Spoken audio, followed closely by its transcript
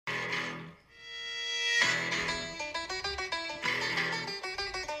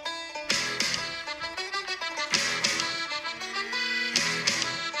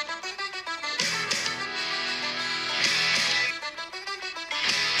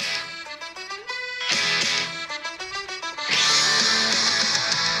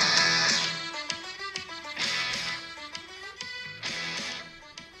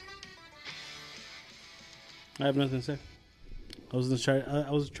I have nothing to say. I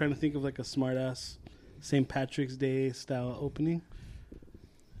was trying to think of like a smart ass St. Patrick's Day style opening.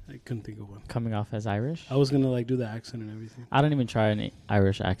 I couldn't think of one. Coming off as Irish? I was gonna like do the accent and everything. I don't even try an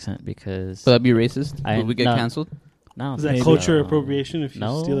Irish accent because... Would that be racist? Would we get canceled? No. Is that culture appropriation if you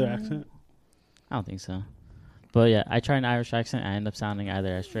steal their accent? I don't think so. But yeah, I try an Irish accent. I end up sounding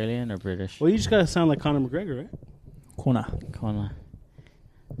either Australian or British. Well, you just gotta sound like Conor McGregor, right? Kona.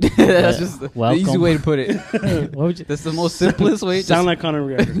 That's just the easy way to put it. That's the most simplest way. Sound like Conor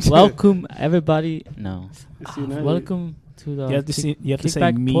McGregor. Welcome, everybody. No. Welcome to the you have to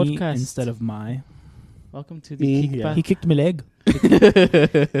say me podcast. Instead of my. Welcome to the Kickback. Yeah. He kicked my leg.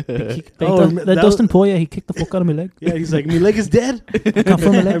 Dustin Poirier, he kicked the fuck out of my leg. Yeah, he's like, my leg is dead. I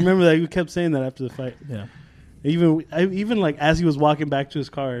remember that. You kept saying that after the fight. Yeah. Even like as he was walking back to his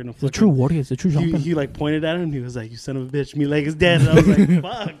car, and the true warrior, the true champion. He like pointed at him and he was like, "You son of a bitch, my leg is dead." And I was like,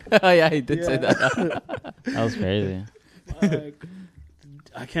 "Fuck." Oh yeah, he did say that. That was crazy.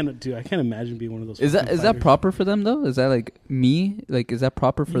 I can't imagine being one of those. Is that proper for them though? Is that like me? Like, is that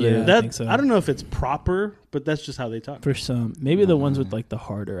proper for them? I think so. I don't know if it's proper, but that's just how they talk. For some, maybe the ones with like the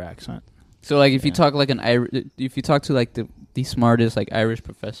harder accent. So like, if you talk like if you talk to like the smartest like Irish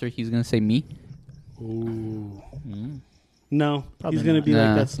professor, he's gonna say me. Ooh. No, probably he's gonna not. be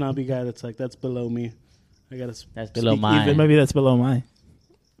like that snobby guy that's like, that's below me. I gotta. That's below mine. Even maybe that's below mine.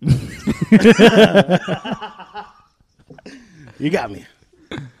 You got me.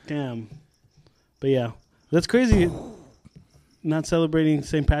 Damn. But yeah, that's crazy. Not celebrating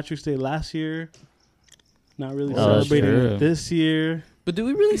St. Patrick's Day last year. Not really celebrating it this year. But do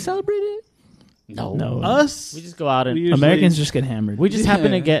we really celebrate it? No. Us? We just go out and... Americans just get hammered. We just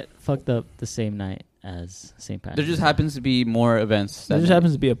happen to get fucked up the same night as St. Patrick's. There just happens to be more events. There just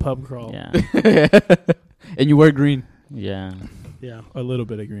happens to be a pub crawl. Yeah. And you wear green. Yeah. Yeah. A little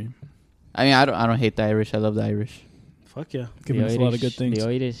bit of green. I mean, I don't hate the Irish. I love the Irish. Fuck yeah. Giving us a lot of good things.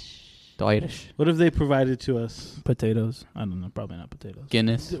 The Irish. What have they provided to us? Potatoes. I don't know. Probably not potatoes.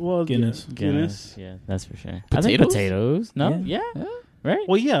 Guinness. Well, Guinness. Yeah, that's for sure. Potatoes? I think potatoes. No? Yeah. Right?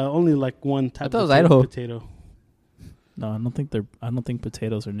 Well, yeah, only like one type of Idaho potato. No, I don't think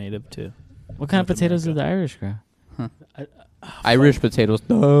potatoes are native to. What kind of potatoes do the Irish grow? Huh. Irish potatoes.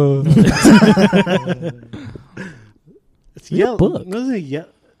 No. It's yellow. Book. Isn't it yellow?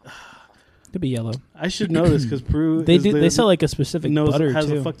 Could be yellow. I should know this because Peru. They sell like a specific butter has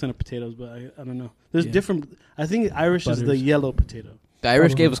too. a fuck ton of potatoes, but I don't know. There's different. I think Irish is the yellow potato. The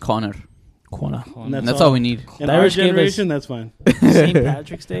Irish gave us Connor. And that's all we need. In our generation, that's fine. St.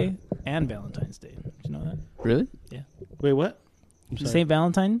 Patrick's Day and Valentine's Day. Did you know that? Really? Yeah. Wait, what? St.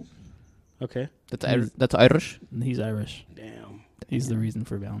 Valentine. Okay. That's Irish? He's Irish. Damn. He's the reason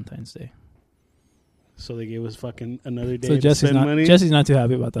for Valentine's Day. So they gave us fucking another day so to spend money. Jesse's not too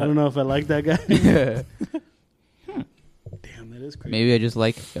happy about that. I don't know if I like that guy. Damn, that is crazy. Maybe I just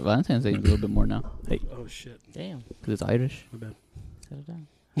like Valentine's Day a little bit more now. Hey. Oh, shit. Damn. Because it's Irish. My bad. Settle down.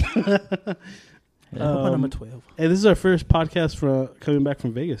 I'm a 12. Hey, this is our first podcast for coming back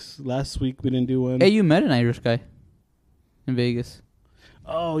from Vegas. Last week we didn't do one. Hey, you met an Irish guy in Vegas.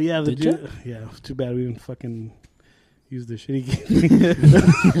 Oh yeah, the Did dude. you? Yeah, too bad we didn't fucking use the shit he gave me.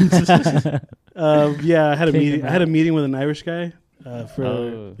 Yeah, I had a meeting. I had a meeting with an Irish guy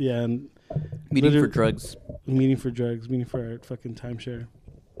for and meeting for drugs. Meeting for our fucking timeshare.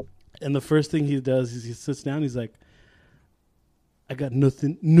 And the first thing he does is he sits down. He's like, "I got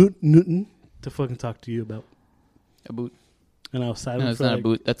nothing to fucking talk to you about." A boot. And I was silent. No, it's not a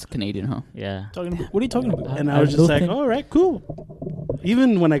boot. That's Canadian, huh? Yeah. What are you talking about? And I was just like, "All right, cool."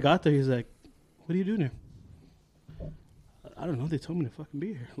 Even when I got there, he's like, "What are you doing here?" I don't know. They told me to fucking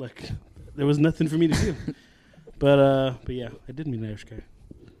be here. Like, there was nothing for me to do. But yeah, I did meet an Irish guy.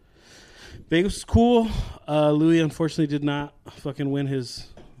 Vegas was cool. Louis unfortunately did not fucking win his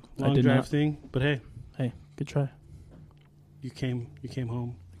long drive thing. But hey, good try. You came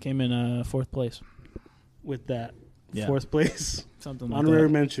home. Came in fourth place With that fourth place, something like honorary that.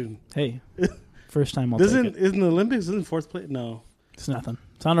 mention. Hey, first time I'll take it. Isn't the Olympics? Isn't fourth place? No, it's nothing.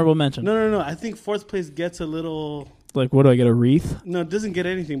 It's honorable mention. No. I think fourth place gets a little. Like, what do I get? A wreath? No, it doesn't get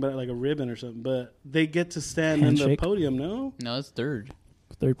anything but like a ribbon or something. But they get to stand in the podium. No, it's third.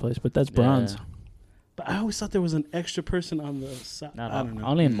 Third place, but that's bronze. But I always thought there was an extra person on the side. I don't know.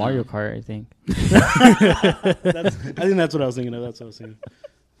 Only in Mario Kart, I think. I think that's what I was thinking of. That's what I was thinking.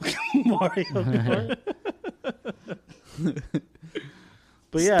 Mario Kart.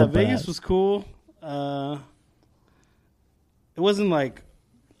 But yeah, Vegas was cool. It wasn't like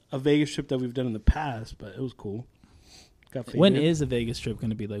a Vegas trip that we've done in the past, but it was cool. When is a Vegas trip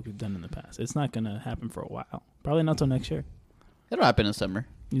going to be like we've done in the past? It's not going to happen for a while. Probably not till next year. It'll happen in summer.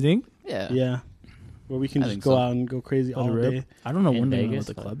 You think? Yeah. Yeah. where we can I just think go so. out and go crazy Let it all rip. day. I don't know In when they're gonna Vegas,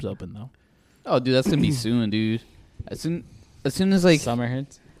 let the but- clubs open though. Oh, dude, that's gonna be soon, dude. As soon as like Summer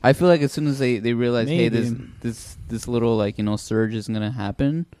hits. I feel like as soon as they realize, hey, Maybe. this little like surge is gonna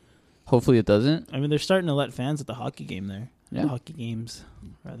happen. Hopefully it doesn't. I mean, they're starting to let fans at the hockey game there. Yeah. The hockey games,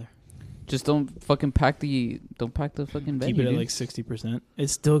 rather. Just don't fucking pack the fucking venue. Keep it at dude. like 60%.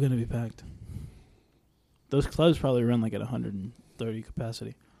 It's still gonna be packed. Those clubs probably run like at 130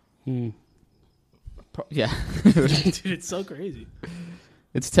 capacity. Yeah, Dude, it's so crazy.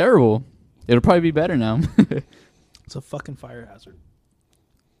 it's terrible. It'll probably be better now. It's a fucking fire hazard.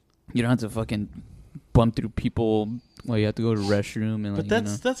 You don't have to fucking bump through people while you have to go to the restroom and But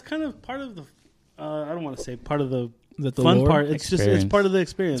that's kind of part of the. I don't want to say part of the That the fun lore? part. It's just it's part of the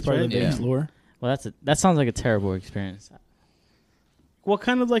experience, It's part right? of the Vegas Yeah. lore. Well, that sounds like a terrible experience. Well,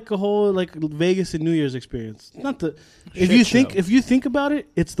 kind of like a whole like Vegas and New Year's experience. Not the if Shit you show. think about it,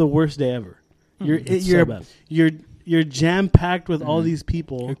 it's the worst day ever. It's so bad. You're jam packed with all these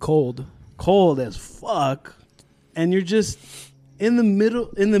people, You're cold. cold as fuck, and you're just in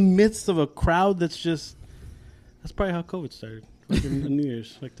the midst of a crowd that's that's probably how COVID started. Fucking New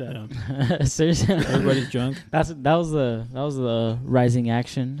Year's like that. Yeah. Seriously, Everybody's drunk. that was the rising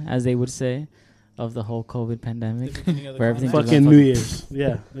action, as they would say, of the whole COVID pandemic. Where everything was Fucking on New Year's.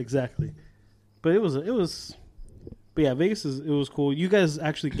 Yeah, exactly. But it was. But yeah, Vegas it was cool. You guys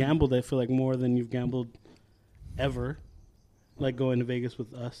actually gambled. I feel like more than you've gambled ever. Like going to Vegas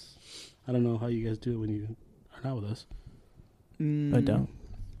with us. I don't know how you guys do it when you are not with us. I don't.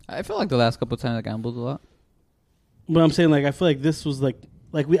 I feel like the last couple of times I gambled a lot. But I'm saying like I feel like this was like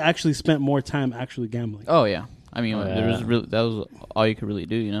we actually spent more time actually gambling. Oh yeah, I mean Oh, there was yeah. really that was all you could really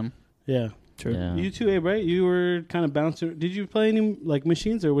do, you know. Yeah. True. Yeah. You too, Abe, right? You were kind of bouncing. Did you play any like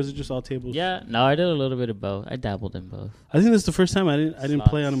machines or was it just all tables? Yeah, no, I did a little bit of both. I dabbled in both. I think this is the first time I didn't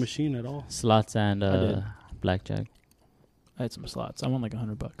play Slots. on a machine at all. Slots and I did. blackjack. I had some slots. I won like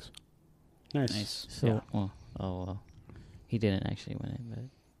 $100. Nice. Nice. So, Yeah. well, he didn't actually win it, but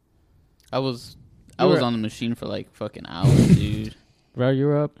I was You were- on the machine for like fucking hours, dude. bro, you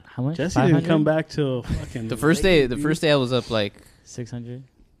were up how much? Jesse didn't come back till fucking The first day I was up like 600.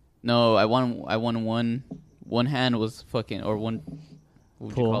 no, I won one hand was fucking or one what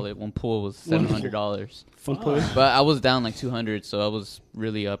would you Pool. call it? One pool was $700. Fun push. But I was down like 200, so I was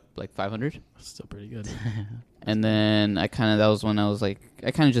really up like 500. Still pretty good. And then that was when I was like, I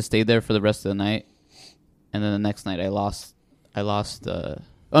kind of just stayed there for the rest of the night. And then the next night I lost, oh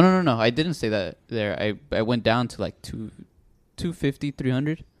no, I didn't stay there. I went down to like 250,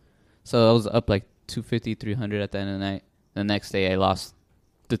 300. So I was up like 250, 300 at the end of the night. The next day I lost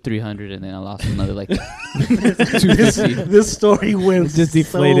the 300 and then I lost another like 250. This story went Just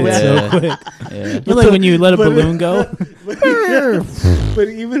deflated bad. so quick. Yeah. You know, like when you let a But- balloon go. But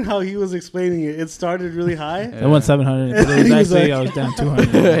even how he was explaining it, it started really high, I won 700. But it was He was actually, like- I was down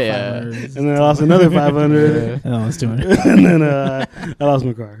 200. Yeah. 500. and then I lost another 500, And I was 200. and then I lost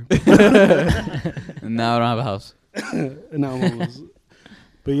my car. And now I don't have a house. And now I'm almost.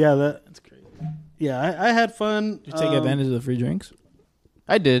 But yeah, that's crazy. Yeah, I had fun. Did you take advantage of the free drinks?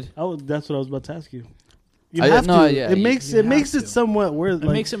 I did. That's what I was about to ask you. You I- have no, to. yeah, it you- makes you it makes have it to. somewhat worth. It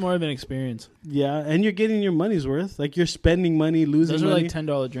Like, makes it more of an experience. yeah, and you're getting your money's worth. Like you're spending money, losing Those are money. like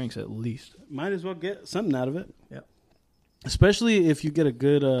 $10 drinks at least. Might as well get something out of it. Yep. Especially if you get a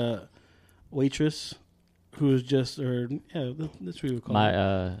good waitress who's just, or yeah, that's what you would call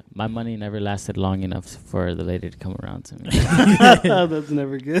it. My money never lasted long enough for the lady to come around to me. That's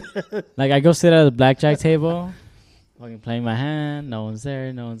never good. Like I go sit at the blackjack table, fucking playing my hand. No one's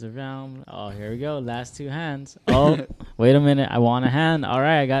there. No one's around. Oh, here we go. Last two hands. Oh, wait a minute. I want a hand. All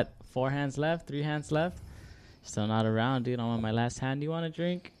right, I got 4 hands left. 3 hands left. Still not around, dude. I'm on my last hand. You want a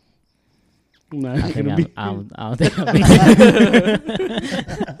drink? Nah, I it's think gonna be. I don't think I'm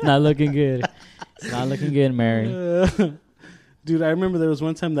not looking good. It's not looking good, Mary. Dude, I remember there was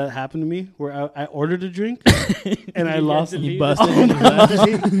one time that happened to me where I ordered a drink and I You lost had to You leave busted all it.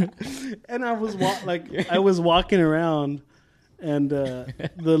 my and I was walking around and the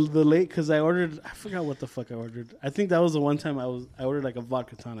late because I forgot what the fuck I ordered. I think that was the one time I ordered like a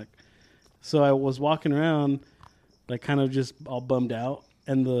vodka tonic. So I was walking around like kind of just all bummed out,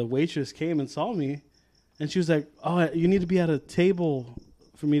 and the waitress came and saw me, and she was like, "Oh, you need to be at a table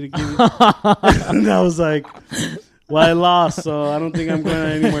for me to give you." And I was like, "Well, I lost, so I don't think I'm going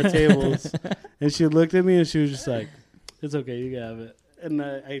to any more tables." And she looked at me and she was just like, "It's okay, you can have it." And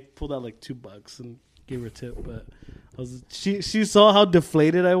I pulled out like $2 and gave her a tip, but she saw how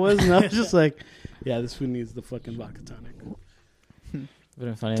deflated I was, and I was just like, "Yeah, this food needs the fucking vodka tonic." Would've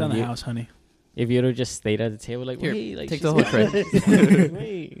been funny It's on if the you- house, honey. If you'd have just stayed at the table, like, Here, wait, like, take she's the whole tray.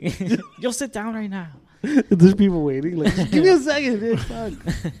 wait, you'll sit down right now. There's people waiting. Like, just give me a second, dude. Fuck.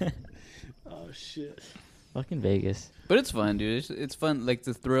 Oh shit. Fucking Vegas. But it's fun, dude. It's fun. Like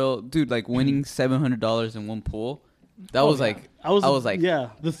the thrill, dude. Like winning $700 in one pool. That was like I was like, yeah,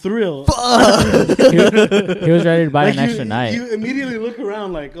 the thrill. He was ready to buy Like an extra night. You immediately look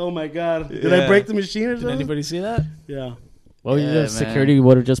around like, oh my god, did Yeah. I break the machine or Did something? anybody see that? Yeah. What would Yeah, you do? man. Security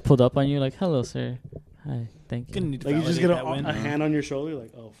would have just pulled up on you, like, hello, sir. Hi, thank you. Gonna need to Like you just validate get that win. a hand on your shoulder,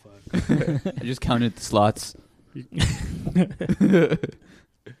 like, oh fuck. I just counted the slots.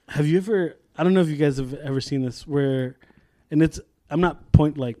 Have you ever? I don't know if you guys have ever seen this, where, and it's I'm not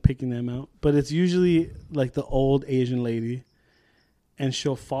picking them out, but it's usually like the old Asian lady, and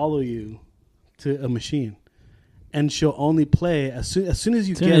she'll follow you to a machine, and she'll only play as soon as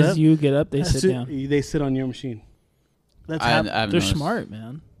you As soon get as up. you get up, they as sit soon- down. They sit on your machine. That's I've They're noticed. smart,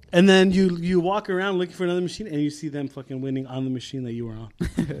 man. And then you walk around looking for another machine, and you see them fucking winning on the machine that you were on.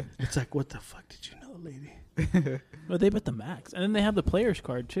 It's like, what the fuck did you know, lady? Well, they bet the max, and then they have the players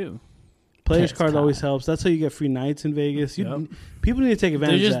card too. Players Yes, card God. always helps. That's how you get free nights in Vegas. Yep. People need to take They're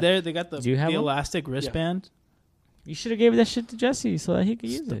advantage just of that. there. They got the, Do you have the one? elastic wristband. You should have gave that shit to Jesse so that he could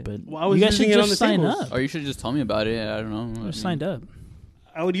use it. Stupid. Well, I was you guys using should it on just the sign tables. up. Or you should just tell me about it. I don't know. Or signed up.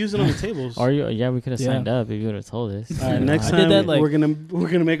 I would use it on the tables. Or yeah, we could have Yeah. signed up if you would have told us. All right, next I time did that, like- we're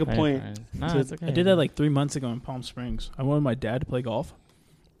gonna make a point. No, to- it's okay. I did that like 3 months ago in Palm Springs. I wanted my dad to play golf,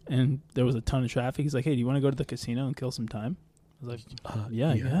 and there was a ton of traffic. He's like, "Hey, do you want to go to the casino and kill some time?" I was like,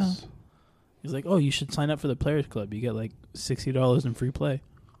 "Yeah, yeah." He's like, "Oh, you should sign up for the Players Club. You get like $60 in free play." I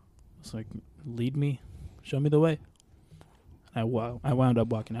was like, "Lead me, show me the way." I wound up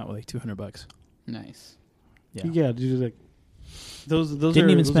walking out with like $200. Nice. Yeah, Yeah, dude. Like those didn't are,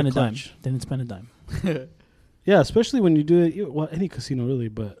 even those spend are a dime. clutch. Didn't spend a dime. Yeah, especially when you do it. Well, any casino really,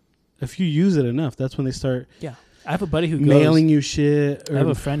 but if you use it enough, that's when they start I have a buddy who goes. mailing you shit. I have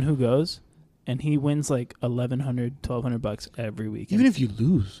a friend who goes, and he wins like $1,100, $1,200 every week. Even if you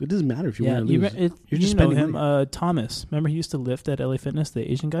lose, it doesn't matter if you win or you, lose. you're You're just just know spending him, money. Thomas. Remember he used to lift at LA Fitness, the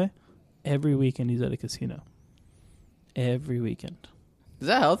Asian guy. Every weekend he's at a casino. Every weekend. Is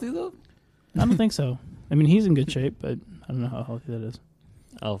that healthy though? I don't think so. I mean, he's in good shape, but I don't know how healthy that is.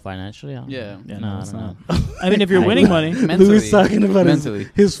 Oh, financially? I don't Yeah. know. Yeah, no, it's I don't not. know. I mean, if you're I- winning money, Mentally. Louis talking about Mentally.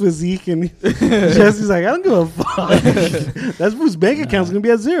 his physique, and Jesse's like, I don't give a fuck. That's whose bank account's gonna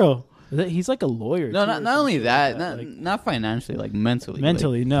be at zero. he's like a lawyer. No, too, not or not only something that, like not not financially, like mentally.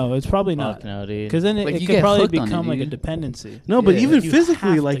 mentally, no, it's probably not. Fuck no, dude. Because then Like, it you could get probably hooked on it, become like a dude. dependency. No, but Yeah. even You physically,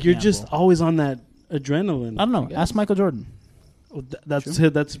 have like to you're just gamble. always on that adrenaline. I don't know. I Ask guess. Michael Jordan. Well, that's True.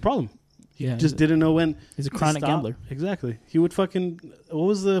 that's the problem. Yeah, Just didn't know when. he's a to chronic stop. gambler. Exactly. He would fucking. What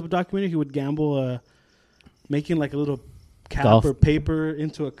was the documentary? He would gamble, making like a little cap Golf. or paper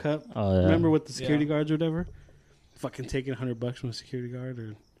into a cup. Oh, yeah. Remember with the security Yeah. guards or whatever? Fucking taking $100 from a security guard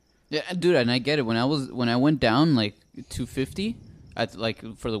or. Yeah, dude, and I get it. When I went down like 250 at like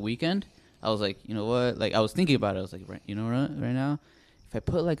for the weekend, I was like, you know what? Like I was thinking about it. I was like, right, you know what? Right now, if I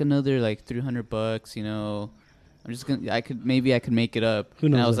put like another like $300, you know, I'm just gonna. I could make it up. Who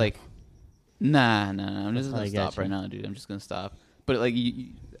knows And I was that? like, nah. I'm just That's how gonna I stop get right you. now, dude. I'm just gonna stop. But like,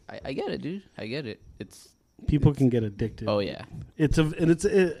 I get it, dude. I get it. It's People can get addicted. oh yeah.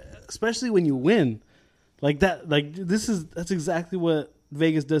 Especially when you win, like that. Like that's exactly what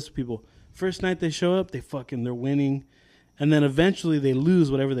Vegas does to people. First night they show up, they're winning, and then eventually they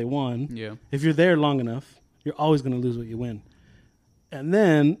lose whatever they won. Yeah. If you're there long enough, you're always going to lose what you win. And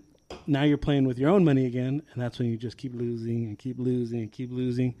then now you're playing with your own money again, and that's when you just keep losing and keep losing and keep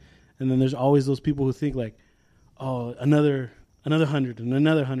losing. And then there's always those people who think like, oh, another 100 and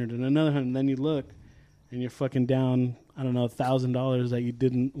another 100 and another 100. And then you look, and you're fucking down, I don't know, $1,000 that you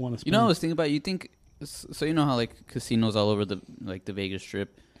didn't want to spend. You know, I was thinking about. You think so? You know how like casinos all over the Vegas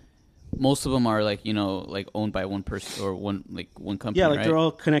Strip. Most of them are like like owned by one person or one company. yeah, like right? they're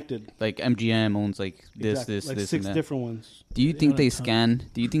all connected. Like MGM owns like this, Exactly. this, like this, 6 and that. different ones. Do you They think own they a ton. scan?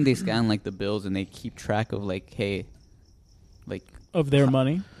 Do you think they scan like the bills and they keep track of like, hey, like Of their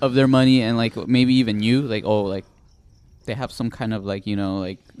money. of their money and like maybe even you like like they have some kind of like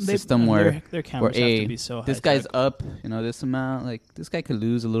like system where their cameras have A, to be so high. this guy's up, this amount, like this guy could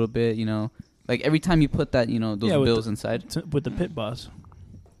lose a little bit, like every time you put that those Yeah, with bills inside. with the pit boss.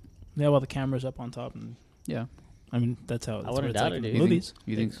 They have all the cameras up on top, and Yeah, I mean that's how. That's what wouldn't it's doubt like it, in dude. the movies.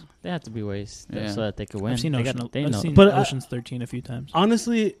 You think? So? They have to be ways Yeah. so that they could win. I've seen They Ocean. they I've know. seen But Ocean's 13 a few times.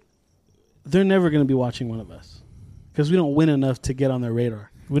 Honestly, they're never going to be watching one of us because we don't win enough to get on their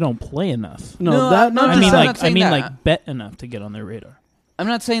radar. We don't play enough. No, No, that no, not I just mean, I'm just not I saying mean, that. like bet enough to get on their radar. I'm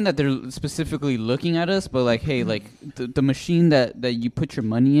not saying that they're specifically looking at us, but like, hey, like the machine that you put your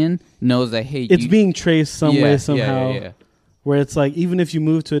money in knows that, hey, it's being traced some way, somehow. Yeah. Where it's like, even if you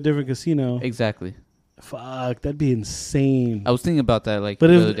move to a different casino, Exactly. fuck, that'd be insane. I was thinking about that like But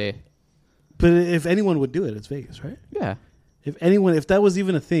the if- other day. But if anyone would do it, it's Vegas, right? Yeah. If that was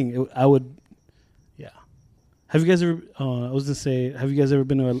even a thing, I would. Yeah. Have you guys ever? I was gonna say, have you guys ever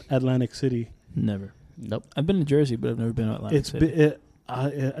been to Atlantic City? Never. Nope. I've been to Jersey, but I've never been to Atlantic City.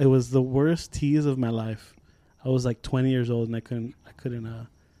 It was the worst tease of my life. I was like 20 years old and I couldn't.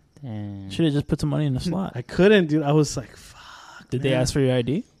 Damn. Should have just put some money in the slot. I couldn't, dude. I was like, fuck. Did they man. ask for your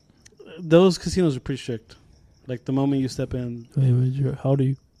ID? Those casinos are pretty strict. Like the moment you step in, How do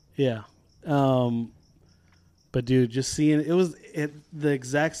you? yeah. But dude, just seeing it was the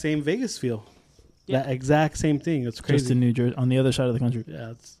exact same Vegas feel. Yeah. That exact same thing. It's crazy. Just in New Jersey, on the other side of the country.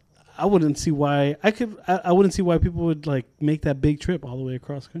 Yeah, I wouldn't see why I wouldn't see why people would like make that big trip all the way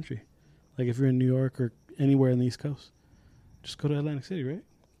across country. Like if you're in New York or anywhere in the East Coast, just go to Atlantic City, right?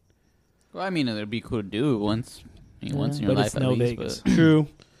 Well, I mean, it'd be cool to do once in your But life it's at no least. Vegas. But True.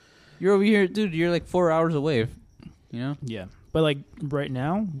 you're over here, dude. You're like 4 hours away. You know. Yeah. But like right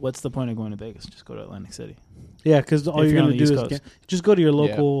now, what's the point of going to Vegas? Just go to Atlantic City. Yeah, because all If you're you're on gonna the do East is Coast. just go to your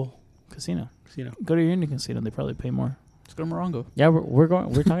local Casino. casino. Go to your Indian casino. They probably pay more. Let's go to Morongo. Yeah, we're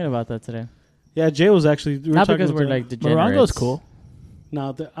going. We're talking about that today. Yeah, Jay was actually Not because we're like degenerates. Morongo's cool.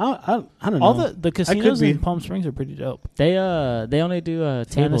 No, I don't know. All the casinos be. in Palm Springs are pretty dope. They only do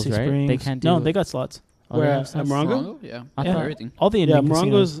tables, Fantasy right? Springs. They can't do. No, they got slots. oh, they Where have at stuff? Morongo? Yeah. I Yeah. thought Everything. All the Yeah, Indian casinos.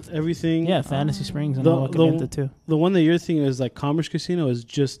 Morongo's everything. Yeah, Fantasy Springs and The- all the- Caliente too. The one that you're thinking is like Commerce Casino is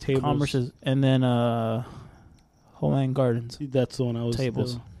just tables. Commerce is, and then Hawaiian Gardens, That's the one I was.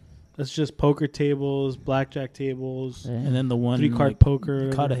 tables, That's just poker tables, blackjack tables, Yeah. and then the one 3-card like,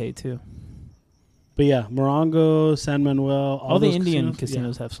 poker. Cudahy too. But yeah, Morongo, San Manuel, All the those Indian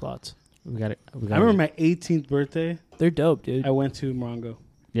casinos. have slots. We got it. I remember my 18th birthday. They're dope, dude. I went to Morongo.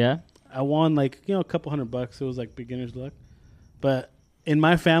 Yeah. I won like a couple $100. It was like beginner's luck. But in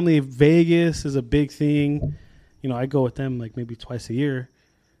my family, Vegas is a big thing. You know, I go with them like maybe twice a year.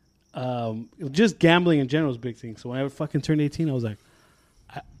 Just gambling in general is a big thing. So when I fucking turned 18, I was like,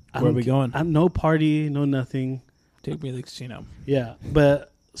 Where are we going? I'm no party, no nothing. Take me to the casino. Yeah,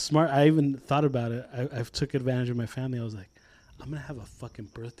 but smart. I even thought about it. I took advantage of my family. I was like, I'm gonna have a fucking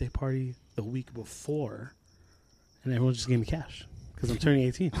birthday party the week before, and everyone just gave me cash because I'm turning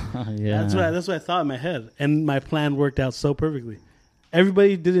 18. Yeah. That's what I thought in my head, and my plan worked out so perfectly.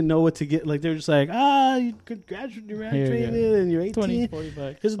 Everybody didn't know what to get. Like they were just like, you graduated and you're 18. $20, $40.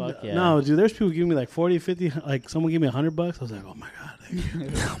 It's- Fuck yeah. No, dude, there's people giving me like 40, 50. Like someone gave me $100. I was like, oh my god, thank you.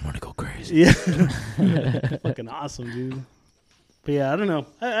 I'm gonna go crazy. Yeah, fucking awesome, dude. But yeah, I don't know.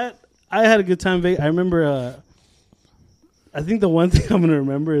 I had a good time. I remember. I think the one thing I'm gonna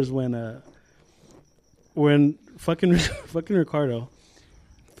remember is when fucking Ricardo.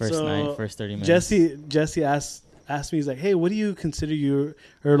 First So, night, first 30 minutes. Jesse asked me, he's like, hey, what do you consider you,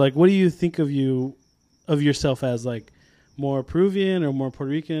 or like, what do you think of yourself as, like, more Peruvian or more Puerto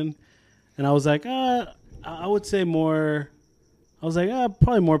Rican? And I was like, I would say more. I was like,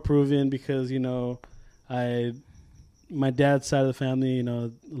 probably more Peruvian because, you know, my dad's side of the family, you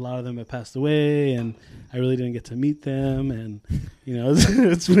know, a lot of them have passed away, and I really didn't get to meet them, and you know,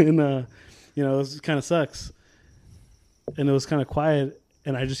 it's been, you know, it kind of sucks, and it was kind of quiet.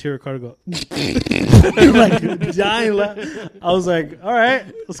 And I just hear Ricardo go, like dying. I was like, all right,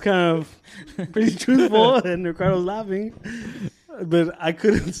 it's kind of pretty truthful. And Ricardo was laughing, but I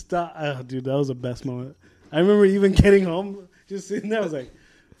couldn't stop. Oh, dude, that was the best moment. I remember even getting home, just sitting there. I was like,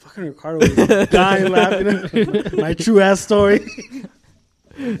 fucking Ricardo was dying laughing. My true ass story.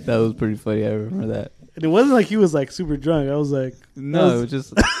 That was pretty funny. I remember that. And it wasn't like he was like super drunk. I was like, No, it was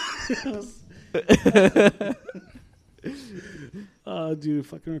just. oh, dude,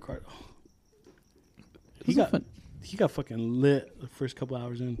 fucking Ricardo. He It was got fucking lit the first couple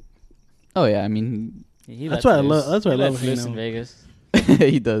hours in. Oh yeah, I mean, That's why I love. That's why I love hanging in out. Vegas.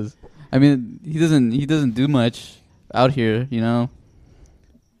 he does. I mean, he doesn't do much out here. You know,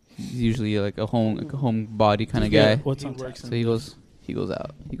 he's usually like a homebody kind of guy. What's He on works tap? So he goes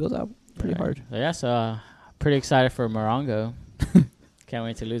out. He goes out pretty hard. So yeah, so pretty excited for Morongo. Can't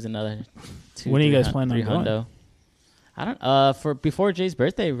wait to lose another. When are you guys planning on going? I don't. For before Jay's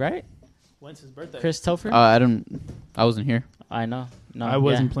birthday, right? When's his birthday? Chris Topher. I wasn't here. I know. No, I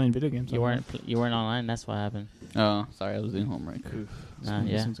wasn't yeah. playing video games. You weren't. You weren't online. That's what happened. Oh, sorry, I was doing homework. Nah, This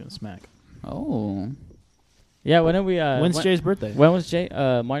yeah. one's gonna smack. Oh, Yeah. When did we? When's Jay's birthday? When was Jay?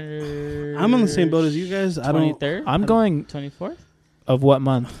 March. I'm on the same boat as you guys. I don't. 23rd. I'm going 24th. of what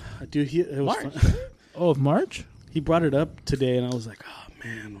month? Dude, it was March. fun. Oh, of March. he brought it up today, and I was like, oh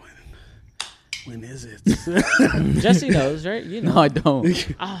man, when is it? Jesse knows, right? You know. No, I don't.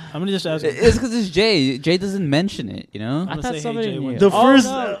 I'm gonna just ask. It's because it's Jay. Jay doesn't mention it, you know? I gonna thought say, hey, somebody Jay, knew. when- The first,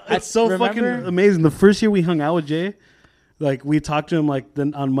 no. it's so fucking Remember? amazing. The first year we hung out with Jay, like we talked to him like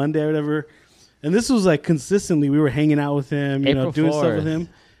then on Monday or whatever, and this was like consistently we were hanging out with him, you know, April doing stuff 4th. with him,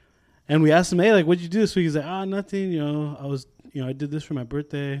 and we asked him, hey, like, what'd you do this week? He's like, nothing, you know, I did this for my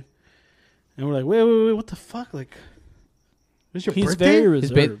birthday, and we're like, wait, what the fuck, like, what's your He's birthday? very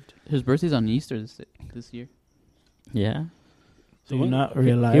His, reserved. his birthday's on Easter this year. Yeah. Do you not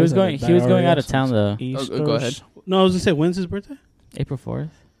realize He was that going. the He was going Barrier out of town though. Easters- go ahead. No, I was gonna say, when's his birthday? April 4th.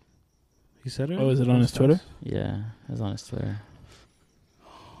 He said it. Oh, is it on his Twitter? Yeah, it was on his Twitter.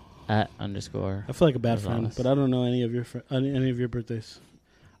 @_. I feel like a bad That's friend, honest. but I don't know any of your birthdays.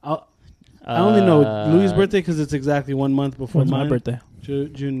 I only know Louis' birthday because it's exactly 1 month before When's mine. my birthday?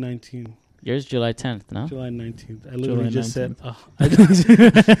 June 19th. Yours July 10th, no? July 19th. I literally just said,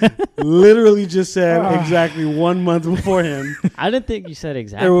 19th. I literally just said exactly 1 month before him. I didn't think you said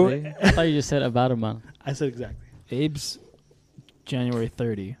exactly. I thought you just said about a month. I said exactly. Abe's January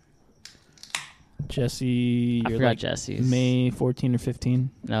 30. Jesse, I you're forgot like Jesse's. May 14 or 15.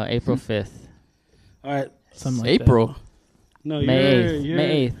 No, April 5th. All right. Something like April. No, May you're 8th.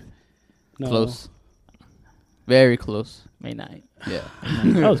 May 8th. no. Close. Very close. May 9th. Yeah.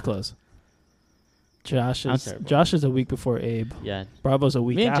 that. That was close. Josh I'm is terrible. a week before Abe. Yeah. Bravo's a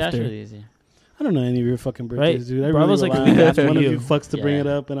week Me and Josh after. are easy. I don't know any of your fucking birthdays, Right. dude. I Bravo's really like a rely week on after one of you. you fucks to bring Yeah. it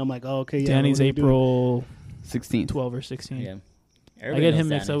up, and I'm like, oh, okay, yeah. Danny's what are you doing? April 16th. 12 or 16. Yeah. I get him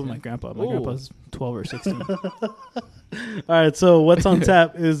mixed up with my grandpa. My Ooh. grandpa's 12 or 16. All right, so what's on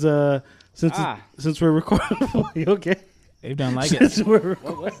tap is since we're recording. You okay? Abe don't like it. Since we're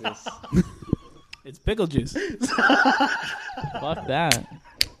What was this? It's pickle juice. Fuck that.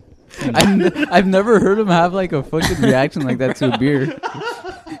 I've never heard him have like a fucking reaction like that to a beer.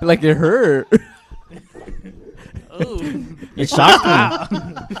 Like it hurt. It shocked me.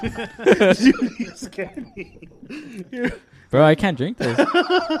 Dude, you scared me. Bro, I can't drink this.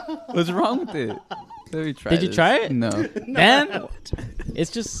 What's wrong with it? Let me try Did you this. try it? No. Man,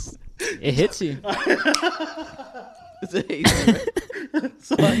 it's just, it hits you. It's a hazy.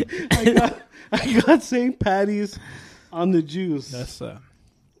 So I got St. Patty's on the juice. That's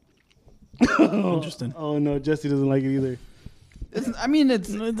interesting. Oh no, Jesse doesn't like it either. It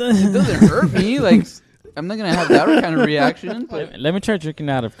doesn't hurt me. Like I'm not gonna have that kind of reaction. But Let me try drinking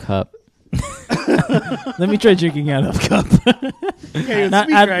out of cup. Let me try drinking out of cup. Okay, not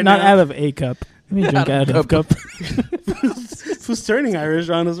speak out, right not now. out of a cup. Let me drink out of cup. Who's turning Irish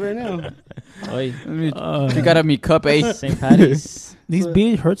on us right now? Oi, you gotta me cup A. St. Patty's. These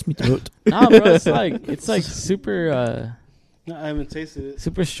beers hurts me throat. No, bro, it's like super, No, I haven't tasted it.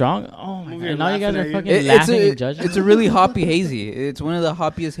 super strong. Oh my Over god! here Now you guys laughing are at you. fucking It's laughing and judging. it's a really hoppy hazy. It's one of the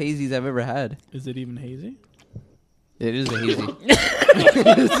hoppiest hazies I've ever had. Is it even hazy? It is a hazy.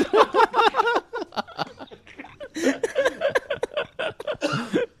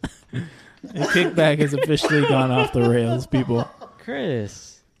 The kickback has officially gone off the rails, people.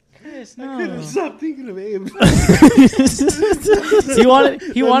 Chris, no. Stop thinking of Abe.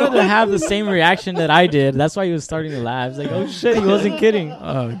 He wanted to have the same reaction that I did. That's why he was starting to laugh. He's like, oh shit, he wasn't kidding.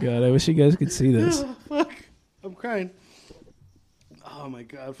 Oh god, I wish you guys could see this. Fuck, I'm crying. Oh my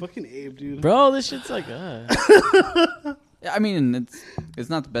god, fucking Abe, dude. Bro, this shit's like, I mean, it's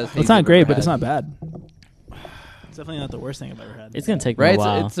not the best. It's hazy not I've great, ever but it's had. not bad. It's definitely not the worst thing I've ever had. it's gonna take me Right? a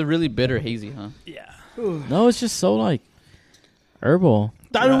while. It's a really bitter hazy, huh? Yeah. No, it's just so like herbal.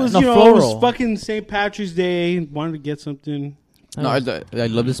 Thought it was, No, it was floral. fucking St. Patrick's Day. Wanted to get something. No, I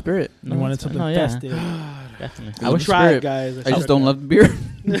love the spirit. You wanted something no, yeah. festive. Definitely. I I love the tried, spirit. guys. I just don't love the beer.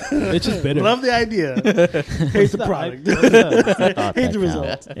 It's just bitter. Love the idea. Hate the product. It's the thought Hate that the result.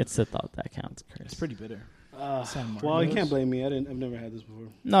 counts. It's the thought that counts, Chris. It's pretty bitter. San Well, you Marcos. can't blame me. I've never had this before.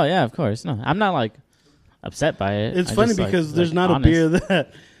 No, yeah, of course. No, I'm not like upset by it. It's I funny just, like, because there's like, not honest. a beer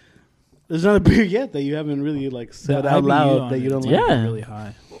that there's not a beer yet that you haven't really like said The out IBU loud on that it you don't is like. Yeah. really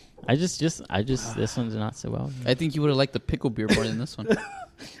high. I just this one's not so well. I think you would have liked the pickle beer more than this one.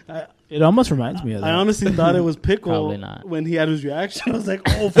 It almost reminds me of that. I honestly thought it was pickle Probably not. when he had his reaction. I was like,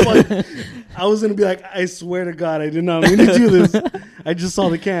 oh fuck. I was gonna be like, I swear to God, I did not mean to do this. I just saw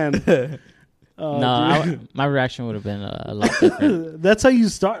the can. No, my reaction would have been a lot different. That's how you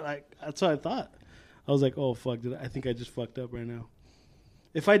start. Like that's what I thought. I was like, oh fuck, I think I just fucked up right now.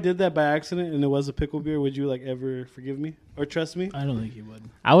 If I did that by accident and it was a pickle beer, would you like ever forgive me or trust me? I don't think you would.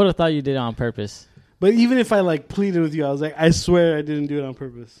 I would have thought you did it on purpose. But even if I like pleaded with you, I was like, I swear I didn't do it on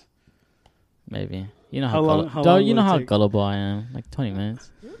purpose. Maybe you know How long- how, how long you would know it how take? gullible I am. Like 20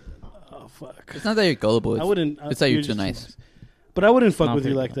 minutes. Oh fuck. It's not that you're gullible. I wouldn't. It's that you're just too nice. But I wouldn't fuck Not with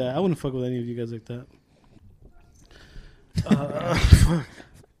you very like that. I wouldn't fuck with any of you guys like that. Fuck.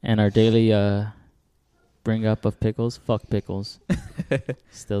 And our daily bring up of pickles. Fuck pickles.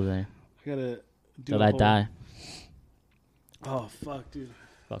 Still there. I gotta do Till a I whole- die. Oh fuck, dude.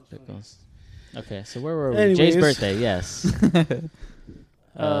 Fuck pickles. Okay, so where were we? Anyways. Jay's birthday, yes.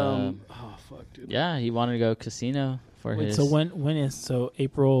 Oh fuck, dude. Yeah, he wanted to go casino for Wait, his. so when is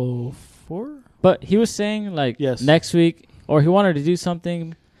April 4? But he was saying like Yes. next week, or he wanted to do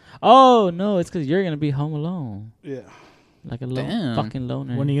something. Oh no, it's because you're gonna be home alone, Yeah. like a Damn. fucking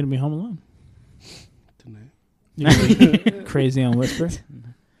loner. When are you gonna be home alone? Tonight. You're gonna be crazy on Whisper.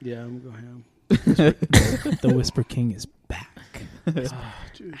 Yeah, I'm gonna go ham. The Whisper King is back. Oh,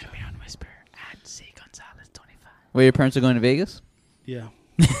 dude. on Whisper at C Gonzalez 25. Wait, your parents are going to Vegas? Yeah.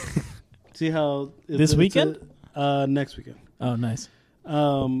 See how This weekend? Next weekend. Oh, nice.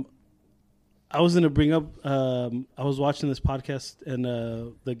 I was gonna bring up. I was watching this podcast and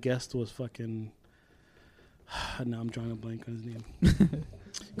the guest was fucking. Now I'm drawing a blank on his name.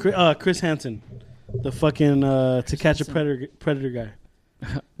 Chris Hansen, the fucking To Catch a Predator guy.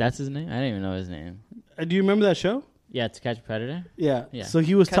 That's his name. I didn't even know his name. Do you remember that show? Yeah, To Catch a Predator. Yeah. Yeah. So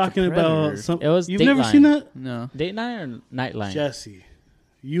he was Catch a talking about Predator. some. It was You've never seen that? No. Date night or Nightline? Jesse,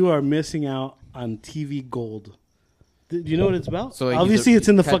 you are missing out on TV gold. Do you know what it's about? So Obviously, it's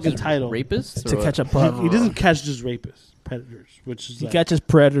in the fucking title. Rapists? To catch a predator. He doesn't catch just rapists, predators, which is He like, catches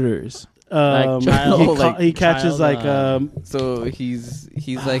predators. Like child- he, like he catches child, like So he's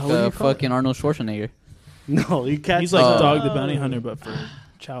like what do you call fucking Arnold Schwarzenegger. no, he catches He's like Oh. Dog the Bounty Hunter, but for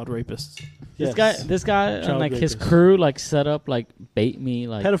child rapists. This yes. guy, and Child like his rapist. crew, like set up like bait me,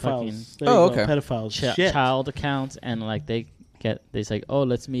 like fucking pedophiles. There you Oh, go, okay. pedophiles. Shit. child accounts, and like they say, oh,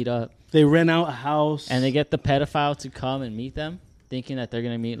 let's meet up, They rent out a house and they get the pedophile to come and meet them, thinking that they're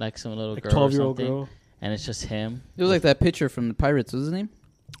gonna meet like some little like girl or 12-year-old something, girl. and it's just him. It was like that picture from the Pirates. What's his name?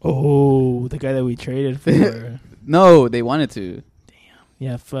 Oh, the guy that we traded for. No, they wanted to.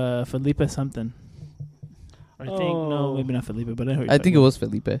 Yeah, Felipe something. I think no, maybe not Felipe, but I know who you're I think talking it was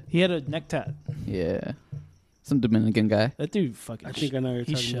Felipe. about. He had a neck tat. Yeah. Some Dominican guy. That dude fucking. I think I know what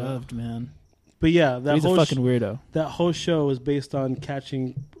he you're talking about. shoved, man. But yeah, that He's a whole fucking weirdo. that whole show is based on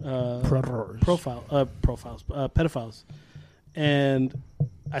catching Predators. pedophiles, and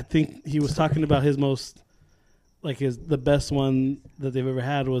I think he was talking about his most, like the best one that they've ever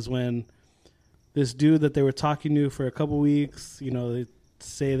had was when this dude that they were talking to for a couple weeks, you know, they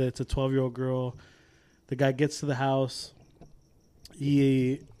say that it's a 12-year-old girl. The guy gets to the house.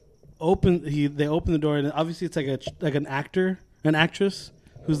 They open the door, and obviously it's like an actress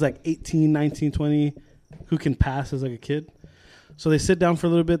who's like 18, 19, 20, who can pass as like a kid. So they sit down for a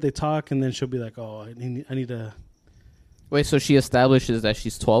little bit, they talk, and then she'll be like, "Oh, I need to." Wait, so she establishes that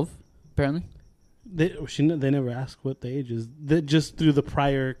she's 12, apparently? They never ask what the age is. Just through the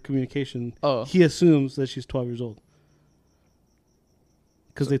prior communication, Oh. he assumes that she's 12 years old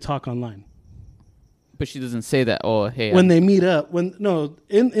because they talk online. But she doesn't say that. Oh, hey. When they meet up, in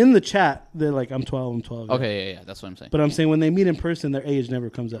the chat, they're like, "I'm 12, I'm 12." Okay, yeah, that's what I'm saying. But I'm saying when they meet in person, their age never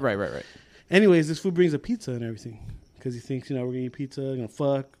comes up. Right. Anyways, this fool brings a pizza and everything because he thinks, we're gonna eat pizza, gonna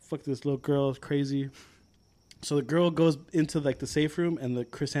fuck this little girl, it's crazy. So the girl goes into like the safe room, and the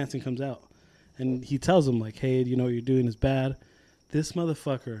Chris Hansen comes out, and he tells him like, "Hey, what you're doing is bad." This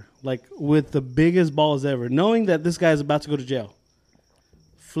motherfucker, like with the biggest balls ever, knowing that this guy's about to go to jail,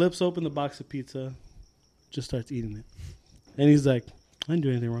 flips open the box of pizza, just starts eating it, and he's like, "I didn't do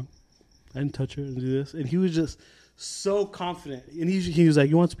anything wrong. I didn't touch her and do this." And he was just so confident, and he was like,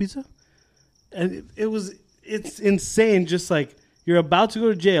 "You want some pizza?" And it's insane. Just like you're about to go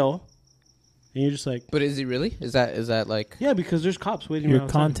to jail, and you're just like, But is he really? Is that like... yeah, because there's cops waiting. You're around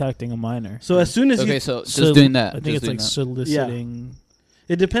outside. contacting a minor. So as soon as Okay, you, so just doing that. I think just it's like doing that. soliciting.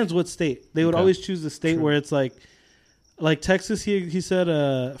 it depends what state. They would Okay. always choose the state True. where it's like Texas. He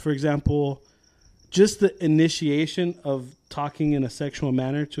said, for example, just the initiation of talking in a sexual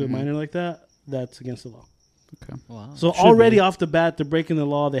manner to a Mhm. minor like that, that's against the law. Wow. So Should already be. off the bat, they're breaking the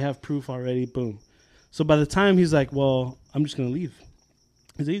law. They have proof already. Boom. So by the time he's like, "Well, I'm just gonna leave,"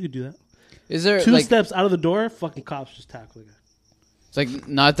 he's like, "You could do that." Is there 2 like... steps out of the door, fucking cops just tackle the guy. It's like,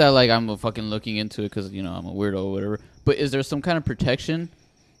 not that like I'm fucking looking into it because, I'm a weirdo or whatever. But is there some kind of protection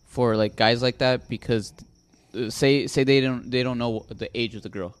for like guys like that? Because say they don't know the age of the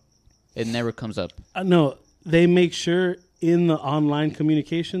girl. It never comes up. No, they make sure in the online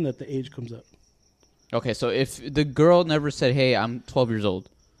communication that the age comes up. Okay, so if the girl never said, "Hey, I'm 12 years old,"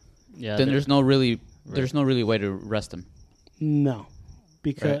 yeah, then there's no really Right. way to arrest him. No,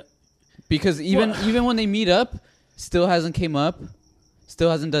 because Right. Because even when they meet up, still hasn't came up. still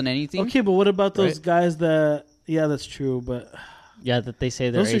hasn't done anything. Okay, but what about those Right? guys that? Yeah, that's true. But Yeah, that they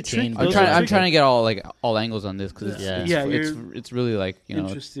say they're Those are 18. tricky. but Those they're are I'm like- trying to get all angles on this because Yeah. it's really like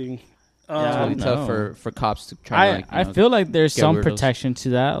interesting. it's Yeah, really no. tough for cops to try to like. I feel like there's get some weirdos. protection to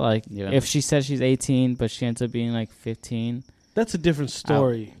that. Like Yeah. if she says she's 18, but she ends up being like 15. That's a different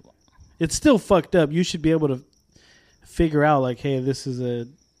story. It's still fucked up. You should be able to figure out like, hey, this is a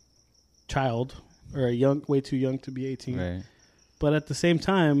child or way too young to be 18. Right. But at the same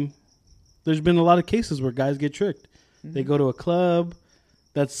time, there's been a lot of cases where guys get tricked. They go to a club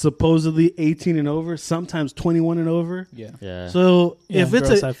that's supposedly 18 and over, sometimes 21 and over. Yeah. Yeah. So Yeah, if it's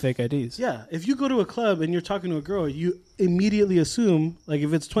girls a have fake IDs. if you go to a club and you're talking to a girl, you immediately assume like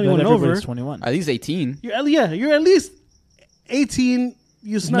if it's That 21 and over, everybody's 21. At least 18. you're at least 18.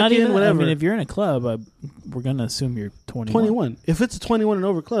 You snuck Not in, even. whatever. I mean, if you're in a club, we're gonna assume you're 21. 21. If it's a 21 and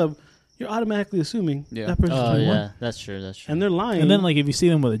over club, you're automatically assuming Yeah. that person's Oh 21. yeah, that's true. That's true. And they're lying. And then, like, if you see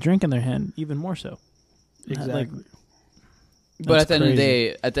them with a drink in their hand, even more so. exactly. like, But That's at the end of the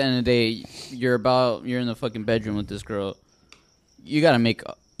crazy. day, you're in the fucking bedroom with this girl. You gotta be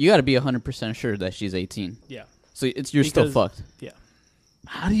 100% sure that she's 18. Yeah. So you're still Because- fucked.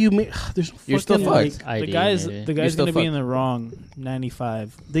 How do you make? There's no You're still fucking, fucked. like, ID, The guy's maybe. still gonna be fucked. in the wrong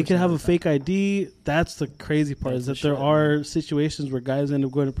 95. they could have a fake ID. That's the crazy part. Is that That's there the shit. are situations where guys end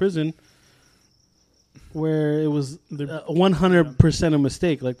up going to prison where it was 100% a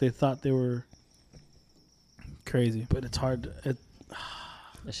mistake. Like they thought they were, Crazy. but it's hard.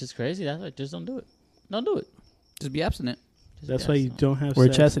 That's just crazy. That's like just don't do it. Don't do it. Just be abstinent. Just That's be why you abstinent. don't have We're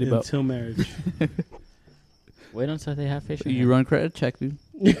sex chastity belt. until marriage. Wait until they have facial. You run credit check, dude.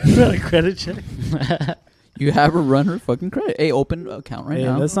 Not a credit check. You have her run her fucking credit. Hey, open account right Hey,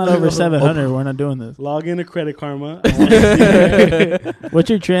 now. that's not over 700. We're not doing this. Log into Credit Karma. I wanna see- What's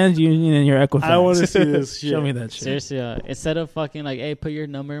your TransUnion and your Equifax? I want to see this shit. Show me that shit. Seriously, instead of fucking like, hey, put your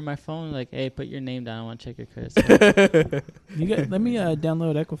number in my phone. Like, hey, put your name down. I want to check your credit score. Let me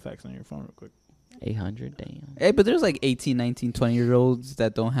download Equifax on your phone real quick. 800. Damn. Hey, but there's like 18, 19, 20-year-olds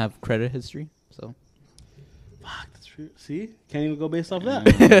that don't have credit history. So Fuck, that's true. See? Can't even go based off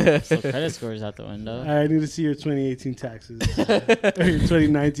that. So credit score is out the window. I need to see your 2018 taxes. Or your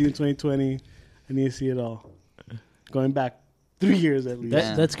 2019, 2020. I need to see it all. Going back 3 years at least.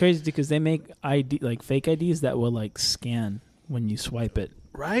 Yeah. That's crazy because they make ID like fake IDs that will like scan when you swipe it,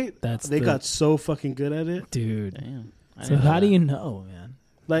 Right? That's They the- got so fucking good at it. dude. Damn. I So didn't know how do that. you know, man?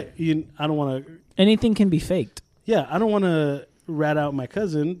 Like, I don't want to. Anything can be faked. Yeah, I don't want to rat out my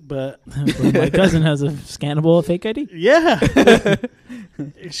cousin, but But my cousin has a scannable fake ID. yeah,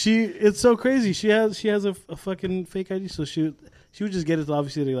 it's so crazy. She has a fucking fake ID, so she would just get it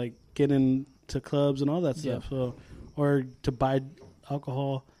obviously to like get into clubs and all that Yeah. stuff. So or to buy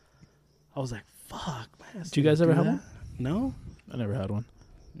alcohol. I was like, fuck, man. Did you guys ever have one? No, I never had one.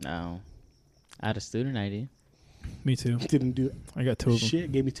 No. I had a student ID. Me too. didn't do I got two of them.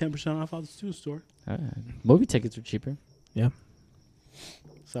 shit. Gave me 10% off the student store. Movie tickets were cheaper.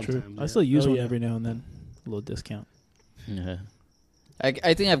 Sometimes, I still use one yeah. every now and then. A little discount. Yeah.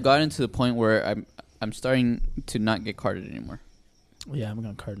 I think I've gotten to the point where I'm starting to not get carded anymore. Yeah, I haven't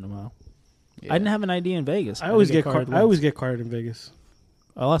gone card in a while. Yeah. I didn't have an ID in Vegas. I always didn't get carded I always once. get carded in Vegas.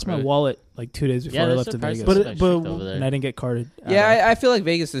 I lost my Really? wallet like 2 days before Yeah, I they're left to surprised Vegas, But like, but- strict over there. and I didn't get carded. at Yeah, all. I feel like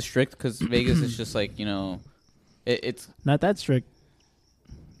Vegas is strict because Vegas is just like, you know, it's. Not that strict.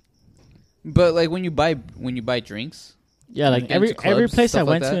 But like when you buy drinks, Yeah, like Into every clubs, place I stuff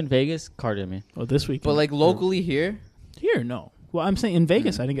like went to that? in Vegas carded me. Oh, this weekend. but like locally here, here, no. Well, I'm saying in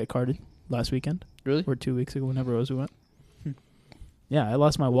Vegas, Hmm. I didn't get carded last weekend really? or 2 weeks ago, whenever it was we went. Yeah, I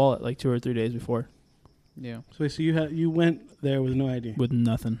lost my wallet like 2 or 3 days before Yeah. So you went there with no ID, with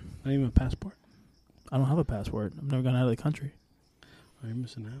nothing. not even a passport. I don't have a passport. I've never gone out of the country. Oh, you're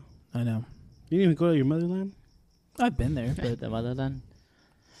missing out. I know. You didn't even go to your motherland. I've been there, but The motherland.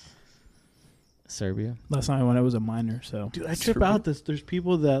 Serbia. last time I went, I was a minor. So Dude, I trip out. There's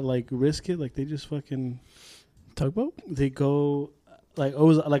people that like risk it. Like they just fucking tugboat. they go like it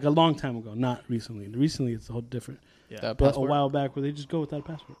was like a long time ago, not recently. Recently, it's a whole different. That But passport? a while back, where they just go without a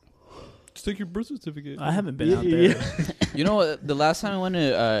passport. Just take your birth certificate. I haven't been Yeah, out there. yeah. You know what? The last time I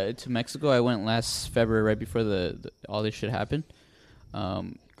went to Mexico, I went last February, right before the all this shit happened.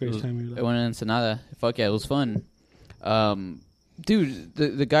 Greatest time of your I life. went to Ensenada. Fuck yeah, it was fun. Dude,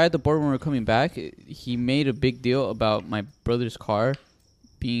 the guy at the board when we were coming back, he made a big deal about my brother's car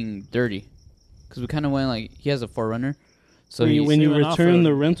being dirty. Because we kind of went like, he has a 4Runner. So when he, you, when you went return off-road.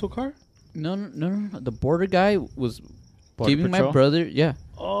 the rental car. no. The border guy was Border giving Patrol? my brother,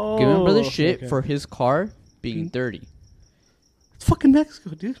 Oh, giving my brother shit okay. for his car being Mhm. dirty. It's fucking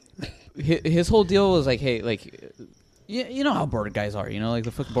Mexico, dude. His whole deal was like, hey, like, Yeah, you know how border guys are. You know, like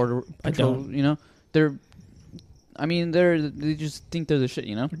the fucking border patrol. don't. You know, they just think they're the shit.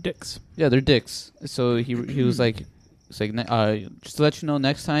 You know, They're dicks. yeah, they're dicks. So he was like, it's like just to let you know,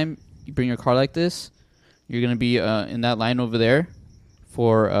 next time you bring your car like this, you're gonna be in that line over there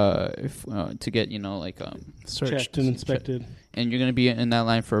for to get Searched. Checked and inspected. and you're gonna be in that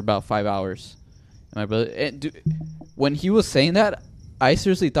line for about 5 hours. And my brother, when he was saying that, I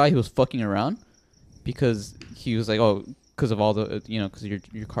seriously thought he was fucking around because he was like, oh, because of all the because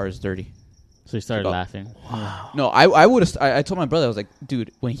your car is dirty. So he started laughing. No, I would have. I told my brother, I was like,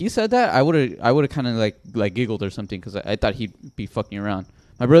 dude, when he said that, I would have kind of like giggled or something because I thought he'd be fucking around.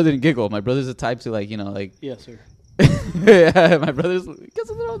 My brother didn't giggle. My brother's the type to Yes, sir. yeah, my brother's gets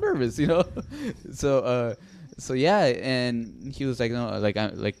a little nervous, So yeah, and he was like, no,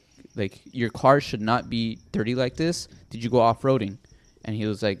 like your car should not be dirty like this. Did you go off roading? And he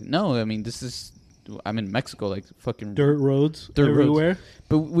was like, no, I mean I'm in Mexico, like fucking Dirt roads Dirt roads. everywhere.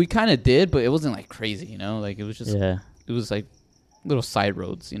 But we kind of did, but it wasn't like crazy, like it was just Yeah. it was like little side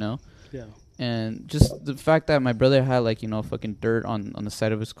roads, Yeah. And just the fact that my brother had fucking dirt on the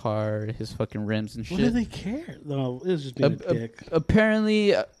side of his car, his fucking rims and shit. What do they care? No, it was just being a dick.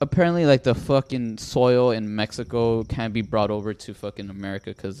 Apparently, like the fucking soil in Mexico can't be brought over to fucking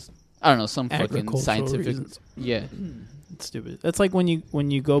America because I don't know, some fucking Agricultural scientific. reasons. Yeah, It's stupid. That's like when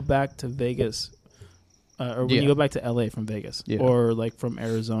you go back to Vegas, or when you go back to LA from Vegas, or like from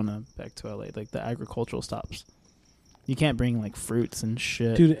Arizona back to LA, like the agricultural stops. You can't bring like fruits and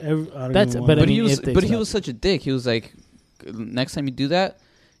shit. Dude, That's but but I mean, he was if they but he stop. was such a dick. He was like, next time you do that,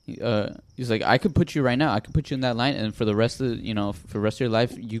 he's like, I could put you right now. I could put you in that line, and for the rest of for the rest of your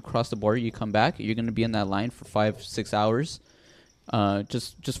life, you cross the border, you come back, you're gonna be in that line for 5-6 hours,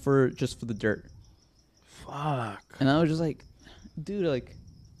 just for the dirt. Fuck. And I was just like, dude, like,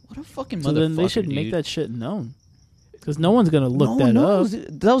 what a fucking So motherfucker. then they should dude. make that shit known, because no one's gonna look No that one up. knows.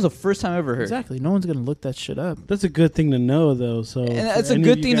 That was the first time I ever heard. Exactly, no one's gonna look that shit up. That's a good thing to know, though. So And for it's a any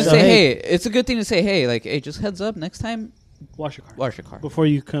good of thing you to guys- say, hey, it's a good thing to say, hey, like, hey, just heads up, next time, wash your car wash your car. before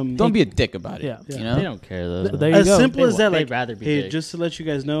you come. Don't be a dick about it. Yeah. You Yeah. know? They don't care though. So there you as go. simple as that. They'd Like, rather be hey, dicks. just to let you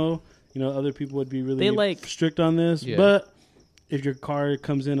guys know, other people would be really They like- strict on this. Yeah. But if your car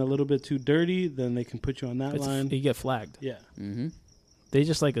comes in a little bit too dirty, then they can put you on that line. You get flagged. Yeah. Mm-hmm. They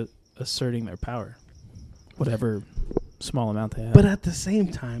just like asserting their power, whatever small amount they have. But at the same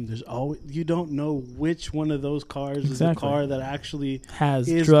time, there's always you don't know which one of those cars is the Exactly. car that actually has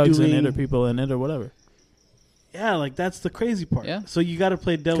is drugs in it doing- or people in it or whatever. Yeah, like that's the crazy part. Yeah. So you got to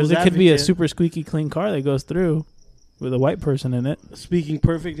play devil's Because it advocate. could be a super squeaky clean car that goes through with a white person in it. speaking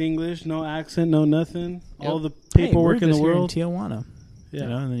perfect English, no accent, no nothing, Yep. all the Hey, paperwork we're in the just here world. Tijuana. Yeah.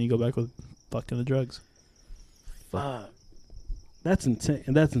 And then you go back with fucked in the drugs. Fuck. That's insane.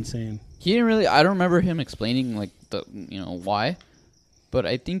 That's insane. He didn't really. I don't remember him explaining like the why, but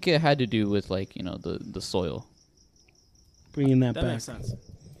I think it had to do with like the soil. Bringing that, That back. makes sense.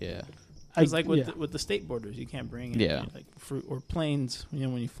 Yeah. It's like with yeah. with the state borders, you can't bring Yeah. any, like fruit or planes.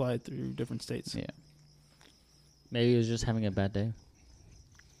 When you fly through different states. Yeah. Maybe he was just having a bad day.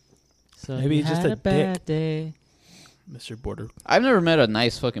 So Maybe he he's just had a bad day. Mr. Border. I've never met a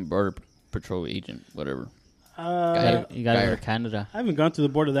nice fucking border patrol agent. Whatever. Uh, You gotta go Guy. to Canada. I haven't gone to the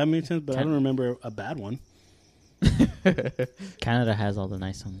border that many times, but I don't remember a bad one. Canada has all the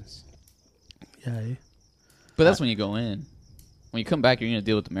nice ones. Yeah. But that's when you go in. When you come back, you're gonna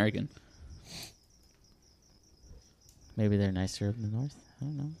deal with American. Maybe they're nicer up in the north. I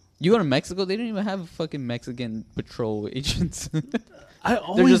don't know. You go to Mexico, they don't even have fucking Mexican patrol agents. I They're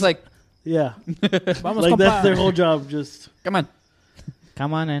always just like, yeah. Vamos, Like that's compa. their whole job. Just come on.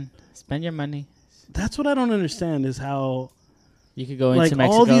 Come on in. Spend your money. that's what I don't understand is how You could go like into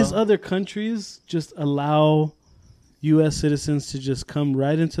Mexico. all these other countries just allow U.S. citizens to just come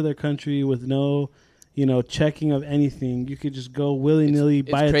right into their country with no, checking of anything. You could just go willy nilly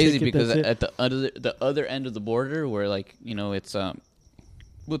buy It's a crazy ticket. because That's it. at the other end of the border, where like it's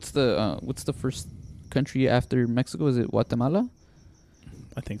what's the first country after Mexico? Is it Guatemala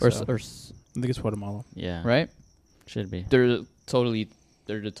I think or so. or I think it's Guatemala. yeah, right? should be. They're the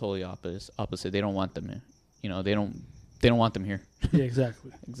totally opposite. They don't want them here. They don't want them here. Yeah,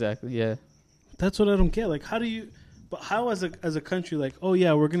 exactly. Exactly. Yeah. That's what I don't get. Like, how as a country, like, oh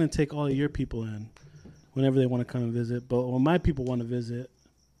yeah, we're gonna take all of your people in whenever they want to come and visit, but when my people want to visit,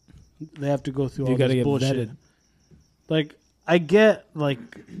 they have to go through You all gotta this get bullshit. vetted. Like, I get like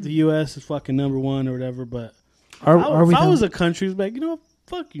the U.S. is fucking number one or whatever, but Are we? if I was a country, it's like,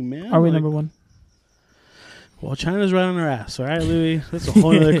 fuck you, man. Are we Like, number one? Well, China's right on our ass. All right, Louis. That's a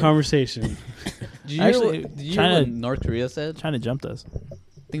whole other conversation. Did you Actually, hear what China- North Korea said? China jumped us.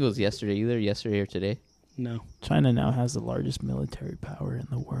 I think it was either yesterday or today. No. China now has the largest military power in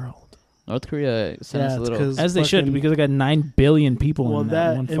the world. North Korea sends Yeah, a it's little. 'cause As they should, fucking- because they got 9 billion people Well, in that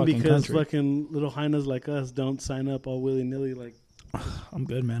that one and fucking because country. fucking little hyenas like us don't sign up all willy nilly. Like I'm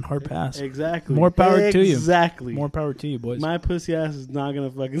good, man. Hard pass. exactly. More power to you. Exactly. More power to you, boys. My pussy ass is not gonna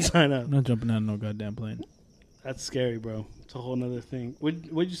fucking sign up. I'm not jumping out of no goddamn plane. That's scary, bro. It's a whole nother thing.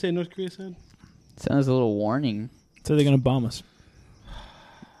 What'd you say North Korea said? Send us a little warning. So they're gonna bomb us.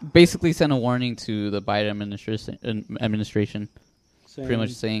 Basically, send a warning to the Biden administration. Pretty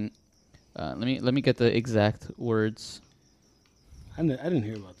much saying, let me get the exact words. I didn't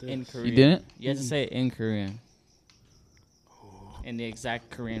hear about this. In Korean. You didn't? You have to say it in Korean. In the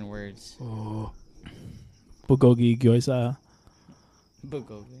exact Korean words. Bulgogi gyoza.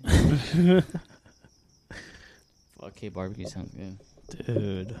 Bulgogi. Okay, barbecue sounds good.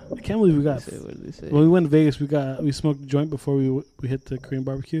 Dude. I can't believe we got. What did they say? When we went to Vegas, we smoked a joint before we hit the Korean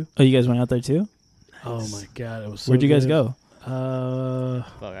barbecue. Oh, you guys went out there too? Oh my god, it was. So Where'd you guys good. go?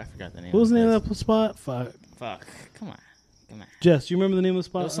 Fuck, I forgot the name. What was the name of place. that spot? Fuck. Fuck, come on. Jess, you remember the name of the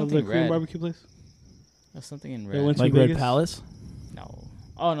spot was of the something Korean red. barbecue place? There's something in They red. went to Like Red Vegas? Palace? No.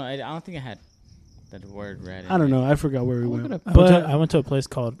 Oh no, I don't think I had that word red. I don't know. I forgot where we went. I went to a place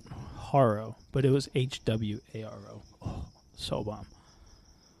called Haro, but it was HWARO. Oh, so bomb.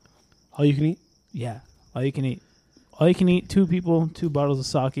 All you can eat. Yeah, all you can eat. All you can eat. 2 people, 2 bottles of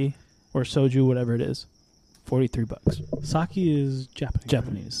sake or soju, whatever it is. $43. Sake is Japanese.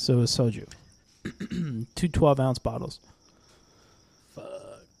 Japanese, so it's soju. 2 12-ounce bottles. Fuck.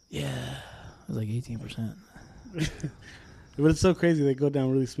 Yeah, it was like 18%. But it's so crazy. They go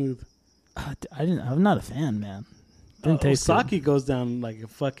down really smooth. I'm not a fan, man. Didn't taste sake good. goes down like a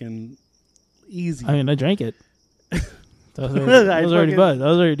fucking easy. I mean, I drank it. I was already buzzed. I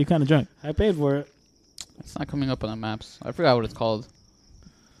was already kind of drunk. I paid for it. It's not coming up on the maps. I forgot what it's called.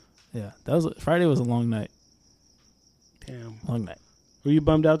 Yeah, Friday was a long night. Damn. Long night. Were you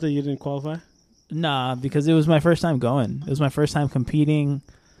bummed out that you didn't qualify? Nah, because it was my first time going. It was my first time competing.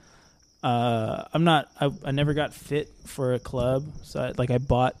 I never got fit for a club, so I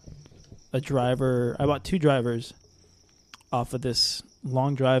bought a driver. I bought 2 drivers off of this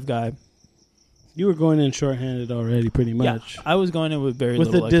long drive guy. You were going in shorthanded already, pretty much. Yeah, I was going in with very with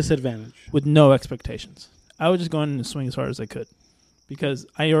little a disadvantage. with no expectations. I was just going in to swing as hard as I could because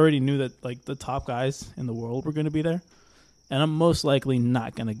I already knew that like the top guys in the world were going to be there, and I'm most likely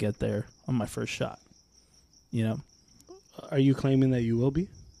not going to get there on my first shot. You know, Are you claiming that you will be?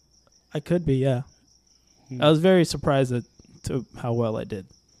 I could be. Yeah, I was very surprised to how well I did.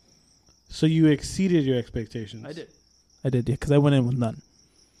 So you exceeded your expectations. I did, yeah, because I went in with none.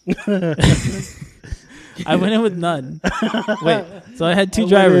 I went in with none. Wait, so I had 2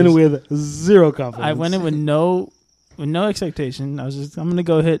 drivers. I went in with zero confidence. I went in with no expectation. I'm gonna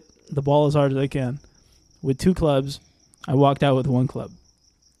go hit the ball as hard as I can. With 2 clubs, I walked out with 1 club.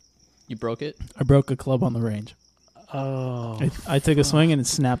 You broke it? I broke a club on the range. Oh. I took a swing and it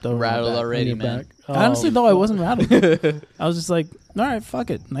snapped over. Rattled my back. already, On your man. back. I honestly Oh, thought I wasn't rattled. I was just like, all right, fuck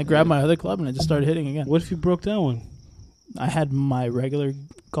it. And I grabbed my other club and I just started hitting again. What if you broke that one? I had my regular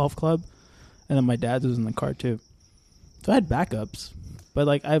golf club, and then my dad's was in the car too. So I had backups, but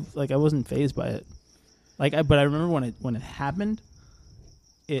I wasn't fazed by it. But I remember when it happened,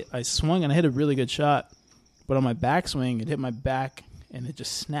 I swung and I hit a really good shot, but on my backswing it hit my back and it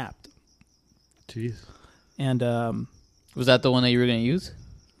just snapped. Jeez. And Was that the one that you were going to use?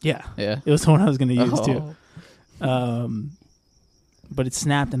 yeah, Yeah. it was the one I was going to use Oh. too. But it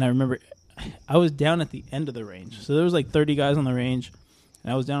snapped, and I remember I was down at the end of the range. So there was like 30 guys on the range,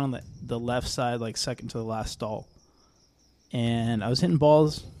 and I was down on the left side, like second to the last stall. And I was hitting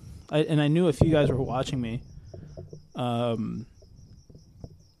balls, and I knew a few guys were watching me. I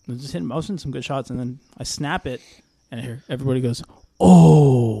was hitting some good shots, and then I snap it, and I hear everybody goes,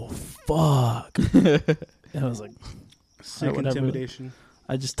 "Oh, fuck!" And I was like, Sick whatever. intimidation.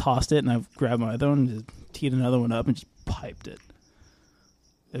 I just tossed it, and I grabbed my other one, and just teed another one up, and just piped it.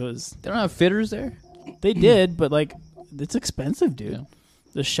 It was. They don't have fitters there? They did, but it's expensive, dude. Yeah.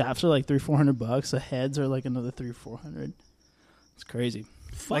 The shafts are like $300-400. The heads are like another $300-400. It's crazy.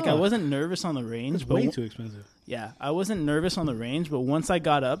 Fuck. I wasn't nervous on the range, It's but way too expensive. yeah, I wasn't nervous on the range. But once I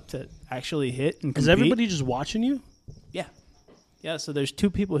got up to actually hit and compete, Is everybody just watching you? yeah. So there's 2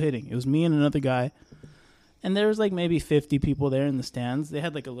 people hitting. It was me and another guy, and there was like maybe 50 people there in the stands. They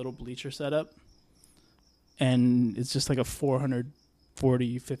had like a little bleacher set up, and it's just like a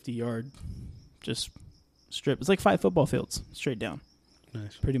 440, 50 yard just strip. It's like 5 football fields straight down.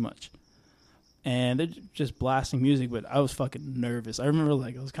 Nice. Pretty much. And they're just blasting music, but I was fucking nervous. I remember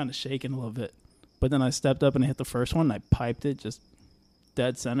I was kind of shaking a little bit. But then I stepped up and I hit the first one, and I piped it just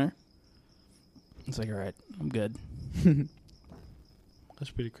dead center. It's like, all right, I'm good. That's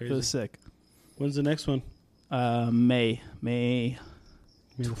pretty It crazy. was sick. When's the next one? May May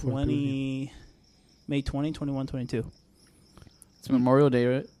the 4th be with you. May 20, 21, 22. It's Memorial Day,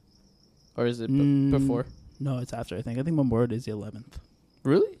 right? Or is it before? No, it's after, I think. I think Memorial Day is the 11th.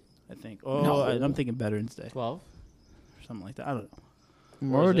 Really? I think. Oh, No. I'm thinking Veterans Day. 12. Or something like that. I don't know.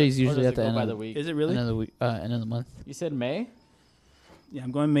 Memorial Day is usually at the end by of the week. Is it really? end of the week, end of the month. You said May? Yeah,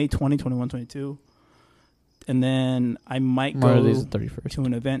 I'm going May 20, 21, 22. And then I might Memorial go Day is the 31st. to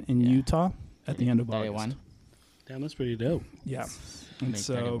an event in Yeah. Utah at the end of Day August. 1. Damn, that's pretty dope. Yeah. May And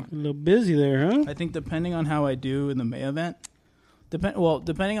so 31. A little busy there, huh? I think depending on how I do in the May event,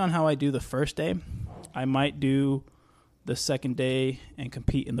 depending on how I do the first day, I might do the second day and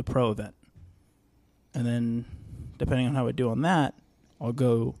compete in the pro event. And then depending on how I do on that, I'll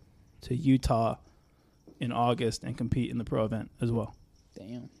go to Utah in August and compete in the pro event as well.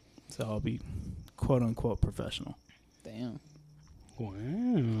 Damn. So I'll be quote unquote professional. Damn.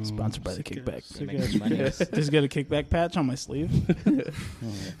 Wow. Sponsored by the Sick Kickback. ass- sick Making ass money. credit. Just get a kickback patch on my sleeve.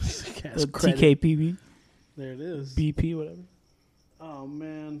 Sick ass The credit. TKPB, There it is. BP, whatever. Oh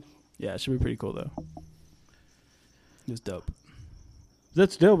man, Yeah, it should be pretty cool though. It's dope.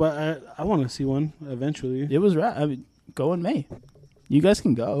 that's dope. I want to see one eventually. It was right. I mean, go in May. You guys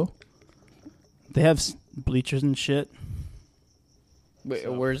can go. They have bleachers and shit. Wait,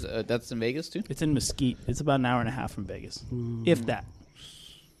 So- where's that's in Vegas too? It's in Mesquite. It's about an hour and a half from Vegas, Ooh. if that.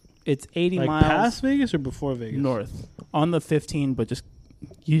 It's 80 like miles past Vegas or before Vegas? north on the 15, but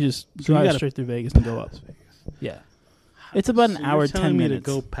you just So you drive gotta straight through Vegas and go up. Past Vegas. Yeah, it's about an So hour you're 10 telling me minutes.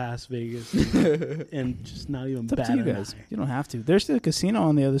 to go past Vegas and just not even It's up bat to you an guys. eye. You don't have to. There's the casino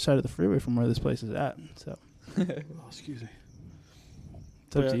on the other side of the freeway from where this place is at. So Oh, excuse me.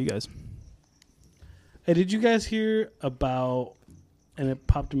 it's up Yeah. to you guys. Hey, did you guys hear about? And it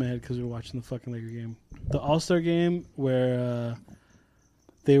popped in my head because we were watching the fucking Laker game, the All-Star game where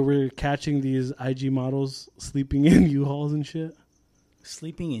they were catching these IG models sleeping in U-Hauls and shit.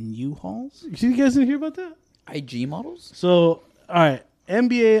 Sleeping in U-Hauls? You guys didn't hear about that? IG models? So, all right,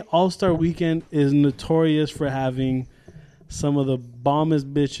 NBA All-Star Weekend is notorious for having some of the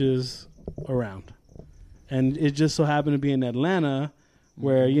bombest bitches around. And it just so happened to be in Atlanta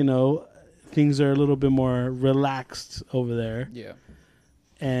where, you know, things are a little bit more relaxed over there. Yeah.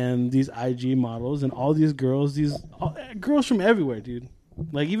 And these IG models and all these girls, girls from everywhere, dude.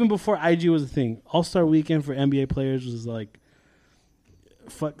 Like, even before IG was a thing, All-Star Weekend for NBA players was like,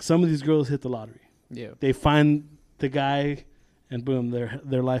 fuck, some of these girls hit the lottery. Yeah. They find the guy, and boom,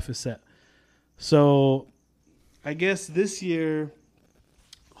 their life is set. So, I guess this year,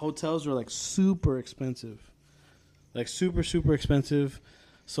 hotels were like super expensive, like super expensive.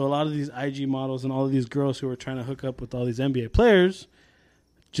 So a lot of these IG models and all of these girls who were trying to hook up with all these NBA players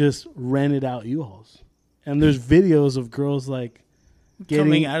just rented out U-Hauls, and there's videos of girls like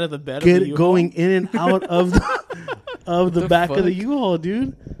Coming out of the bed of the U-Haul? going in and out of the back of the fuck? U-Haul,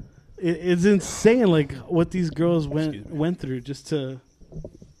 dude. It's insane, like what these girls Excuse me. went through just to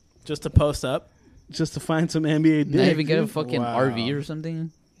post up. find some NBA dick. Not even get a dude. fucking Wow. RV or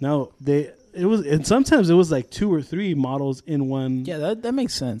something. No, and sometimes it was like 2 or 3 models in one. Yeah, that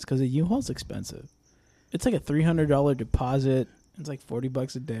makes sense because a U-Haul's expensive. It's like a $300 deposit. It's like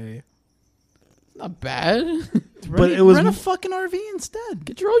 $40 a day. Not bad. But it was rent a fucking RV instead.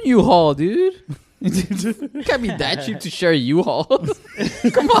 Get your own U-Haul, dude. It can't be that cheap to share a U-Haul.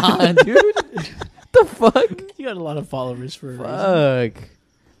 Come on, dude. The fuck? You got a lot of followers for a reason. Fuck.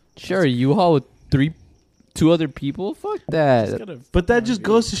 Share a U-Haul with 2 other people? Fuck Just that. gotta But that fucking just RV.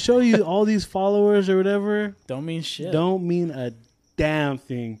 goes to show you all these followers or whatever Don't mean shit. don't mean a damn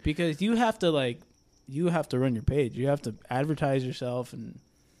thing. Because you have to run your page. You have to advertise yourself and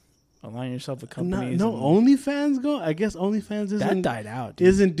align yourself with companies. No, and OnlyFans go. I guess OnlyFans that isn't died out. Dude.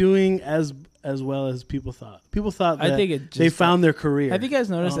 isn't doing as well as people thought. People thought that I think it. Just they found their career. Have you guys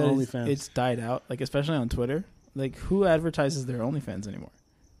noticed on that OnlyFans. it's died out? Like especially on Twitter. Like who advertises their OnlyFans anymore?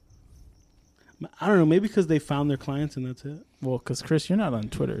 I don't know. Maybe because they found their clients and that's it. Well, because Chris, you're not on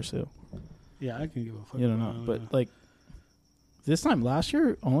Twitter, so Yeah, I can give a fuck. you don't know. But like this time last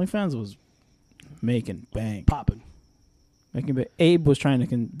year, OnlyFans was making bank. popping. Abe was trying to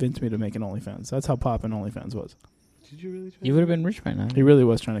convince me to make an OnlyFans. That's how popping OnlyFans was. Did you really? Try You would have been rich by now. He really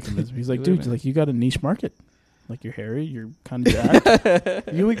was trying to convince me. He's like, You would've dude, been. like you got a niche market. Like you're hairy, you're kind of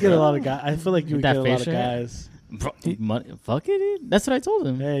jacked. You would get a lot of guys. I feel like you would With get a that lot of facial hair? guys. Fuck it, dude. That's what I told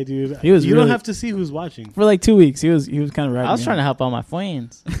him. Hey, dude. He was you really- don't have to see who's watching. For like 2 weeks, he was kind of right. I was trying to help out my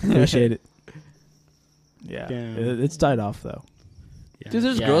friends. appreciate it. Yeah, Damn. it's died off though. Yeah. Dude,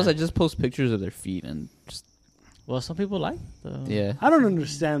 there's Yeah. girls that just post pictures of their feet and just Well, some people like the Yeah. I don't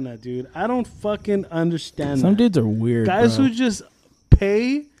understand that, dude. I don't fucking understand Some that. dudes are weird. Guys bro. who just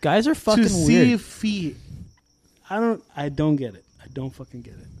pay guys are fucking to see weird. feet. I don't get it. I don't fucking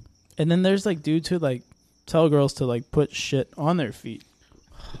get it. And then there's like dudes who like tell girls to like put shit on their feet.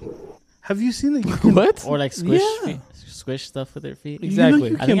 Have you seen that? You can, What? or like squish Yeah. squish stuff with their feet. Exactly.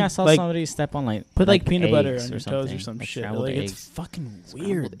 you I think can, I saw like, somebody step on like Put like peanut butter eggs on or your toes something, or some like shit. scrambled Like it's eggs. fucking Scrambled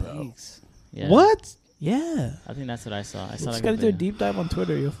weird, bro. eggs. Yeah. What? Yeah. I think that's what I saw. I saw Just like gotta a do a video. deep dive on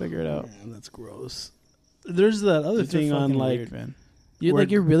Twitter. You'll figure it out. Man, that's gross. There's that other Dudes are thing on fucking like weird, man. You're where-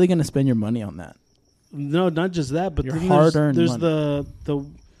 like you're really gonna spend your money on that. no, not just that, but Your then hard-earned there's money. the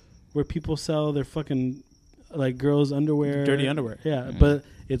where people sell their fucking like girls' underwear, Dirty underwear. Yeah, Mm. but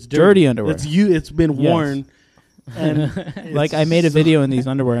it's Dirty underwear. It's it's been Yes. worn, and Like it's I made a so- video in these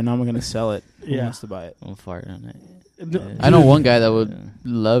underwear and now I'm gonna sell it. Who Yeah. wants to buy it? I'm fart on it. No, Yeah. I know dude. one guy that would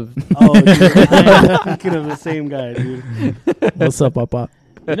love. Oh, dude, I'm thinking of the same guy, dude. What's up, Papa?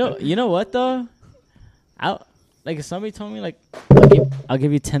 You know what though? Like if somebody told me like I'll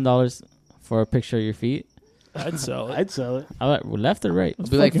give you $10 for a picture of your feet. I'd sell it. I'd sell it. I like left or right?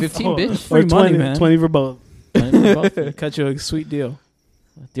 Be like fucking 15, Oh, bitch. Free or money, 20, man. 20 for both. Cut you a sweet deal.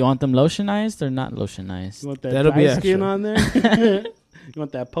 Do you want them lotionized or not lotionized? You want that That'll dry be skin extra. on there? You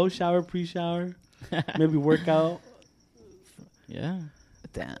want that post shower, pre shower, maybe workout. Yeah.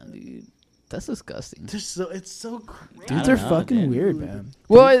 Damn, dude. That's disgusting. It's so crazy. Dudes don't are know, fucking dude. weird, man.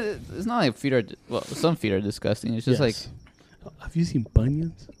 Well, it's not like feet are. Well, some feet are disgusting. It's just like. Have you seen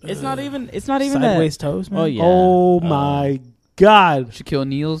bunions? It's not even that. Sideways toes, man. Oh yeah. Oh my god! Shaquille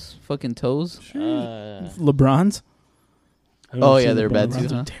O'Neal's fucking toes. LeBron's. I don't Oh, see yeah, the they're bad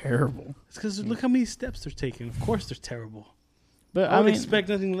bunions. too, LeBron's huh? are terrible. It's because look how many steps they're taking. Of course, they're terrible. But I I would mean, expect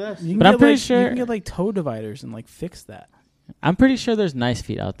nothing less. You can But I'm get, pretty like, sure- you can get like toe dividers and like fix that. I'm pretty sure there's nice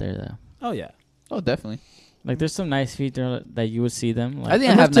feet out there though. Oh yeah. Oh, definitely. Like there's some nice feet there that you would see them. Like, I think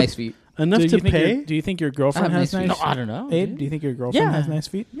I enough have to- nice feet. Enough do to you think pay. Do you think your girlfriend I have has nice nice? feet. no, I don't know. Abe, dude. do you think your girlfriend Yeah. has nice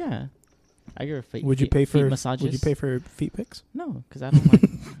feet? Yeah. I give her feet. Would you feet- pay feet for massages? Would you pay for feet pics? No, because I don't like.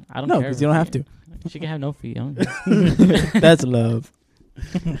 I don't No, care. because you don't have to. She can have no feet. I don't care. That's love.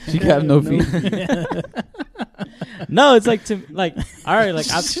 She can have no feet. No, it's like to like. All right, like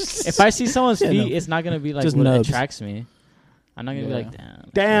if I see someone's Yeah, feet, no. it's not gonna be like Just what nubs. attracts me. I'm not gonna be Yeah. like, damn.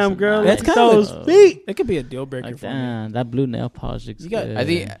 Damn, that's girl, nice. That's look at kinda those like- feet. It could be a deal breaker Like, for me. damn, that blue nail polish looks You got- good. I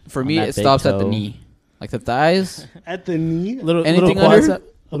think for On me that it big stops at the toe. knee, like the thighs, At the knee, Little Anything little quads under? up-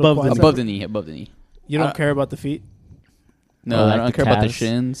 little Above quads the- up. above the knee, above the knee. You don't Uh, care about the feet. No, Oh, I like don't the care about the calves?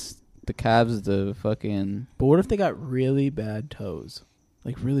 shins, the calves, the fucking. But what if they got really bad toes?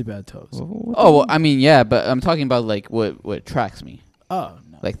 Like really bad toes. Oh, well, I mean, yeah, but I'm talking about like what attracts me, Oh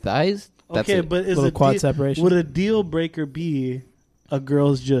no. like thighs. That's okay, it. but is Little a quad deal, separation. would a deal breaker be a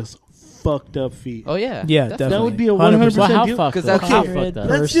girl's just fucked up feet? Oh yeah, Yeah, definitely. That would be a 100%. 100% Well, how deal. fucked? 'Cause up? that's How okay. fucked up?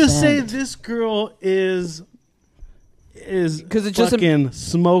 Let's just say 100%. this girl is 'Cause it's just a- fucking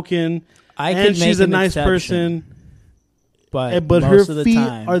smoking, I and could make she's a an nice exception, person, but but her most of the feet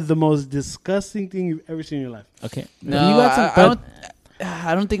time, are the most disgusting thing you've ever seen in your life. Okay. No, you got some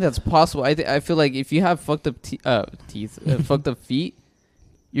I don't think that's possible. I feel like if you have fucked up teeth, fucked up feet,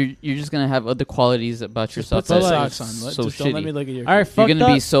 you're just gonna have other qualities about just yourself. put some that socks is on. Let- So just don't let shitty. me look at your. All right, feet. You're fucked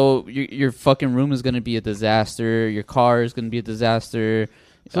gonna be up. so your fucking room is gonna be a disaster. Your car is gonna be a disaster.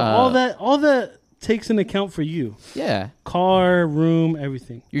 So all that takes into account for you: Yeah, car, room,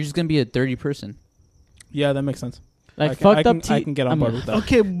 everything. you're just gonna be a dirty person. Yeah, that makes sense. Like I can- fucked I can- up teeth. I can get on board with that.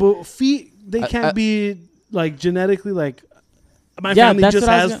 Okay, but feet they I- can't be like genetically like. My Yeah, family that's just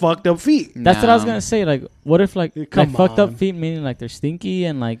what I was has gonna- fucked up feet. That's what I was No. gonna say. Like, what if like Come fucked up on. feet meaning like they're stinky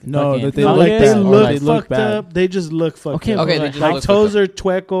and like No, fucking that they No, look like they fungus, bad. or, look They look fucked bad. up. They just look fucked Okay, up. Okay, but they just Like look toes fucked are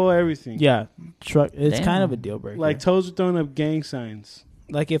tweco, everything. Yeah, it's Damn. kind of a deal breaker. Like toes are throwing up gang signs.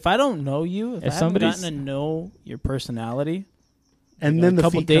 Like if I don't know you, if I haven't somebody's- gotten to know your personality, And like, then a the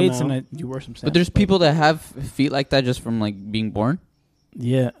couple feet dates come out. and you wear some. But there's people that have feet like that just from like being born.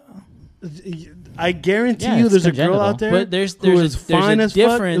 Yeah, I guarantee Yeah, you, it's there's a girl congenital. out there but there's who a, is there's fine a as fuck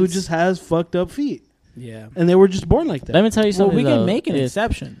difference. who just has fucked up feet, yeah. and they were just born like that. Let me tell you Well, something. we can though, make an if-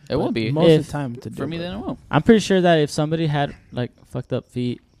 exception. It won't but be. most of If- the time. To For me, then it won't. I'm pretty sure that if somebody had like fucked up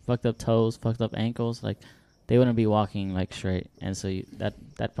feet, fucked up toes, fucked up ankles, like they wouldn't be walking like straight, and so that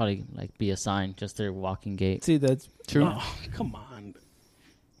probably like be a sign, just their walking gait. See, that's True. Oh, come on.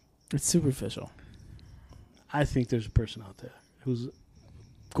 it's superficial. I think there's a person out there who's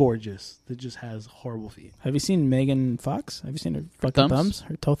gorgeous that just has horrible feet. Have you seen Megan Fox? Have you seen her fucking thumbs? thumbs?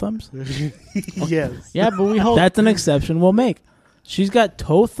 Her toe thumbs? Yes. Yeah, but we hope. That's an exception we'll make. She's got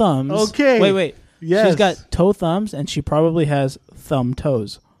toe thumbs. Okay. Wait. Yes. She's got toe thumbs, and she probably has thumb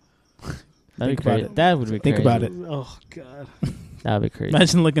toes. That'd Think be about crazy. it. That would be Think crazy. about it. Oh God. That would be crazy.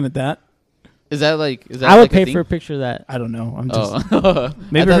 Imagine looking at that. Is that like? Is that I would like a pay thing? for a picture of that. I don't know. I'm just Oh, I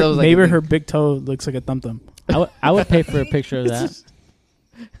maybe thought her, that was like maybe a thing. her big toe looks like a thumb thumb. I would pay for a picture of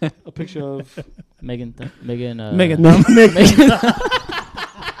that. A picture of Megan Megan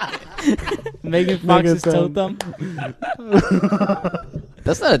Megan Fox's toe thumb. thumb.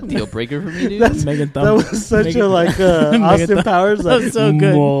 That's not a deal breaker for me, dude. That's- Megan that thumb. was such Megan- a like Megan Austin thumb. Powers. That Like, was so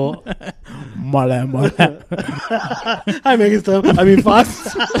good. "Mo." Mala, mala. Hi, Megan's thumb. I mean, Fox.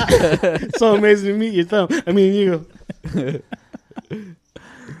 So amazing to meet your thumb. I mean, you.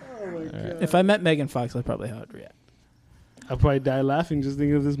 Oh my God. If I met Megan Fox, that's probably how I'd react. I'll probably die laughing just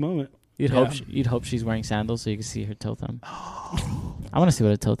thinking of this moment. You'd Yeah. hope she's wearing sandals so you can see her toe thumb. I want to see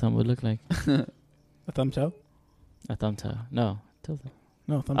what a toe thumb would look like. A thumb toe? A thumb toe. No, toe thumb.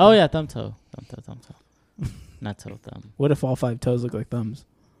 No, thumb Oh toe. yeah, thumb toe. Thumb toe. Not toe thumb. What if all 5 toes look like thumbs?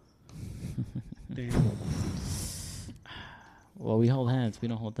 Damn. Well, we hold hands. We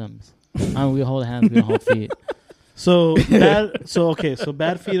don't hold thumbs. We hold hands. We don't hold feet. So bad. So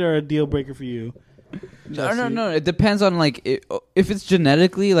bad feet are a deal breaker for you. No. It depends on like if it's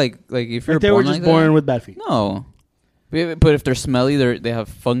genetically like if you're Like they born were just like born that, with bad feet. No. But if they're smelly, they have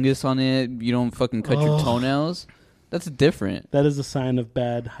fungus on it. You don't fucking cut your Oh. toenails. That's different. That is a sign of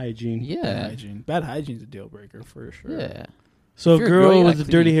bad hygiene. Bad Yeah. hygiene. Bad hygiene's a deal breaker for sure. Yeah. So If a you're a girl, girl you with a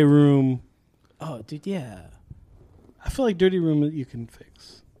gotta dirty clean. hair room. Oh, dude, yeah. I feel like dirty room you can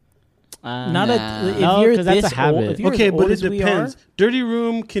fix. Not Nah. if No, you're 'cause that's a this habit. old, if you're Okay, as but old it as we depends. are, Dirty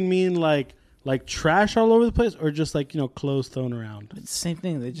room can mean like trash all over the place, or just like clothes thrown around. it's the same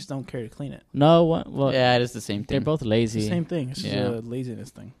thing. They just don't care to clean it. No, what? Well, Yeah, it is the same they're thing. both It's lazy. the same thing. It's just Yeah. a laziness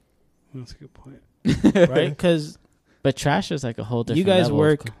thing, That's a good point. right? Because But trash is like a whole different. you guys level of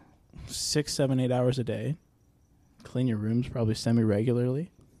work cl- 6, 7, 8 hours a day. Clean your rooms probably semi-regularly.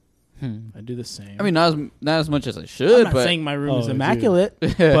 I do the same. I mean, not as much as I I'm should, not but saying my room Oh, is dude. immaculate,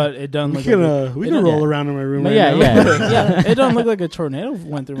 but it doesn't We look can like we it can don't- roll around in my room But right yeah, now. yeah. yeah, it don't look like a tornado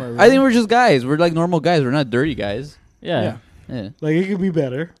went through my room. I think we're just guys. We're like normal guys. We're not dirty guys. Yeah. Yeah. Like it could be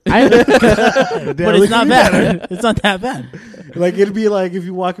better, I, but it's not bad. It's not that bad. Like it'd be like if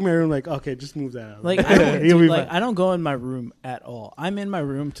you walk in my room, like okay, just move that out. Like I don't, You'll dude, be like fine. I don't go in my room at all. I'm in my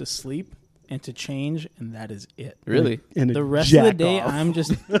room to sleep and to change, and that is it. Really? And The to rest of the jack day, off. I'm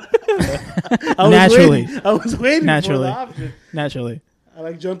just I was naturally. waiting. I was waiting Naturally. for the option. naturally. I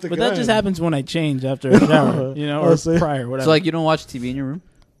like jumped the But gun. that just happens when I change after a shower, Oh, or so- prior, whatever. So like you don't watch TV in your room?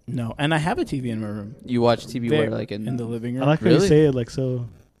 no, and I have a TV in my room, You watch TV there, where like in the living I room. like how you Really? say it like so.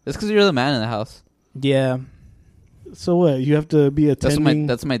 That's because you're the man in the house. Yeah, So what? You have to be attending.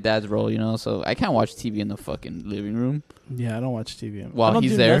 That's my dad's role, you know. So I can't watch TV in the fucking living room. yeah. I don't watch TV. While I don't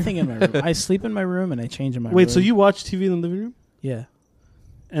he's do there? nothing in my room. I sleep in my room and I change in my room. Wait, so you watch TV in the living room Yeah,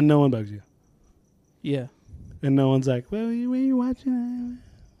 and no one bugs you, yeah. and no one's like, "Well, where you watching?"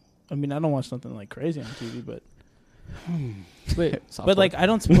 I mean, I don't watch something like crazy on TV, but wait, but like I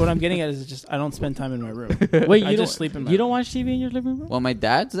don't. What I'm getting at is just I don't spend time in my room. wait. I You just don't sleep in my You don't room. watch TV in your living room? Well, my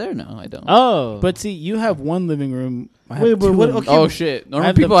dad's there. No, I don't. Oh, But see, you have one living room. I have Wait, but two what- living okay, Oh but- shit! I Normal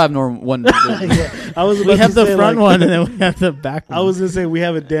have the- people have normal one. I was. We about have to the say, front like- one, and then we have the back one. I was gonna say we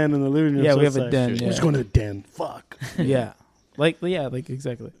have a den in the living room. Yeah, so we it's have a like, den, We're yeah. just going to the den. Fuck. yeah, like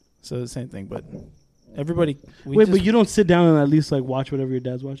exactly. So the same thing, but everybody. Wait, but you don't sit down and at least like watch whatever your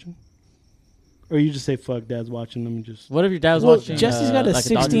dad's watching, or you just say fuck, dad's watching them and just. what if your dad's Well, watching? Jesse's got a like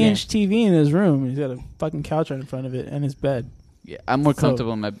Dodger 60-inch TV in his room. He's got a fucking couch right in front of it and his bed. Yeah, I'm more So,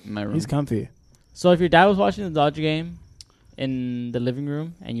 comfortable in my room. He's comfy. game? So if your dad was watching the Dodger game in the living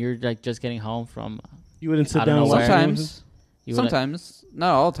room and you're like just getting home from, You wouldn't sit I don't down. know and watch where. it? Sometimes, you would, like, sometimes,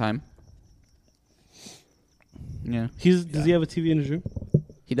 not all the time. Yeah, Does he have a TV in his room?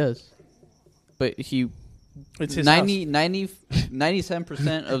 he does. But he It's his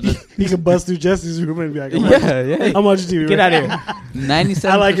 97% of the He could bust through Jesse's room and be like, yeah. I'm watching TV. Get right out of now. here. 97%.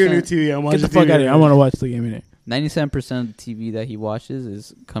 I like your new TV. I'm watching Get the fuck TV out of here. I right want to watch the game in it. 97% of the TV that he watches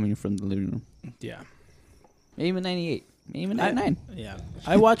is coming from the living room. Yeah. Maybe even 98. Maybe even 99. Yeah.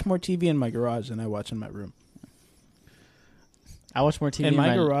 I watch more TV in my garage than I watch in my room. I watch more TV And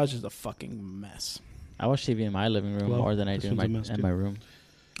my garage is a fucking mess. I watch TV in my living room Well, more than I this do in one's a mess, in too. my room.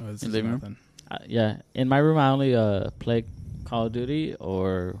 Oh, this In is living room? nothing. Yeah, in my room I only play Call of Duty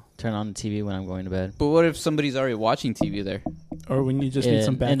or turn on the TV when I'm going to bed. But what if somebody's already watching TV there? Or when you just In- need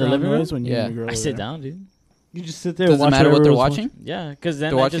some in the background living room? noise when you Yeah. and your girl I are sit there. down, dude. You just sit there. and Doesn't watch matter what they're whatever's watching. Yeah, because then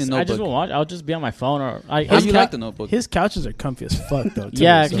They're I watching just, The I just Notebook. won't watch. I'll just be on my phone or How I do you like The Notebook? His couches are comfy as fuck though. Too,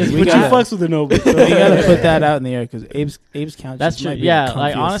 Yeah, so 'cause we But you gotta, fucks with the notebook. we gotta put that out in the air because Abe's couch. That's true. might be Yeah, the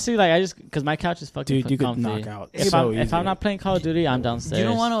like comfiest. honestly, like I just because my couch is fucking dude, you could comfy. knock out. If so I'm if easy. I'm not playing Call of Duty, I'm downstairs. You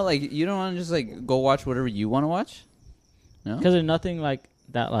don't want to you don't want to just like go watch whatever you want to watch. No. because there's nothing like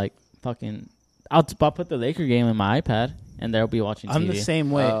that. Like fucking, I'll put the Laker game in my iPad and they'll be watching TV. I'm the same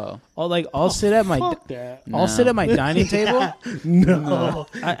way. Oh. I'll sit at my Fuck that. No. I'll sit at my dining table. No.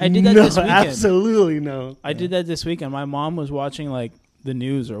 I did that No, this weekend. Absolutely no. I did that this weekend. My mom was watching like the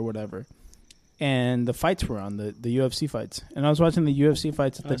news or whatever, and the fights were on the UFC fights, and I was watching the UFC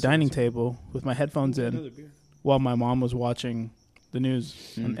fights at the dining table with my headphones in while my mom was watching the news,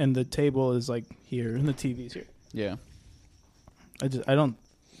 and the table is like here and the TV's here. Yeah. I don't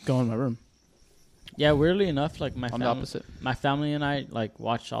go in my room. Yeah, weirdly enough, like I'm the opposite. my family and I like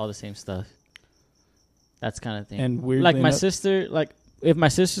watch all the same stuff. That's kind of thing. And weirdly like my enough- sister, like if my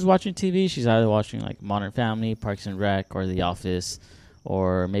sister's watching TV, she's either watching like Modern Family, Parks and Rec, or The Office,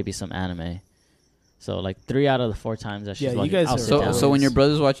 or maybe some anime. So like 3 out of the 4 times that she's Yeah, you watching, guys I'll are sit So down. so when your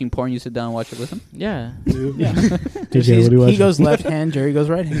brother's watching porn, you sit down and watch it with him. Yeah, Yeah, DJ, he goes left hand, Jerry goes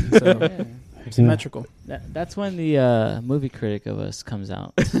right hand. So yeah. symmetrical. That's when the movie critic of us comes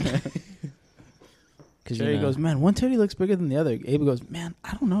out. Because Jerry goes, man, one titty looks bigger than the other. Abe goes, man,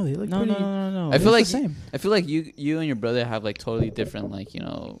 I don't know. They look no, pretty. no. I feel like the same. I feel like you and your brother have like totally different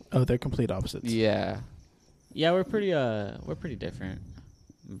Oh, they're complete opposites. Yeah. Yeah, we're pretty different,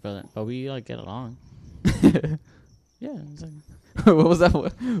 but we like get along. Yeah, it's like, What was that?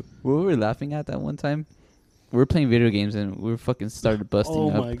 What were we laughing at that one time? We were playing video games and we were fucking started busting Oh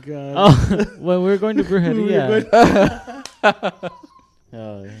up. my god. oh, when we were going to Brujeria.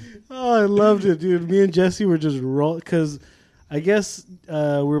 Oh, yeah. Oh, I loved it, dude. Me and Jesse were just roll because I guess we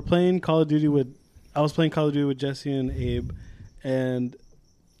were playing Call of Duty with. I was playing Call of Duty with Jesse and Abe, and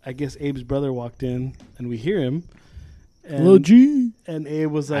I guess Abe's brother walked in, and we hear him. Hello, G. And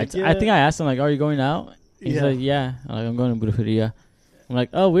Abe was like, I think I asked him like, "Are you going out?" He's Yeah. like, "Yeah." I'm like, "I'm going to Brujeria." I'm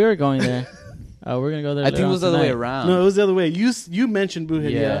like, "Oh, we were going there. Oh, we're gonna go there." I think it was the other way tonight." around. No, it was the other way. You mentioned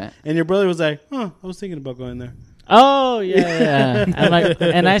Buhedia, Yeah. and your brother was like, "Huh, I was thinking about going there." Oh yeah.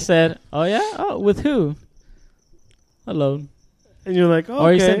 And I said, "Oh yeah, oh with who?" Alone. And you're like, "Oh, Or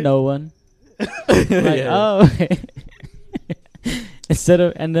okay." he said no one. Like, Yeah. oh. Okay. Instead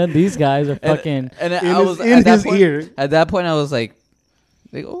of, and then these guys are fucking. And in I his, was in at that his point. ear. At that point, I was like,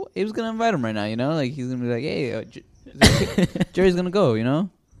 oh, Abe's gonna invite him right now. You know, like he's gonna be like, hey, Jerry's gonna go. You know,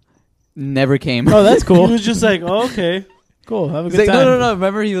 never came. Oh, that's cool. He was just like, "Oh, okay." Cool. Have a He's good like, time. no.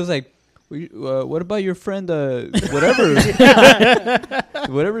 Remember, he was like, what about your friend? Whatever,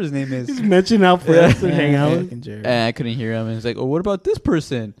 whatever his name is. He's mentioning out for us to hang out with. Fucking Jerry. And I couldn't hear him. And he's like, oh, what about this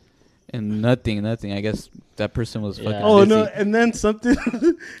person? And nothing. I guess that person was Yeah. fucking Oh busy. no! And then something,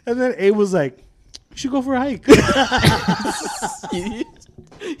 and then Abe was like, "You should go for a hike." he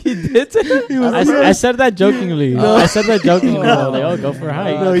did. He was I said that jokingly. No. I said that jokingly. I was like, "Oh, go for a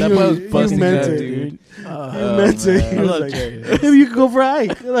hike." No, that you- boy was you busting meant up, it. dude. He Oh, meant it. man. He I was love like, Jerry. "Maybe you could go for a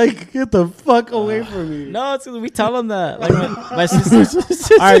hike. Like, get the fuck away from me." No, it's 'cause we tell him that. Like my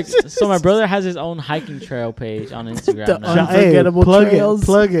sister. All right, so my brother has his own hiking trail page on Instagram The now, Unforgettable plug trails. it,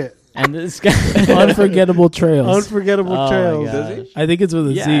 plug it. and this guy. Unforgettable trails. Unforgettable Oh my trails. gosh. Does he? I think it's with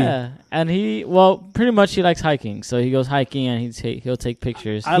a Z. Yeah, and pretty much he likes hiking, so he goes hiking and he'll take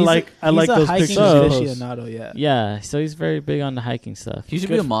pictures. I He's like a those hiking pictures. So- aficionado, yeah. Yeah, so he's very big on the hiking stuff. He should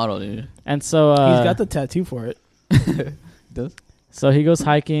Good be a model, dude. And so He's got the tattoo for it. Does? so he goes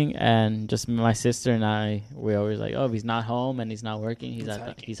hiking, and just my sister and I, we always like, oh, if he's not home and he's not working,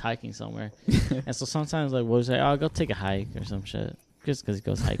 he's hiking somewhere. And so sometimes like we'll say, oh, go take a hike or some shit, just because he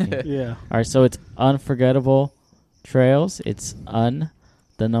goes hiking. Yeah. All right, so it's Unforgettable Trails. It's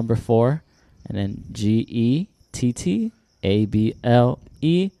the number 4, and then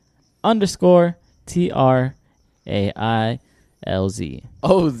GETTABLE_TRAILZ.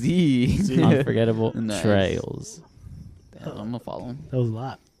 Oh, Z. Unforgettable Nice. Trails. Damn, I'm gonna follow him. That was a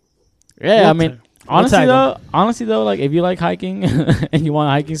lot. Yeah, I mean, We'll tag honestly though, like if you like hiking and you want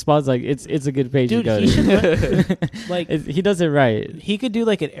hiking spots, like it's a good page Dude, to go he to. Like, He does it right. he could do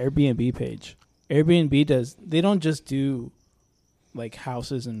like an Airbnb page. Airbnb does. They don't just do like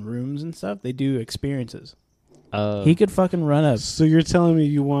houses and rooms and stuff. They do experiences. He could fucking run a. So you're telling me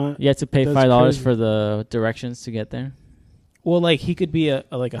you want? you have to pay That's $5 crazy. for the directions to get there. Well, like he could be a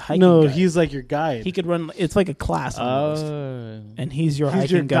hiking. No, guide. he's like your guide. He could run. It's like a class almost. Oh. And he's your He's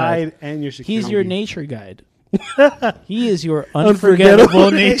hiking your guide. guide and your security. He's your nature guide. He is your Unforgettable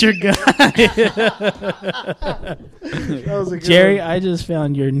unforgettable nature guide. That was a good Jerry, one. I just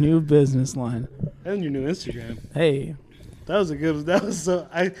found your new business line. And your new Instagram. Hey, That was a good. That was so.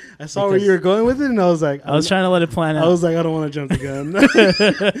 I saw where Because- you were going with it, and I was like, I was trying to let it plan out. I was like, I don't want to jump the gun.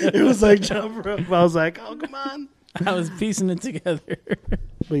 It was like jump rope. I was like, oh come on. I was piecing it together.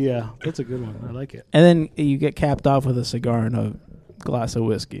 But yeah, that's a good one. I like it. And then you get capped off with a cigar and a glass of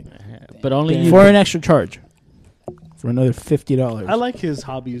whiskey But only Damn. you. for an extra charge. For another $50. I like his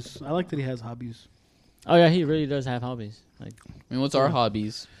hobbies. I like that he has hobbies. Oh yeah, he really does have hobbies. Like I mean, what's our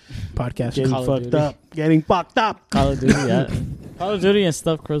hobbies? Podcast. Getting Call of fucked Duty. up. Getting fucked up. Call of Duty, yeah. Call of Duty and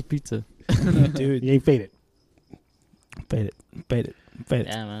stuffed crust pizza. Dude, You ain't faded. fade it.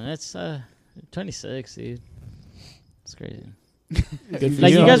 Yeah, man, that's 26, dude. It's crazy. Good for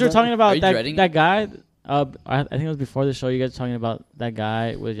Like you you. guys were talking Are about you that dreading that guy. I think it was before the show. You guys were talking about that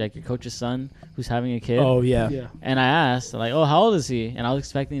guy with like your coach's son who's having a kid. Oh, yeah. Yeah. And I asked like, oh, how old is he? And I was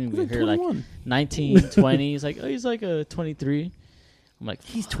expecting him to hear like 21. 19, 20. He's like, oh, he's like a 23. I'm like,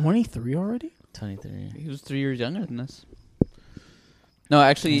 He's 23 already? 23. He was 3 years younger than us. No,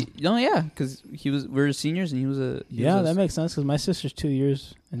 actually, no, yeah, because we're seniors and he was a. That makes sense because my sister's 2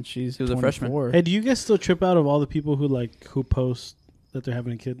 years and she's He was a freshman. 24. Hey, do you guys still trip out of all the people who post that they're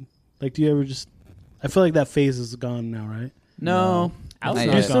having a kid? Like, do you ever just? I feel like that phase is gone now, right? No, I was Not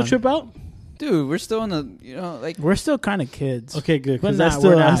You yet. still trip out? dude, we're still in the like. We're still kind of kids. Okay, good. But Because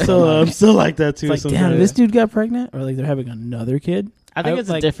we're not. I'm still like that too. It's like, damn, sometimes. this dude got pregnant? Or like they're having another kid? I think I it's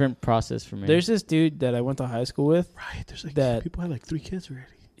a like- different process for me. There's this dude that I went to high school with. Right. There's like that- people have like 3 kids already.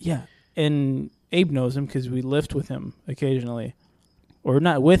 Yeah. And Abe knows him because we lift with him occasionally. Or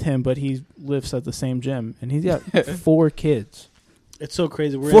not with him, but he lifts at the same gym. And he's got 4 kids. It's so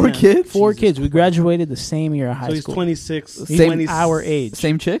crazy. We're 4 in that- kids? 4 Jesus kids. We Christ. graduated the same year of high So he's school. 26. He's Same- our age.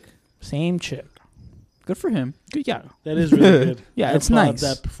 Same chick. Same chick. Good for him. Good, yeah. That is really good. Yeah, I it's applaud nice.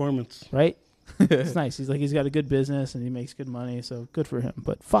 That performance. Right? It's nice. He's got a good business and he makes good money, so good for him.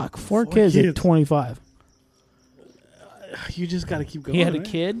 But fuck, 4 kids at 25. You just got to keep going. He had a right?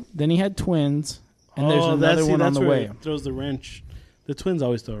 kid, then he had twins, and there's Oh, another one on that's the where way. it throws the wrench. The twins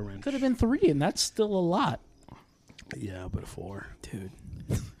always throw a wrench. Could have been 3, and that's still a lot. Yeah, but 4. Dude.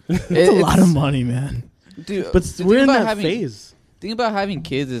 It's It's a lot of money, man. Dude, But the we're thing in about that having, phase. Thing about having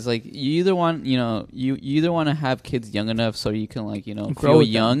kids is like you either want you either want to have kids young enough so you can like Grow feel with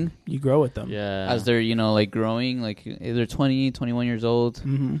them. young You grow with them. yeah. as they're like growing, like if they're 20, 21 years old,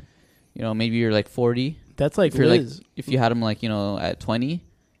 Mm-hmm. maybe you're like 40. That's like If you're like Liz. if you had them like at 20,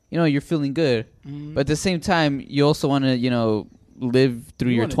 you're feeling good. Mhm. But at the same time, you also want to live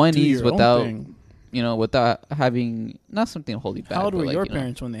through You your wanna do 20s your own without thing. Without having not something to hold you back. How old but, were like, your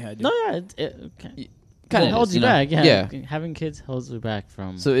parents when they had you? no, yeah. It Kind it holds you back. Yeah. Having kids holds you back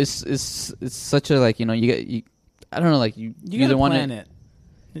from. So it's such a like you get I don't know like you You either gotta want plan it.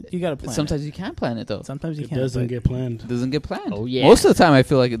 You gotta plan Sometimes it. you can't plan it though. Sometimes you It can't. doesn't but get planned. It doesn't get planned. Oh, yeah. Most of the time, I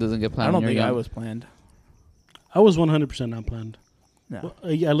feel like it doesn't get planned. I don't when think you're I young. was planned. I was 100% not planned. No. Well,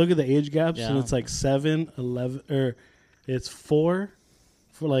 I look at the age gaps and Yeah. it's like 7, 11, or it's 4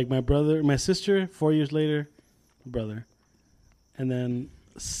 for like my sister, 4 years later, brother. And then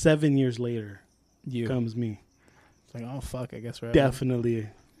 7 years later You. comes me. It's like, oh, fuck, I guess we're Definitely.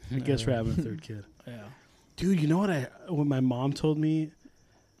 I guess we're having a 3rd kid. Yeah. Dude, you know what my mom told me?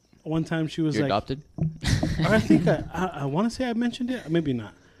 One time she was You're like, adopted. or I think I want to say I mentioned it. Maybe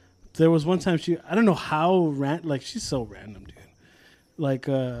not. There was one time I don't know how, she's so random, dude. Like,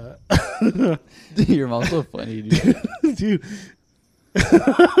 Your mom's so funny, dude. dude,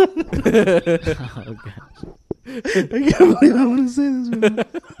 Oh, God. I can't believe I want to say this. Man.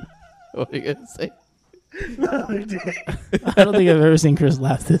 What are you gonna say? The other day, I don't think I've ever seen Chris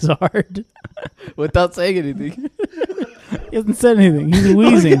laugh this hard. Without saying anything. He hasn't said anything. He's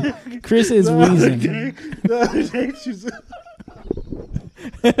wheezing. Chris is wheezing. The other day, she's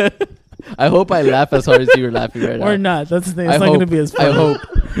I hope I laugh as hard as you were laughing right now. Or not. That's the thing. I It's not hope. going to be as funny. I hope.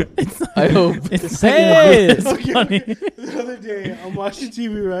 I hope. It's not gonna be as Okay, funny. the other day, I'm watching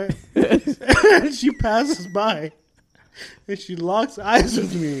TV, right? And she passes by, and she locks eyes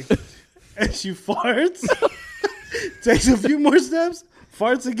with me, and she farts, takes a few more steps,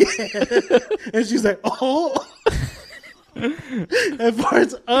 farts again, and she's like, "Oh," and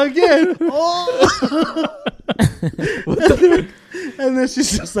farts again, "Oh," and then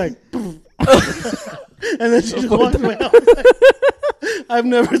she's just like, "Poof." And then she just walked away. I was like, I've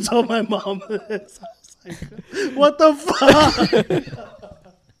never told my mom this. I was like, what the fuck?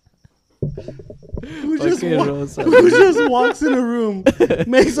 Who just walks in a room,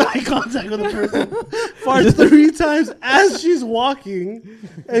 makes eye contact with a person, farts 3 times as she's walking,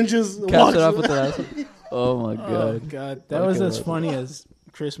 and just Caps walks it off with away. the last one. Oh my Oh, god. God. That was as funny as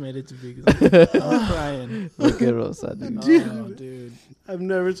Chris made it to be. Like, I'm crying. Look at Rosa, dude. Oh, dude. I've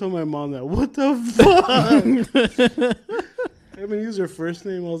never told my mom that. What the fuck? I mean, use her first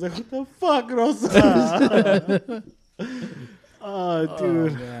name. I was like, what the fuck, Rosa? Oh,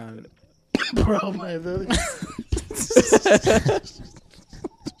 dude. Oh, man. Bro, my belly.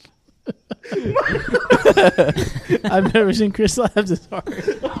 I've never seen Chris laugh this hard.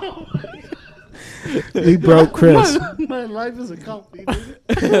 We broke Chris. My life is a comedy.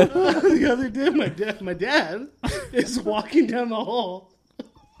 The other day, my dad is walking down the hall.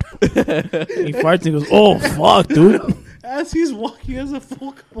 He farts and goes, "Oh fuck, dude!" As he's walking, he has a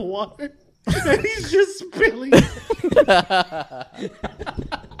full cup of water, and he's just spilling.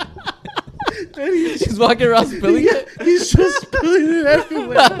 And She's walking around spilling it. he's just spilling it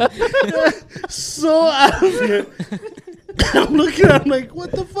everywhere. So out of it. I'm looking at him like,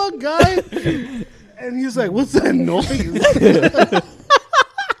 what the fuck, guy? And he's like, what's that noise?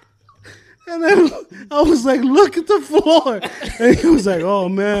 And I was like, look at the floor. And he was like, oh,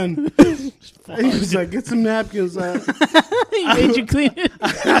 man. And he was like, get some napkins. He made you clean it.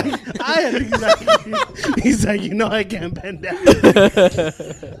 I had exactly. He's like, I can't bend down.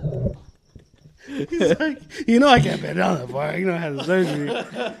 He's like, I can't bend down that far. I had the surgery.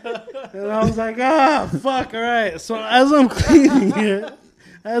 And I was like, fuck, all right. So as I'm cleaning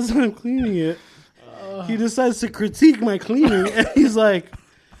it, he decides to critique my cleaning. And he's like,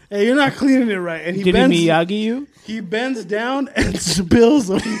 hey, you're not cleaning it right. And Did he Miyagi you? He bends down and spills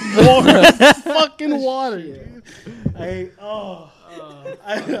more fucking water, dude. I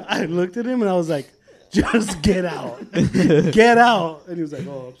looked at him and I was like, just get out. Get out. And he was like,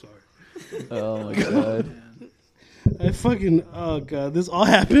 oh, I'm sorry. Oh my god. Oh god, this all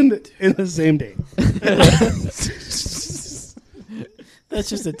happened in the same day. That's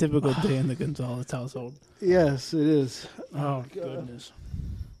just a typical day in the Gonzalez household. Yes, it is. Oh, goodness.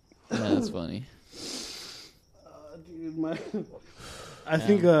 Yeah, that's funny. Dude, I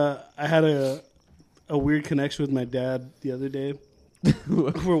think I had a weird connection with my dad the other day.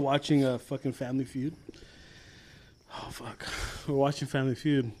 We're watching a fucking Family Feud. Oh fuck, we're watching Family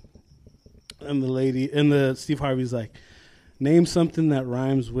Feud. And the Steve Harvey's like, name something that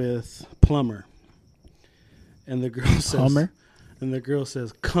rhymes with plumber. And the girl says, Hummer? And the girl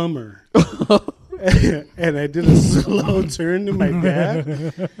says, cummer. And I did a slow turn to my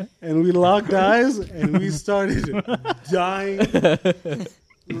dad, and we locked eyes, and we started dying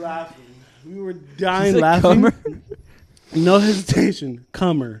laughing. We were dying laughing. Cummer? No hesitation,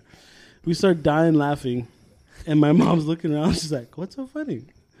 cummer. We started dying laughing, and my mom's looking around. She's like, what's so funny?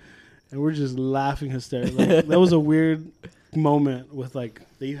 And we're just laughing hysterically. Like, that was a weird moment with that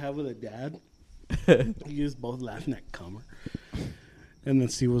you have with a dad. You just both laughing at Comer. And then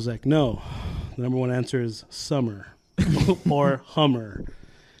Steve was like, no. The number one answer is summer or Hummer.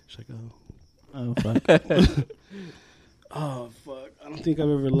 She's like, Oh, fuck. oh, fuck. I don't think I've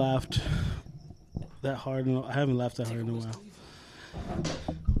ever laughed that hard. I haven't laughed that hard in a while.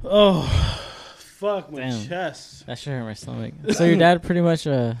 Oh, fuck my Damn. chest. That should hurt my stomach. So your dad pretty much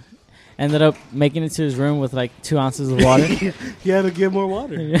ended up making it to his room with 2 ounces of water. He had to get more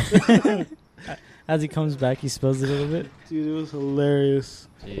water. As he comes back, he spills it a little bit. Dude, it was hilarious.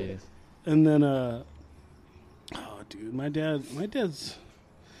 Jeez. And then, dude, my dad's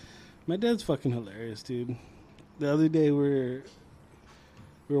fucking hilarious, dude. The other day we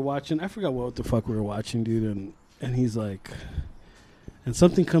were watching, I forgot what the fuck we were watching, dude, and he's like, and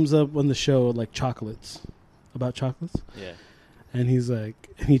something comes up on the show, like chocolates, about chocolates. Yeah. And he's like,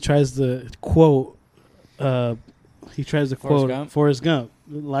 and he tries to quote, Forrest Gump.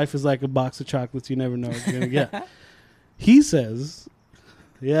 Life is like a box of chocolates. You never know what you're going to get. He says,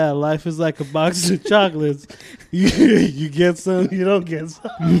 yeah, life is like a box of chocolates. You get some, you don't get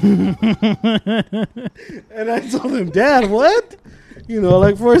some. And I told him, Dad, what?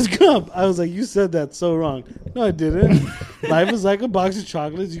 Like Forrest Gump. I was like, you said that so wrong. No, I didn't. Life is like a box of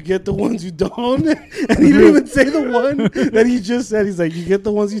chocolates. You get the ones you don't. And he didn't even say the one that he just said. He's like, you get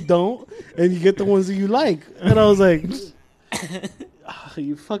the ones you don't, and you get the ones that you like. And I was like,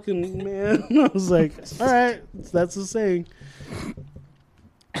 you fucking man. I was like, all right, that's the saying.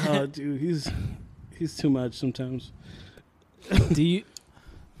 Oh, dude, he's too much sometimes. Do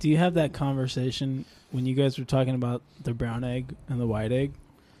you have that conversation when you guys were talking about the brown egg and the white egg?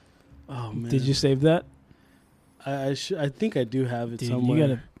 Oh man, did you save that? I think I do have it Dude,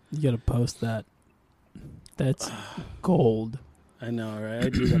 somewhere. You gotta post that. That's gold. I know, right? I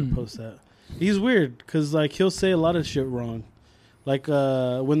do gotta post that. He's weird because he'll say a lot of shit wrong.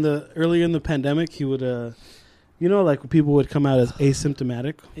 Earlier in the pandemic, he would You know, like people would come out as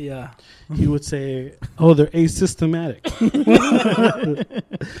asymptomatic. Yeah. He would say, "Oh, they're asystematic,"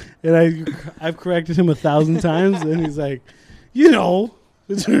 and I've corrected him 1,000 times, and he's like, you know,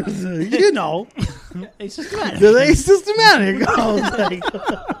 It's they're asystematic. I was like,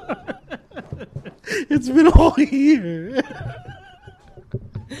 it's been a whole year.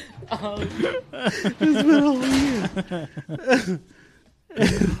 It's been a whole year.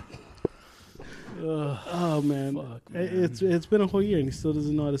 Oh man, Fuck, man. It's been a whole year and he still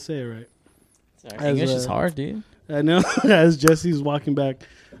doesn't know how to say it right. Sorry, English is hard, dude. I know. As Jesse's walking back,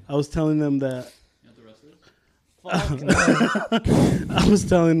 I was telling them that I was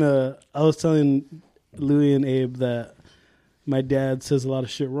telling Louis and Abe that my dad says a lot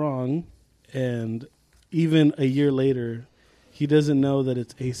of shit wrong, and even a year later, he doesn't know that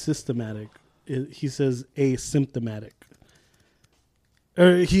it's asystematic. He says asymptomatic.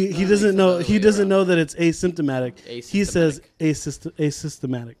 Or he doesn't know that it's asymptomatic. He says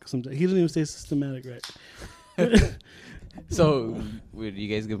asystematic. Sometimes he doesn't even say systematic right. So, would you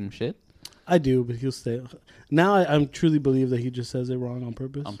guys give him shit? I do, but he'll stay. Now I truly believe that he just says it wrong on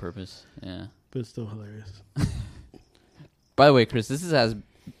purpose. On purpose, yeah. But it's still hilarious. By the way, Chris, this is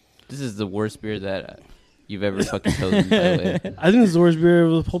the worst beer that you've ever fucking chosen. By the way, I think it's the worst beer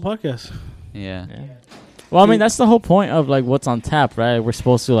of the whole podcast. yeah. Well, I mean, that's the whole point of like what's on tap, right? We're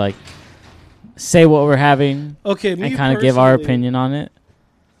supposed to like say what we're having Okay, and kind of give our opinion on it.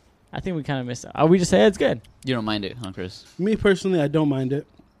 I think we kind of missed it. We just say it's good. You don't mind it, huh, Chris? Me personally, I don't mind it.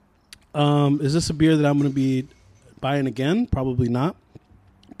 Is this a beer that I'm going to be buying again? Probably not.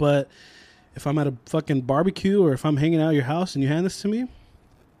 But if I'm at a fucking barbecue or if I'm hanging out at your house and you hand this to me,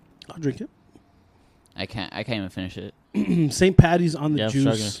 I'll drink it. I can't even finish it. St. Patty's on the Yeah, I'm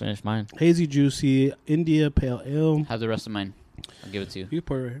struggling to juice. finish mine. Hazy juicy, India pale ale. Have the rest of mine. I'll give it to you. You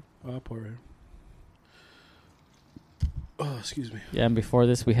pour it right here. I'll pour it right here. Oh, excuse me. Yeah, and before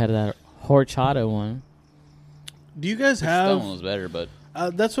this, we had that horchata one. Do you guys That have... one was better, but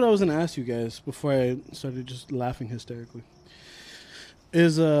that's what I was going to ask you guys before I started just laughing hysterically.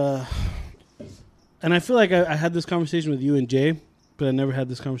 And I feel like I had this conversation with you and Jay, but I never had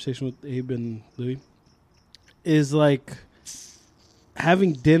this conversation with Abe and Louis. Is like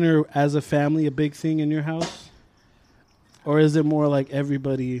having dinner as a family a big thing in your house? Or is it more like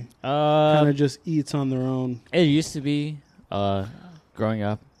everybody kind of just eats on their own? It used to be growing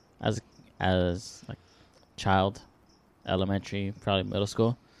up as like child, elementary, probably middle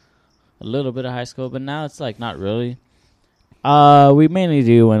school, a little bit of high school, but now it's like not really. We mainly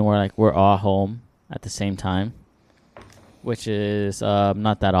do when we're all home at the same time, which is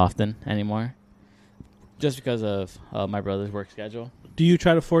not that often anymore, just because of my brother's work schedule. Do you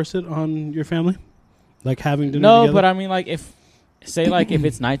try to force it on your family? Like having dinner No, together? but I mean, like, if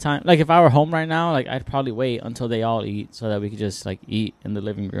it's nighttime, like, if I were home right now, like, I'd probably wait until they all eat so that we could just, like, eat in the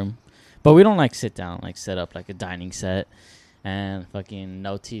living room. But we don't, like, sit down, like, set up, like, a dining set and fucking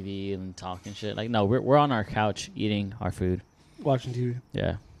no TV and talk and shit. Like, no, we're on our couch eating our food. Watching TV.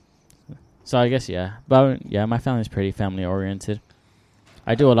 Yeah. So I guess, yeah. But, yeah, my family's pretty family-oriented.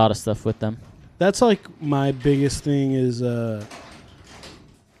 I do a lot of stuff with them. That's, like, my biggest thing is...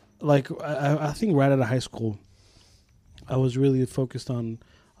 Like, I think right out of high school, I was really focused on,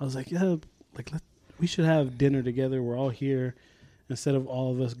 I was like, yeah, like, we should have dinner together. We're all here. Instead of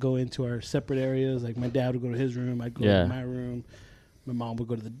all of us go into our separate areas. Like, my dad would go to his room. I'd go to my room. My mom would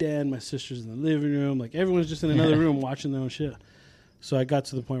go to the den. My sister's in the living room. Like, everyone's just in another room watching their own shit. So I got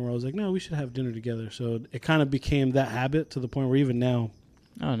to the point where I was like, no, we should have dinner together. So it kind of became that habit to the point where even now.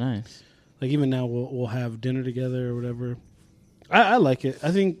 Oh, nice. Like, even now we'll have dinner together or whatever. I like it.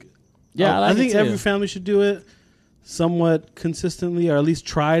 I think... Yeah, I think it too. every family should do it somewhat consistently, or at least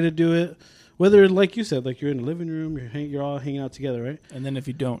try to do it. Whether, like you said, like you're in the living room, you're all hanging out together, right? And then if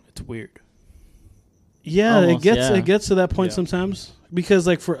you don't, it's weird. Yeah, Almost, it gets to that point Yeah. sometimes because,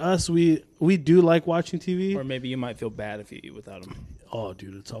 like, for us, we do like watching TV. Or maybe you might feel bad if you eat without them. Oh,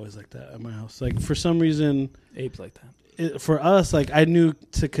 dude, it's always like that at my house. Like, for some reason, Abe's like that. for us, like, I knew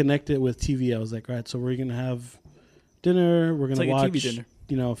to connect it with TV. I was like, all right, so we're gonna have dinner. We're gonna It's like watch a TV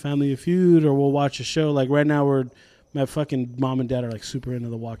dinner. Family Feud, or we'll watch a show. Like right now, my fucking mom and dad are like super into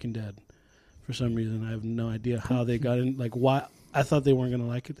The Walking Dead. For some reason, I have no idea how they got in. Like why? I thought they weren't gonna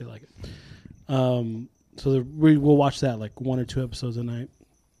like it. They like it. So we'll watch that like 1 or 2 episodes a night.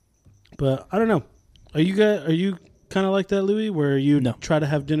 But I don't know. Are you kind of like that, Louis, where you No. try to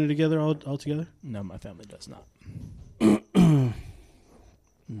have dinner together all together? No, my family does not.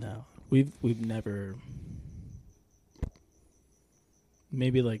 No, we've never.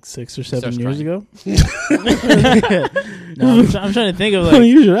 Maybe like 6 or 7 years ago. No, I'm trying to think of like.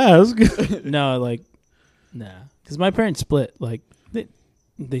 You should ask. No, like Nah, because my parents split. Like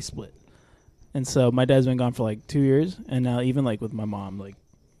they split, and so my dad's been gone for like 2 years, and now even like with my mom, like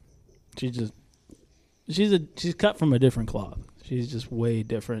she's cut from a different cloth. She's just way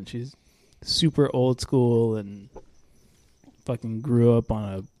different. She's super old school and fucking grew up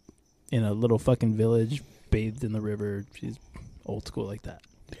in a little fucking village, bathed in the river. She's old school like that.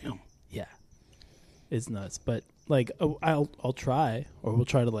 Damn. Yeah, it's nuts. But like, I'll try, or we'll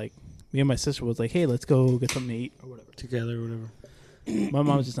try to like. Me and my sister was like, hey, let's go get something to eat or whatever. Together or whatever. My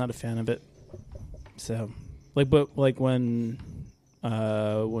mom's just not a fan of it. So, like, but like when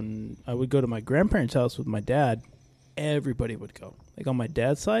I would go to my grandparents' house with my dad, everybody would go. Like on my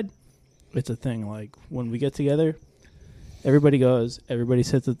dad's side, it's a thing. Like when we get together, everybody goes. Everybody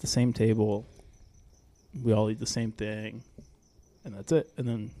sits at the same table. We all eat the same thing, and that's it. And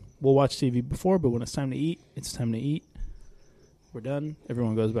then we'll watch TV before, but when it's time to eat, it's time to eat. We're done.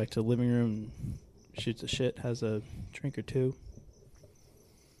 Everyone goes back to the living room, and shoots a shit, has a drink or two.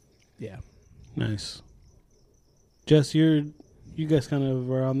 Yeah. Nice. Jess, you guys kind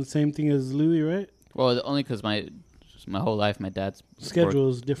of are on the same thing as Louis, right? Well, only because my whole life, my dad's Schedule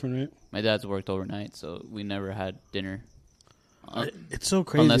is different, right? My dad's worked overnight, so we never had dinner. It's so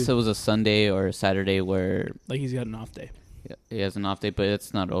crazy. Unless it was a Sunday or a Saturday where Like he's got an off day. he has an off day, but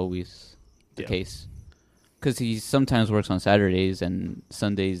it's not always the Yeah. case. Because he sometimes works on Saturdays and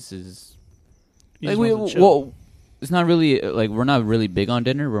Sundays is... He Like just wants to chill. well, it's not really... Like, we're not really big on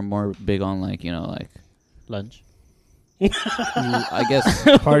dinner. We're more big on, like, you know, like... Lunch. I guess...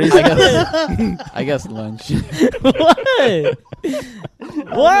 Parties. I guess lunch. What?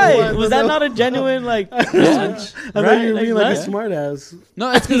 Why? Was that not a genuine like lunch? I thought you were being like a lunch? smart ass.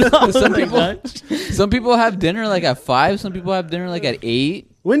 No, it's because some people have dinner, like, at 5. Some people have dinner, like, at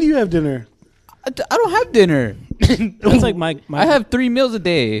 8. When do you have dinner? I don't have dinner. That's like my I have 3 meals a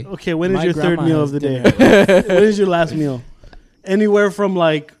day. Okay, when is My your third grandma meal has of the day? dinner. When is your last meal? Anywhere from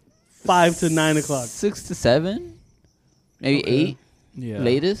like 5 to 9 o'clock. 6 to 7. Maybe Okay. 8 yeah.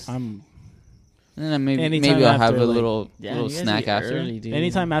 latest. I'm And then maybe Anytime I'll have after, a like- little Yeah, little you guys snack eat after. early, dude.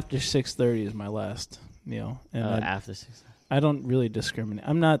 anytime after 6:30 is my last meal, and After 6. I don't really discriminate.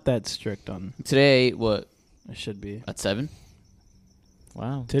 I'm not that strict on. Today I ate what I should be. at 7.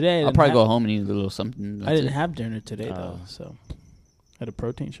 Wow. Today I'll probably go home and eat a little something. I didn't have dinner today though, Oh. so I had a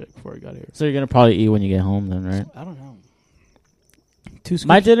protein shake before I got here. So you're gonna probably eat when you get home, then, right? I don't know. 2 scoops.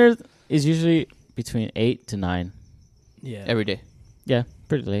 My dinner is usually between 8 to 9. Yeah. every day. Yeah,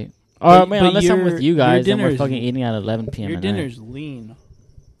 pretty late. But- Or I mean, but unless I'm your- with you your guys, then we're dinner's- fucking eating at 11 p.m. Your at night. dinner's lean,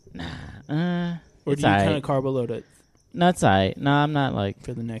 or It's do you kind aight. of carb load it No, it's alright. No, I'm not like.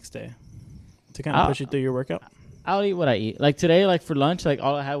 for the next day to kind of push it through your workout? I'll eat what I eat. Like today, like for lunch, like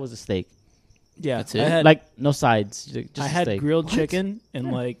all I had was a steak. Yeah, That's it? I had Like no sides. Just I a had steak. grilled chicken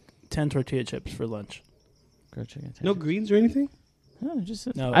and like 10 tortilla chips for lunch. Grilled chicken. No greens or anything? No,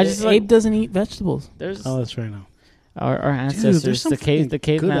 just No, I just Abe like doesn't eat vegetables. there's Oh, that's right now. our ancestors. some The fucking the good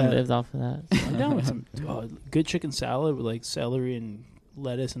caveman at- lived off of that. I'm down with some good chicken salad with like celery and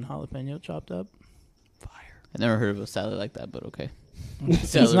lettuce and jalapeno chopped up. I never heard of a salad like that, but okay. It's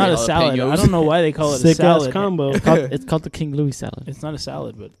Celery, not a salad. jalapenos. I don't know why they call it a Sick ass salad. combo. It's called the King Louis salad. It's not a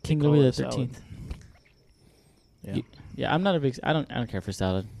salad, but they King call Louis it the a salad. 13th. Yeah. Yeah, I'm not a big. I don't care for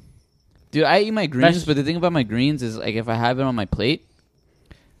salad. Dude, I eat my greens, Veg- but the thing about my greens is like if I have it on my plate,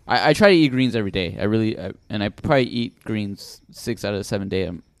 I try to eat greens every day. And I probably eat greens 6 out of 7 days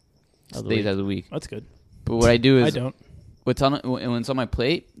Of the days week. out of the week. That's good. But what I do I is don't. when it's on my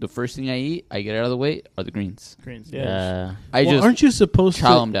plate, the first thing I eat, I get it out of the way, are the greens. Greens. Yeah. Yeah. I Well, just aren't you supposed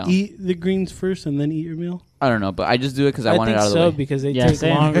chow 'em to down. eat the greens first and then eat your meal? I don't know, but I just do it because I want it think out of the so way. because they Yeah, take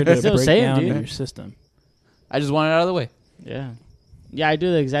same. longer to Still break same, down dude. in your system. I just want it out of the way. Yeah. Yeah, I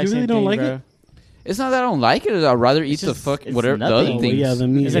do the exact You same really don't thing, like bro. it? It's not that I don't like it. I'd rather eat It's the just- fuck it's whatever the nothing. other Oh, well, things. yeah, the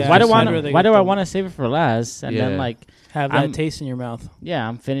meat. It's is like why do just I I'd better. rather why get do I the- want to save it for last and Yeah. then like Have that I'm- taste in your mouth. yeah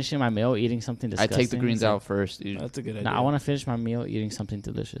I'm finishing my meal eating something I disgusting. take the greens It's like, out first, dude. That's a good idea. No, I want to finish my meal eating something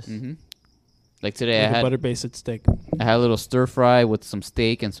delicious. Mm-hmm. Like today, like I a had butter basted steak. I had a little stir fry with some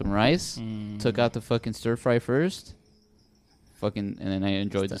steak and some rice. Mm. Took out the fucking stir fry first. And then I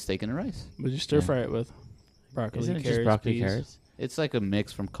enjoyed the steak and the rice. Would you stir Yeah. fry it with broccoli, Isn't it carrots, just broccoli, peas? carrots? It's like a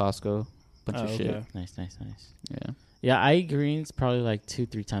mix from Costco. Bunch Oh, of shit. okay. Nice. Yeah, Yeah, I eat greens probably like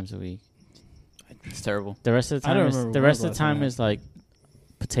 2-3 times a week. it's terrible. The rest of the I don't time is remember the when rest was of the the last time time I is like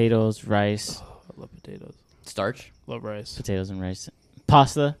potatoes, rice, I love potatoes. Starch. Love rice. potatoes and rice,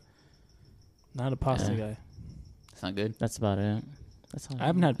 pasta. Not a pasta Yeah. guy. It's not good. That's about it. That's all. I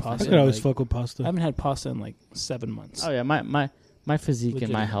haven't had I pasta. could always like- fuck with pasta. I haven't had pasta in like 7 months. Oh yeah, my physique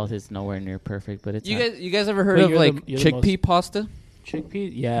and my Legitimately. health is nowhere near perfect, but it's You guys ever heard But of you're like the chickpea pasta?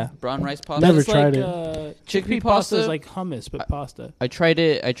 Chickpea? Yeah. Brown rice pasta. Never It's tried like, it. Chickpea pasta is like hummus, but pasta. I tried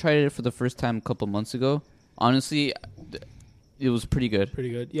it for the first time a couple months ago. Honestly, it was pretty good. Pretty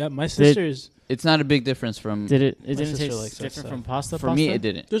good. Yeah, my sister's. It's not a big difference from. Did it? It My didn't sister taste likes that different stuff. from pasta. For me, it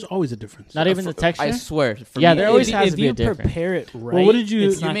didn't. There's always a difference. Not even the texture. I swear. For Yeah, me, there it- always it- has if to be you a difference. prepare it right, what did you-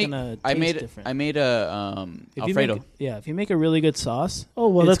 it's you not make- gonna I taste made different. I made a If you Alfredo. if you make a really good sauce, Oh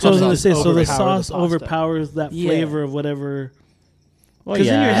well, It's that's what I was gonna gonna say. So the overpower the sauce pasta. overpowers that Yeah. flavor of whatever. Well, Because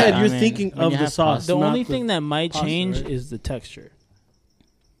in your head, I you're mean, thinking when of you the have sauce. pasta- the not only the thing that might pasta, change right? is the texture.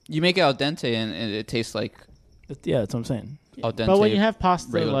 You make it al dente and it tastes like Yeah, that's what I'm saying. al dente. But when you have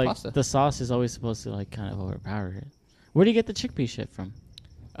pasta, regular like pasta. the sauce is always supposed to like kind of overpower it. Where do you get the chickpea shit from?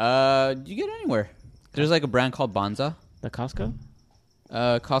 You get it anywhere. There's like a brand called Banza. The Costco?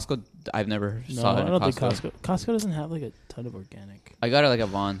 Costco. I've never No, saw it I in don't think Costco. Costco doesn't have like a ton of organic I got it like at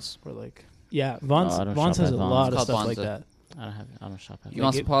Vaughn's. or like. Yeah, Vaughn's I don't Vaughn's shop has at a Vaughn's. lot It's of called stuff like Bonza. that. I don't shop at. You Like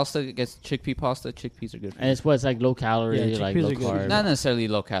want it- some pasta? Get chickpea pasta. Chickpeas are good. For and it's what it's like low calorie, Yeah, like chickpeas low are good. carb. Not necessarily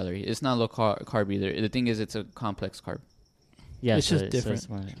low calorie. It's not low carb either. The thing is, it's a complex carb. Yeah, It's so just different.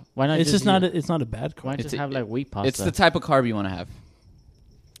 why not? It's just not. use- It's not a bad Why carb. not just It's- have like wheat pasta? It's the type of carb you want to have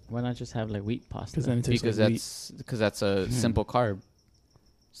Why not just have like wheat pasta? Because then it tastes because like wheat. that's a simple carb,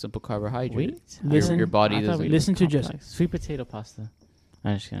 simple carbohydrate. wheat. Listen- your body I thought doesn't. wheat Listen was to Jess. complex. Sweet potato pasta.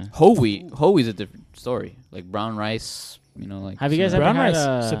 I'm just gonna. Whole wheat's a different story. Like brown rice, like. Have you guys some- ever Brown had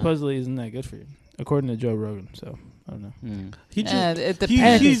rice a- supposedly isn't that good for you, according to Joe Rogan. So I don't know. He just it he,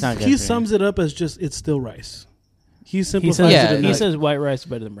 depends. It's not good he for you. sums it up as just it's still rice. He He simplifies says, Yeah, it. in he like- says white rice is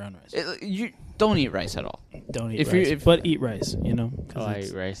better than brown rice. You don't eat rice at all. Don't eat if you- rice, if- but eat rice. 'Cause Oh, I it's-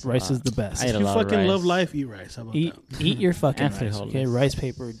 eat rice. rice is the best. I eat a if you lot of fucking rice. love life, eat rice. How about Eat that? eat your fucking And rice. frijoles. Okay, rice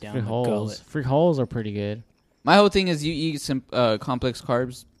paper down the gullet. Frijoles are pretty good. My whole thing is you eat some complex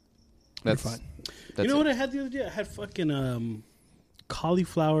carbs. You're That's fine. That's You know it. what I had the other day? I had fucking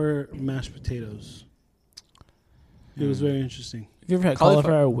cauliflower mashed potatoes. It was very interesting. Have you ever had Cauliflower-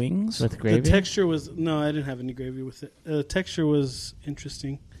 cauliflower wings? With gravy. The texture was I didn't have any gravy with it. The texture was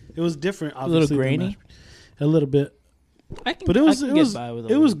interesting. It was different. A little Obviously, than grainy? mashed- a little bit. I can, But it was- I can it get was- by with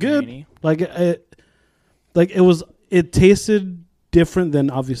a it was little good. grainy. It tasted different than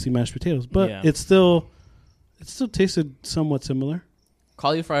obviously mashed potatoes, but Yeah. it still tasted somewhat similar.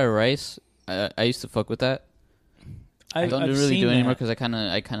 Cauliflower rice. I used to fuck with that. I don't I've really seen do it anymore that. because I kind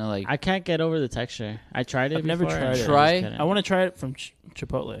of like. I can't get over the texture. I tried it. I've never before, tried and it. I Try? just couldn't. I want to try it from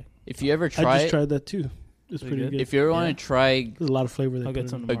Chipotle. If you ever I try, just tried that too. It's Pretty pretty good. good. if you ever want Yeah. to try There's a lot of flavor. They I'll put get in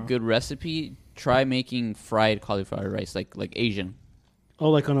some it. a tomorrow. good recipe, try making fried cauliflower rice, like Asian. Oh,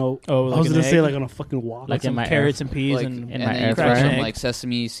 like on a. Oh, I like was an gonna say egg? like on a fuck wok. Like in some my carrots and peas Like, and in and my then air you put fryer. some egg. like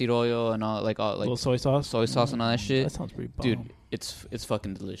sesame seed oil and all little soy sauce. soy sauce and all that shit. That sounds pretty bomb. Dude, it's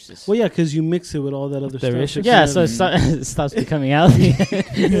fucking delicious. Well, yeah, because you mix it with all that other Delicious. stuff. Yeah, so it stops becoming healthy.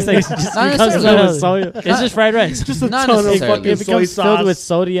 It's like it just Not becomes filled necessarily. with soy. It's just fried rice. just a Not ton of necessarily. fucking It soy becomes filled sauce. with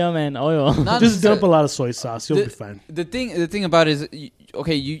sodium and oil. Not Just dump a necessarily. lot of soy sauce. You'll The- be fine. The thing about it is,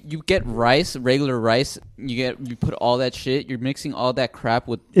 you get rice, regular rice. You put all that shit. You're mixing all that crap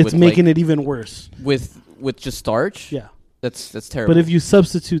with It's making it even worse. with just starch. Yeah. That's terrible. But if you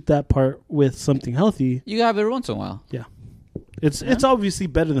substitute that part with something healthy, you have it every once in a while. it's obviously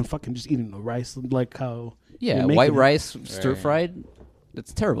better than fucking just eating the rice like how. Yeah, You're making white it. rice stir Right. fried.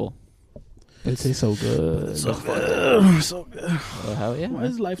 That's terrible. It tastes so good. So good. So good. Oh, hell yeah. Why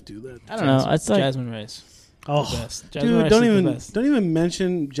does life do that? I don't know. It's like jasmine rice. The Oh, best. Jasmine dude, rice don't is the even best. don't even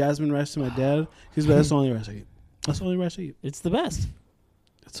mention jasmine rice to my dad. He's like, that's the only rice I eat. That's the only rice I eat. It's the best.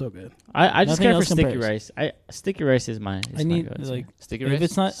 It's so good. I just Nothing care for else sticky compares. rice. Sticky rice is my. I need go-to. like Sticky if rice.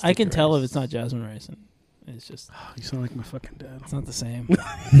 it's not. I can Sticky tell rice. if it's not jasmine rice, and it's just You sound like my fucking dad. it's not the same.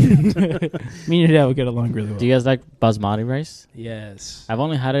 Me and your dad would get along really well. Do you guys like basmati rice? Yes. I've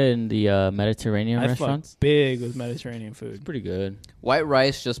only had it in the Mediterranean I restaurants. fuck big with Mediterranean food. It's pretty good. White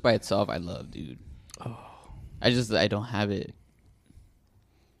rice just by itself, I love, dude. I don't have it,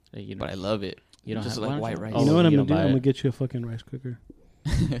 Like, you but I love it. You don't just have like why don't white you- rice. Oh, You know what I'm you gonna do? don't buy I'm it. gonna get you a fucking rice cooker.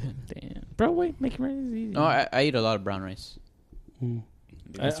 Damn. Bro, wait, making rice is easy. No, I eat a lot of brown rice. Mm.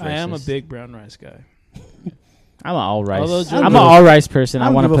 That's I am a racist. big brown rice guy. I'm an all rice. Although Joe I'm an goes- all rice person. I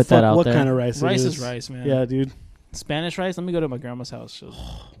don't want to give a put that fuck out what there. kind of rice? Rice it is rice, man. Yeah, dude. Spanish rice. Let me go to my grandma's house. She'll,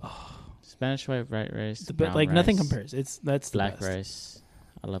 Spanish white rice. the brown like nothing rice, compares. That's the Black best. rice.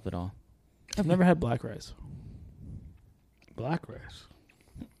 I love it all. I've never had black rice. Black rice.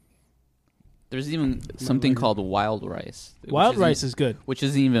 There's even something called wild rice. Wild rice is good. which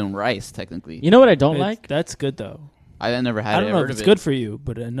isn't even rice technically. You know what I don't It's- like? That's good though. I never had I it. don't know I've if heard it's of good it. for you,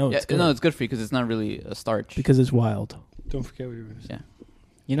 but I know Yeah, it's good. no, it's good for you because it's not really a starch. because it's wild. Don't forget what you were gonna say. Yeah.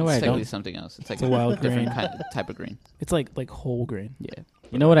 You know what It's I technically don't. something else. It's like It's a wild different grain. type of green. It's like whole grain. Yeah.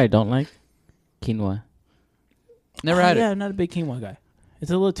 You know what I don't like? Quinoa. Never had Yeah, it. I'm not a big quinoa guy.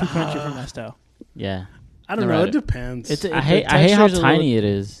 It's a little too crunchy for my style. Yeah. I don't Never know. had It it. depends. I hate how texture's a tiny it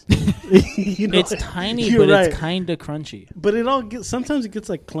is. You know, It's tiny, you're but right. it's kind of crunchy. But it all gets. Sometimes it gets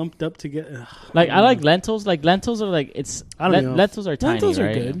like clumped up to get. Like I like lentils. Like lentils are like it's. I don't know. Lentils are tiny, Lentils are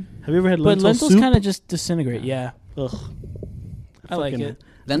right? good, Have you ever had but lentil lentils soup? kind of just disintegrate. Yeah, Ugh. I like Fucking- it.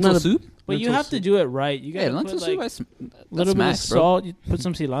 Lentil not a- soup? But you lentil have to soup. do it right. You Yeah, gotta lentil put soup. like I sm- a that's little bit of smash, bro. salt. You put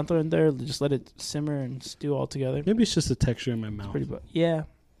some cilantro in there. Just let it simmer and stew all together. Maybe it's just the texture in my mouth. Pretty, yeah.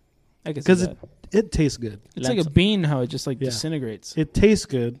 I guess 'Cause it, It tastes good. it's like a bean. How it just like Yeah. disintegrates. It tastes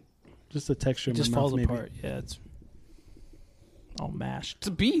good. Just the texture It in just my mouth. falls maybe. apart. Yeah, it's all mashed. It's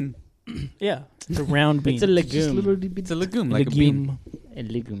a bean. Yeah, it's a round bean. It's a legume. It's a legume, like a bean. A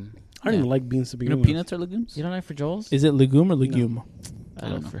legume. I don't Yeah. even like beans to You begin know, with. peanuts are legumes. You don't like frijoles? Is it legume or legume? I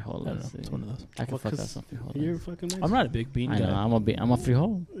don't know. I don't know. It's one of those. I can Well, fuck 'cause up some frijoles. You're fucking nice. I'm not a big bean I guy. know. I'm a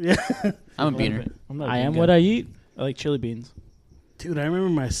frijol. Yeah. I'm a beaner. I'm not a I bean am guy. what I eat. I like chili beans. Dude, I remember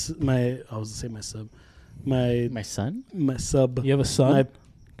my I was gonna say my sub. My My son, sub. You have a son? My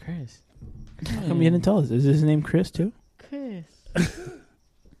Chris. How come you didn't tell us? Is his name Chris too? Chris.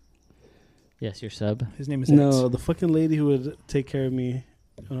 Yes, your sub. His name is No, the fucking lady who would take care of me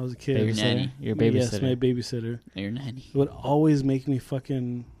when I was a kid. Babysitter. nanny. Your Yes, babysitter. my babysitter No, you're nanny. would always make me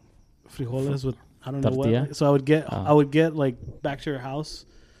fucking frijoles with I don't know what. Tortilla? Like, so Oh. I would get like back to her house,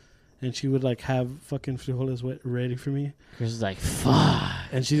 and she would like have fucking frijoles ready for me. Chris is like, fuck.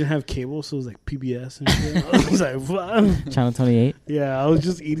 And she didn't have cable, so it was like PBS and shit. I was like, fuck. Channel 28. Yeah, I was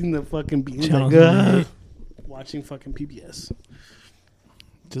just eating the fucking beans, Channel like, 28. watching fucking PBS.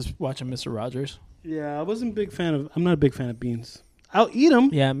 Just watching Mr. Rogers. Yeah, I'm not a big fan of beans. I'll eat them.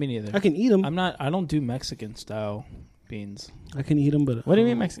 Yeah, me neither. I can eat them. I don't do Mexican style beans. I can eat them, but What do you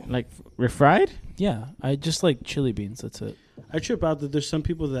mean Mexican? Like refried? Yeah, I just like chili beans. That's it. I trip out that there's some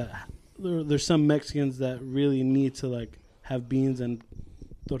people there's some Mexicans that really need to like have beans and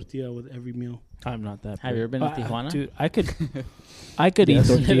tortilla with every meal. I'm not that. Have you ever been to Tijuana? Dude, I could eat Yes.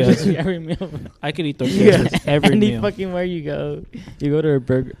 tortillas. Every meal. I could eat tortillas with every Any meal. fucking where you go. You go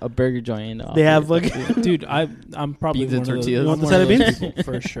to a burger joint. They have fucking Dude, I'm probably Beans and one of those, tortillas. I'm You want the one side of of those beans? people,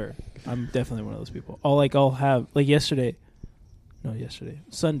 for sure. I'm definitely one of those people. I'll have like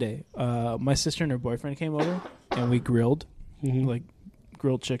Sunday. My sister and her boyfriend came over and we grilled Mhm. like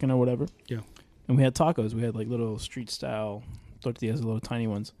grilled chicken or whatever. Yeah. And we had tacos. We had like little street style tortillas, little tiny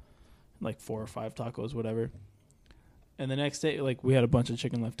ones, like 4 or 5 tacos, whatever. And the next day, like we had a bunch of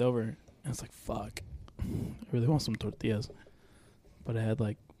chicken left over, and it's like, fuck, I really want some tortillas, but I had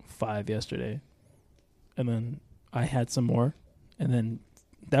like 5 yesterday, and then I had some more, and then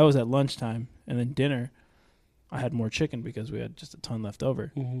that was at lunchtime, and then dinner, I had more chicken because we had just a ton left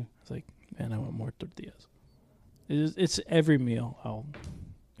over. Mhm. It's like, man, I want more tortillas. It's every meal.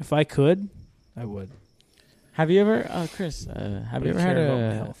 If I could, I would. Have you ever, Chris? Have But you I ever had care about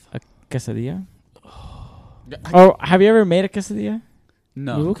my health. a quesadilla? Or have you ever made a quesadilla?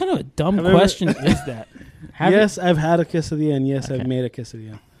 No. What kind of a dumb Have I ever- question is that? Have Yes, I've had a quesadilla, and yes, Okay. I've made a quesadilla.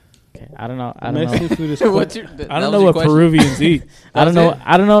 You? Okay, I don't know. I don't know. Mexican food is What's quite, your, I don't know what Peruvians eat. I don't That's know. it?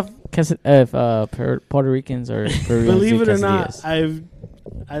 I don't know if Puerto Ricans or Peruvians believe do it or not, quesadillas.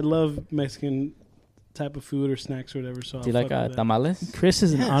 I love Mexican type of food or snacks or whatever. So Do you I'll like fuck with that. tamales? Chris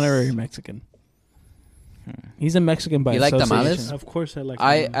is an Yes. honorary Mexican. He's a Mexican by You like association. tamales? Of course, I like.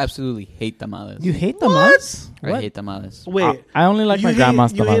 I tamales. absolutely hate tamales. You hate tamales? I What? hate tamales. Wait. I only like you my hate-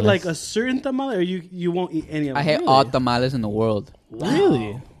 grandma's You tamales. hate like a certain tamale, or you won't eat any of them. I hate Really? all tamales in the world.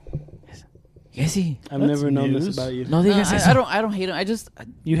 Really? Yes, he. I've That's never known news. this about you. No digas eso. I don't hate them. I just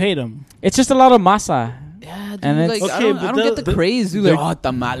You hate them? It's just a lot of masa. yeah, dude, And it's- like, Okay, I but don't get the the- craze, dude. they're- Like,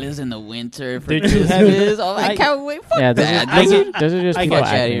 tamales in the winter for They're too Christmas. Oh, I I- can't wait. Fuck Yeah, that, those dude. are just I people got you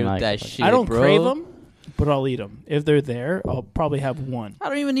out of acting here with like. that shit, I don't bro. crave them, but I'll eat them. If they're there, I'll probably have one. I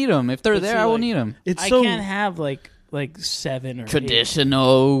don't even need them. If they're But there, see, I won't like- need them. It's I so can't have like 7 or 8.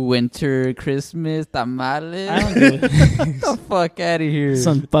 Traditional winter Christmas tamales. I don't do it. Get the fuck out of here.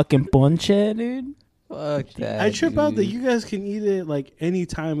 Some fucking ponche, dude. Fuck that. I trip out that dude. you guys can eat it like any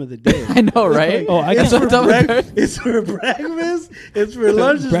time of the day. I know, right? Oh, I it's, can- for That's what I'm it's for breakfast. It's for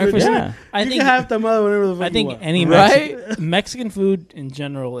lunch. It's for Breakfast, dinner. Yeah. I you think can have tamale whenever the fuck I you think want. any Right? Mexican food in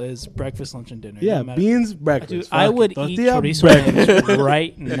general is breakfast, lunch, and dinner. Yeah, No matter- beans, Dude, breakfast. I Fuck would it. eat Tortilla, chorizo breakfast. and eggs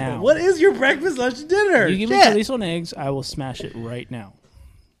right now. What is your breakfast, lunch, and dinner? You give me Shit. chorizo and eggs, I will smash it right now,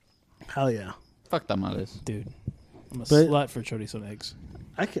 Hell yeah. Fuck tamales. dude. I'm a But- slut for chorizo and eggs.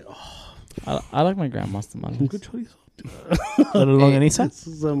 I can. I like my grandma's tamales. Some good chorizo. Little longaniza.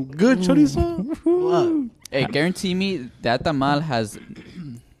 Some good chorizo. What? Hey, guarantee me that tamal has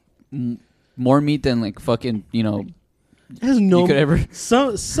more meat than like fucking, you know, It has no. you could ever.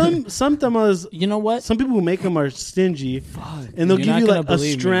 Some tamales. You know what? Some people who make them are stingy, and they'll You're give not you gonna like a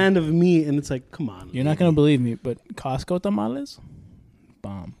believe me. strand of meat, and it's like, come on. You're not gonna believe me, but Costco tamales,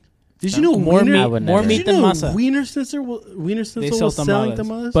 bomb. Did you know More Wiener? I would meat, more never. meat Did than you know masa. Wiener Schnitzel They sell was selling tamales,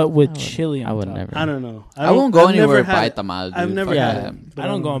 tamales? but with I would- chili on I would top. never. I don't know. I won't go I've anywhere never to buy had- tamales. I've dude. never Fuck had that. them. but I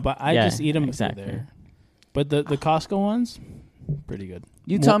don't go and buy. I Yeah, just eat them exactly. there. But the Costco ones, pretty good.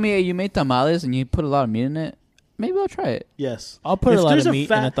 You tell me you made tamales and you put a lot of meat in it. Maybe I'll try it. Yes. I'll put If a lot there's of meat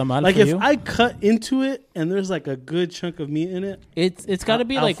in a tamal like for if you. I cut into it and there's like a good chunk of meat in it, It's got to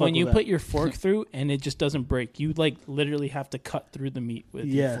be I'll like fuck when you with put that. your fork through and it just doesn't break. You like literally have to cut through the meat with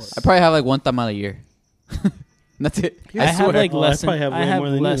your Yes. fork. I probably have like one tamal a year. That's it. I have swear. like Oh, I less than probably have I way have more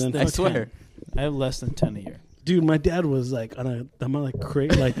than you less then. than I 10. swear. I have less than 10 a year. dude, my dad was like on a tamale like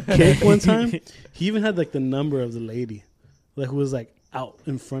crate like cake one time. He even had like the number of the lady, like who was like out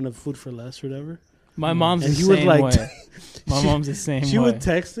in front of Food for Less or whatever. My mom's And the he would same like way. My mom's the same She way. would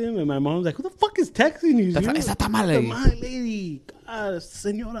text him, and my mom was like, "Who the fuck is texting you? That's dude? it's a tamale. Tamale lady,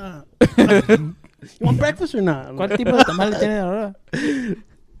 senora. You want breakfast or not?" I'm ¿Cuál like, tipo de tamal tiene ahora?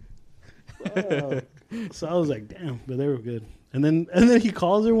 "Oh." So I was like, "Damn," but they were good. And then he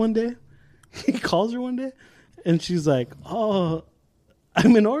calls her one day. He calls her one day, and she's like, "Oh,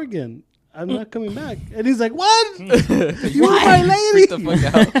 I'm in Oregon. I'm not coming back." And he's like, "What? You were my lady?" Freak the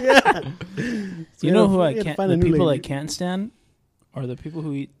fuck out. Yeah. So You know who I he had to can't? find a The new people I lady. can't stand are the people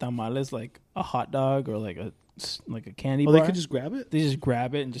who eat tamales like a hot dog or like a candy Oh, bar. they could just grab it. They just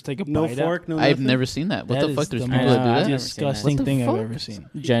grab it and just take a No bite fork, no. I've nothing? never seen that. What That the fuck? is There's the people most that do I've that. never seen that. disgusting What the thing I've fuck? ever seen.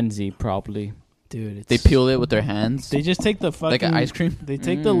 Gen Z probably. Dude, it's They peel it with their hands. They just take the fucking like an ice cream. They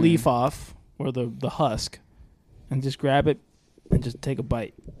take the leaf off or the husk and just grab it and just take a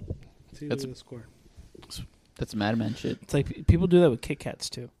bite. See, That's- the score. That's madman shit. It's like people do that with Kit Kats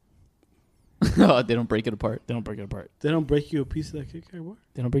too. Oh, they don't break it apart. They don't break it apart. They don't break you a piece of that Kit Kat bar.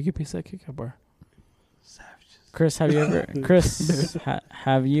 They don't break your piece of that Kit Kat bar. Savages. Chris, have you ever? Chris,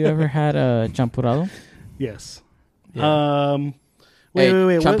 have you ever had a champurrado? Yes. Yeah. Wait.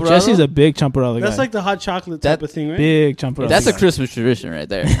 Hey, What? champurrado? Jesse's a big champurrado guy. That's like the hot chocolate type That of thing, right? big champurado. That's a guy. Christmas tradition right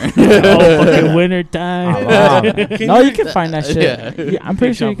there. Oh, fucking winter time. No, you can find that shit. Yeah. Yeah, I'm pretty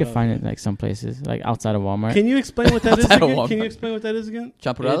Big sure you can champurrado. find it like some places, like outside of Walmart. Can you explain what that is Outside of again? Can you Walmart. explain what that is again?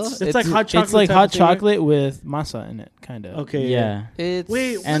 Champurrado? It's like hot chocolate. It's like type hot of thing, right? chocolate with masa in it, kind of. Okay. yeah. It's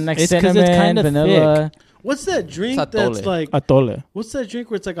Wait, And like It's 'cause it's cinnamon, kinda vanilla. What's that drink It's that's atole. like? Atole. What's that drink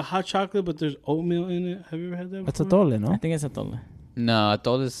where it's like a hot chocolate but there's oatmeal in it? Have you ever had that? That's before? atole, I no? think it's atole. no, I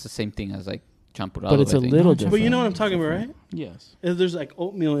thought it's the same thing as like champurrado. But it's I a think. little But different. you know what I'm talking about, right? Yes. There's like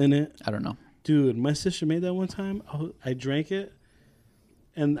oatmeal in it. I don't know. Dude, my sister made that one time. I drank it,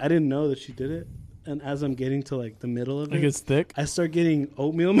 and I didn't know that she did it. And as I'm getting to like the middle of Like it, it's thick. I start getting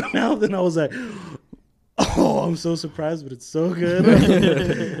oatmeal in my mouth, and I was like, "Oh, I'm so surprised, but it's so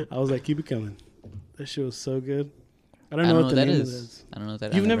good." I was like, "Keep it coming." That shit was so good. I don't know what the that name is. of it is. I don't know what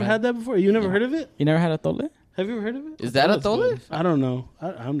that. You've I've never had that before? You never No. heard of it? You never had atole? Have you ever heard of it? Is that That's atole? good. I don't know.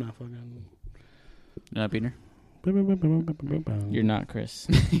 I'm not fucking. No, Peter. You're not, Chris.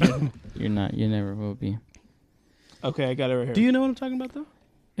 You're not. You never will be. Okay, I got it right here. Do you know what I'm talking about though?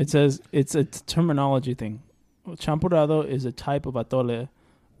 It says it's a terminology thing. Champurrado is a type of atole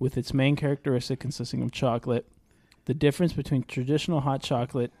with its main characteristic consisting of chocolate. The difference between traditional hot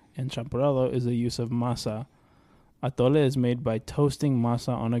chocolate and champurrado is the use of masa. Atole is made by toasting masa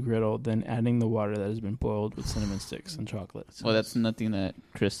on a griddle, then adding the water that has been boiled with cinnamon sticks and chocolate. Well, that's nothing that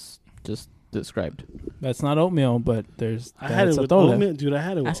Chris just described. That's not oatmeal, but there's I had it with atole. oatmeal, dude. I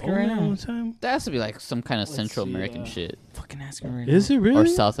had it with Ask her right oatmeal now. one time. That has to be like some kind of Let's Central see, American shit Fucking ask her right Is it really? or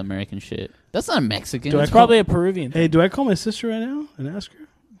South American shit. That's not Mexican. Do I It's call- probably a Peruvian thing. Hey, do I call my sister right now and ask her?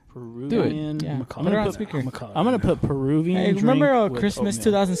 Peruvian. Yeah. I'm Put gonna her on put- speaker. I'm gonna call her I'm gonna right now. put Peruvian. Hey, drink remember with Christmas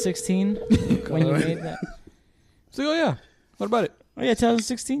oatmeal. 2016 when you made that? So, oh yeah. What about it? Oh yeah,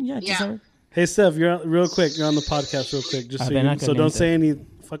 2016. Yeah, December. Hey, Steph, you're on, real quick. You're on the podcast, real quick, just so, Apenas so don't caliente. say any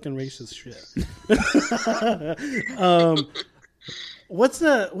fucking racist shit. What's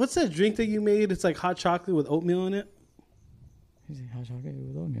that drink that you made? It's like hot chocolate with oatmeal in it. Hot chocolate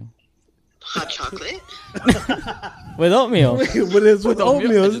with oatmeal. Hot chocolate? With oatmeal. What is with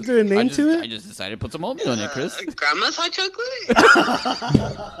oatmeal? Is there a name to I it? just decided to put some oatmeal in it, Chris. Grandma's hot chocolate?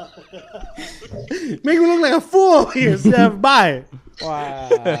 Make me look like a fool here, Steph. Bye. Wow.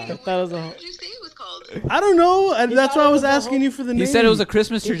 What did you say it was called? I don't know. And that's why I thought it was was a asking you for the name. He said it was a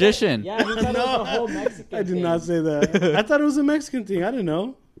Christmas tradition. Yeah, he thought it was a whole Mexican I did thing. not say that. I thought it was a Mexican thing. I didn't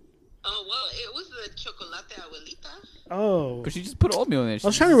know. Oh, well, it was the chocolate abuelita. Oh. But she just put oatmeal in it. I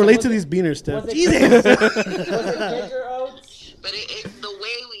was trying to relate to these beaners, Steph. was it- Jesus. But the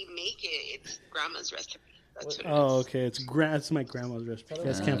way we made grandma's recipe. That's what it Oh, is. okay. It's my grandma's recipe. You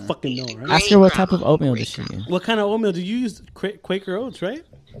guys can't Uh, fucking know, right? Ask her what Great type of grandma. oatmeal Great does she grandma. use. What kind of oatmeal do you use? Quaker Oats, right?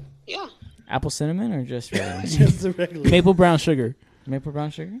 Yeah. Apple cinnamon or just regular? Just the regular. Maple brown sugar. Maple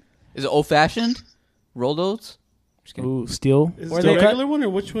brown sugar? Is it old fashioned? Rolled oats? Just kidding. Ooh, steel. Is Were it the they cut- regular one or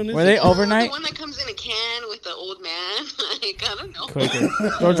which one is Were it? they The overnight? one that comes in a can with the old man. Like, I don't know. Quaker.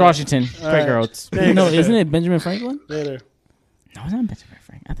 George Washington. All Quaker right. Oats. Thanks. No, isn't it Benjamin Franklin? Later. No, it's not Benjamin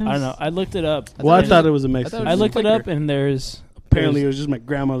Frank. I, thought it I was, don't know. I looked it up. Well, I it was- thought it was a Mexican. I was looked it Quaker. up, and there's Apparently, it was just my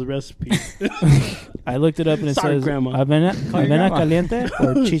grandma's recipe. I looked it up, and it Sorry, says Grandma. avena, Call your avena grandma. caliente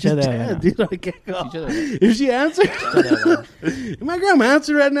or chicha de Yeah, avena. dude, I can't go. Each other. If she answered, if my grandma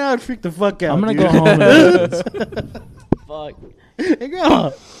answered right now, I'd freak the fuck out. I'm gonna dude. go home. And fuck. Hey,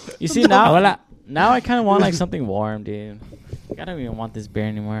 grandma. You see, now I kind of want like something warm, dude. I don't even want this beer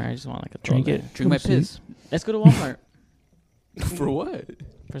anymore. I just want like a Drink throw it. back. Drink my piss. Let's go to Walmart. For what?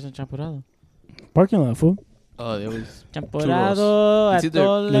 Person champurrado. Parking lot, fool. Oh, it was Champurrado, It's either-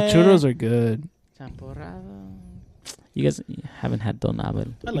 atole. The churros are good. Champurrado. You guys haven't had Don Abel.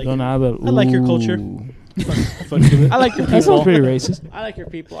 I like Don't it. have it. I like your culture. Ooh. Fuck with it. I like your That sounds people. pretty racist. I like your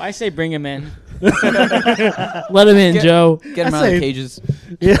people. I say bring him in. Let him in, Get- Joe. get him I out of say- the cages.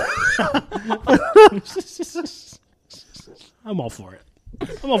 I'm all for it.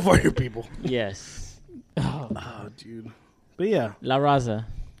 I'm all for your people. Yes. Oh, dude. But yeah, La Raza.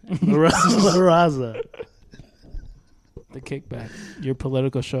 La Raza. The Kickback. Your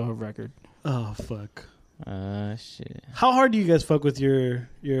political show of record. Oh fuck. Shit. How hard do you guys fuck with your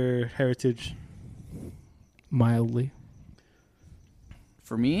heritage? Mildly.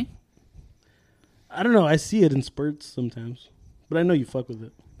 For me, I don't know. I see it in spurts sometimes, but I know you fuck with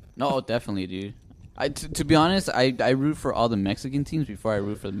it. no, definitely, dude. To be honest, I root for all the Mexican teams before I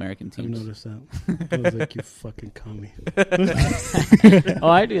root for the American I've teams. noticed that. I was like, you fucking commie. Oh,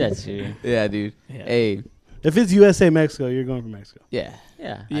 I do that too. Yeah, dude. Yeah. Hey, If it's USA Mexico, you're going for Mexico. yeah.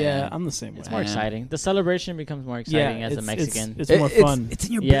 Yeah. Yeah, am. I'm the same way. It's more I am. exciting. The celebration becomes more exciting as a Mexican. It's more fun. It's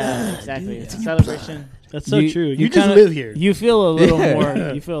in your Yeah, blood, exactly. dude. It's It's a in your celebration. That's so true. You just kinda- live here. You feel a little Yeah.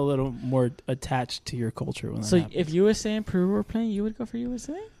 more. You feel a little more attached to your culture when So that happens. if USA and Peru were playing, you would go for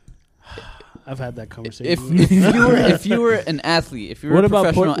USA? I've had that conversation. If you were an athlete, if you were What a about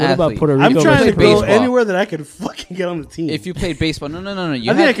professional what about athlete, Puerto I'm Rico? trying to versus go baseball. anywhere that I could fucking get on the team. if you played baseball, no.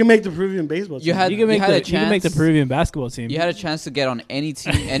 You I think I had can make the Peruvian baseball team. You had- You can make had the a you can make the chance. Peruvian basketball team. you had a chance to get on any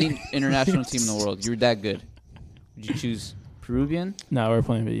team, any international team in the world. You were that good. Would you choose Peruvian? No, we're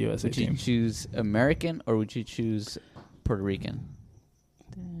playing for the USA Would you team. choose American or would you choose Puerto Rican?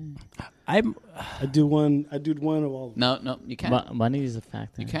 I I do one of all of them. No, you can't. Money is a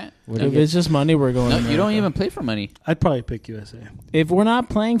factor. You can't. Would if you it's just money, we're going. No, you don't America. even play for money. I'd probably pick USA. If we're not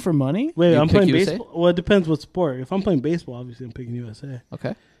playing for money, Wait, You I'm pick playing USA? baseball? Well, it depends what sport. If I'm playing baseball, obviously I'm picking USA.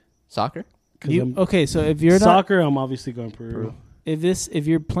 Okay. Soccer? 'Cause you I'm- okay? So if you're not, soccer, I'm obviously going Peru. if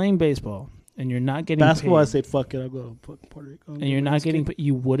you're playing baseball and you're not getting Basketball, I paid, say fuck it. I'll go fucking Puerto Rico. and you're not getting,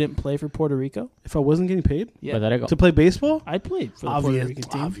 you wouldn't play for Puerto Rico. If I wasn't getting paid Yeah, But there I go. to play baseball, I played for the Puerto Rican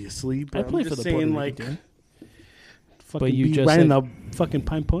team. obviously. But I I'm played for just the Puerto saying, Rican like, team. fucking But you be just riding said- the fucking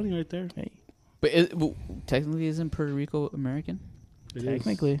pine pony right there. Hey, But technically, isn't Puerto Rico American? It is.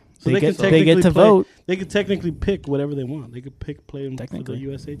 technically, So they they get can they get to technically play- vote. They could technically pick whatever they want. They could play them for the Technically.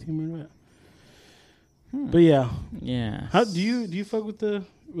 USA team or not. Hmm. But yeah, Yeah. how do you fuck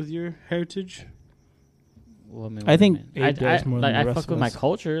with your heritage? Well, mean, I what do you think mean? Abe does more like than the I rest fuck of with my us.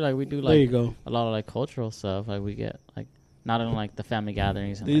 culture. Like we do There you like go. a lot of like cultural stuff. Like we get like not only like the family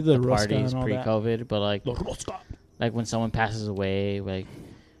gatherings and They like, do the the rosca parties and all that. pre-COVID, but like La rosca. like when someone passes away, like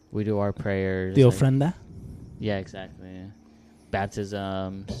we do our prayers. The like- ofrenda. Yeah, exactly.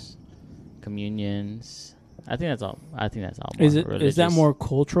 Baptisms, communions. I think that's all. More Is that religious. more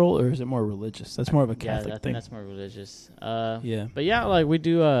cultural or is it more religious? That's more of a Yeah, I Catholic think thing. that's more religious. Yeah. But yeah, like we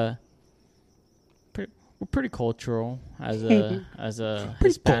do. We're pretty cultural as a Pretty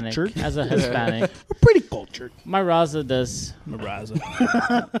Hispanic. cultured. As a Hispanic, We're pretty cultured. my Raza does.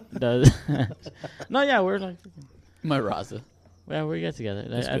 No, yeah, we're like. My Raza. Yeah, we get together.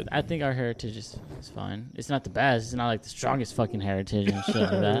 That's good. I think our heritage is fine. It's not the best. It's not like the strongest fucking heritage and shit like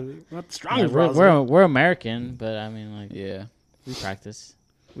that. Not the Like, strongest. we're American, but I mean, like, Yeah. we practice.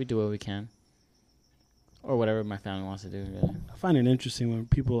 We do what we can, or whatever my family wants to do. Really. I find it interesting when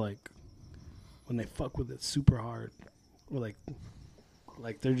people when they fuck with it super hard, or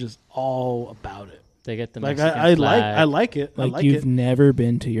like they're just all about it. They get the Like Mexican I flag. like it. I Like like you've it. never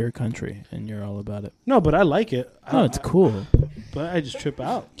been to your country and you're all about it. No, but I like it. No, it's cool. But I just trip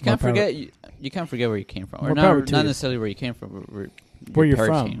out. You can't More power- forget. You can't forget where you came from, or More power not, to not you. necessarily where you came from. Where Where your you're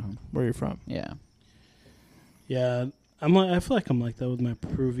parents from. came Where you're from. Yeah. Yeah, I feel like I'm like that with my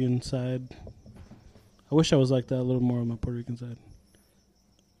Peruvian side. I wish I was like that a little more on my Puerto Rican side.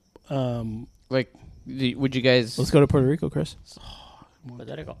 Like, would you guys? Let's go to Puerto Rico, Chris. But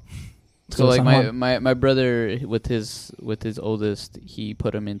there you go. So like my brother with his oldest, he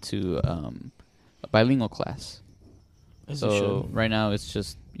put him into a bilingual class. So right now it's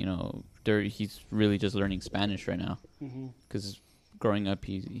just he's really just learning Spanish right now because growing up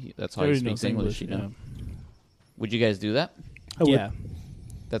he that's how he speaks English. Would you guys do that? Yeah,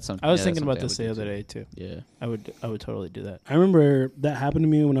 that's something. I was thinking about this the other day too. Yeah, I would totally do that. I remember that happened to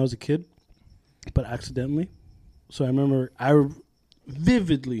me when I was a kid, but accidentally. So I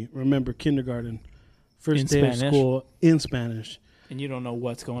vividly remember kindergarten, first day of school in Spanish. And you don't know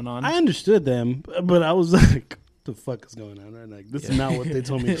what's going on. I understood them, but I was like, "The fuck is going on?" Right? Like, this is not what they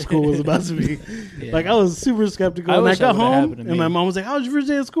told me school was about to be. Yeah. Like, I was super skeptical. And I got home, and my mom was like, "How was your first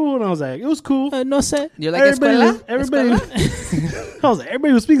day of school?" And I was like, "It was cool." No sé. You're like, everybody. I was like,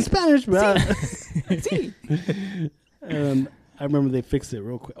 everybody was speaking Spanish, but and I remember they fixed it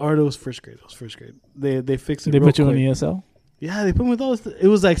real quick. Or it was first grade. They fixed it. They real put you quick. on ESL. Yeah, they put me with all this. It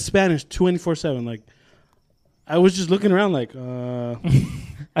was like Spanish 24/7. Like, I was just looking around like,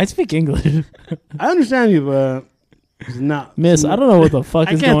 I speak English. I understand you, but it's not. Miss, I don't know what the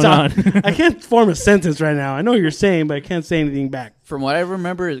fuck is going on. I can't form a sentence right now. I know what you're saying, but I can't say anything back. From what I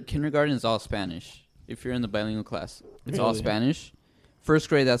remember, kindergarten is all Spanish. If you're in the bilingual class, it's all Spanish. First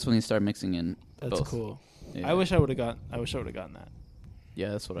grade, that's when you start mixing in. That's both. cool. Yeah. I wish I would have gotten that. Yeah,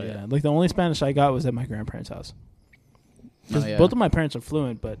 that's what I. Yeah, like the only Spanish I got was at my grandparents' house. Because both of my parents are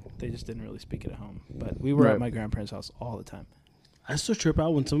fluent, but they just didn't really speak it at home. But we were at my grandparents' house all the time. I still trip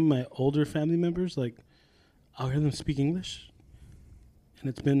out when some of my older family members, like, I'll hear them speak English, and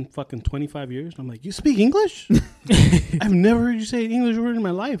it's been fucking 25 years. I'm like, you speak English? I've never heard you say an English word in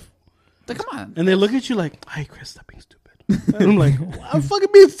my life. Like, come on. And they look at you like, hey, Chris, stop being stupid. And I'm like, well, I'm fucking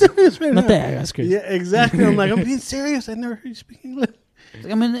being serious right now. Not that ass, Chris. Yeah, exactly. I'm like, I'm being serious. I never heard you speak English.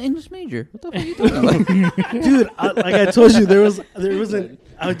 Like, I'm an English major. What the fuck are you talking about? Dude, like I told you, there wasn't.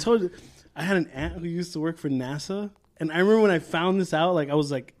 I told you, I had an aunt who used to work for NASA, and I remember when I found this out, like I was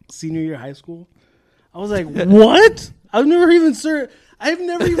like senior year of high school. I was like, what? I've never even heard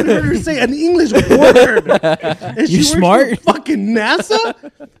her say an English word. And You smart? For fucking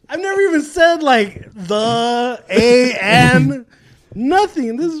NASA? I've never even said like the, a, and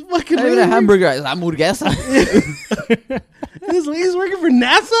nothing. This is fucking. Not even a hamburger. It's hamburguesa. This lady's working for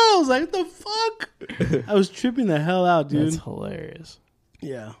NASA. I was like, what the fuck? I was tripping the hell out, dude. That's hilarious.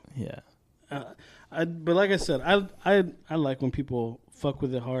 Yeah. Yeah. But like I said, I like when people fuck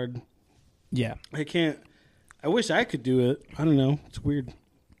with it hard. Yeah. I wish I could do it. I don't know. It's weird.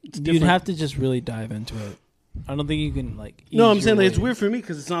 You'd have to just really dive into it. I don't think you can like. No, I'm saying like, it's weird for me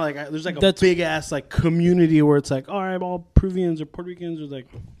because it's not like there's like a big ass like community where it's like, all right, all Peruvians or Puerto Ricans or like.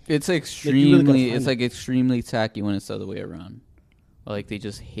 It's extremely tacky when it's the other way around. Or like they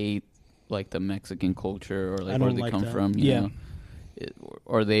just hate like the Mexican culture or like where they come from. You know?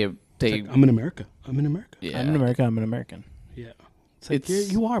 Or they. Like, I'm in America. Yeah. I'm in America. I'm an American. Yeah. It's like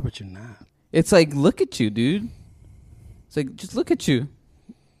you are, but you're not. It's like, look at you, dude. It's like, just look at you.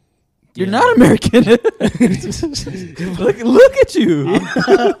 You're not American. look at you.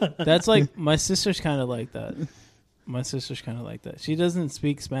 That's like my sister's kind of like that. She doesn't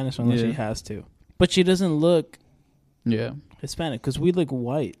speak Spanish unless she has to, but she doesn't look Hispanic because we look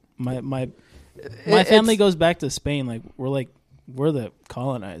white. My family goes back to Spain. Like we're the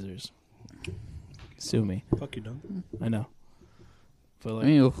colonizers. Sue me. Fuck you, dumb. I know. But like, I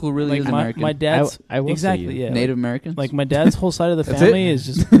mean, who really is American? My dad's I will exactly say you. yeah. Native Americans. Like my dad's whole side of the That's family it? is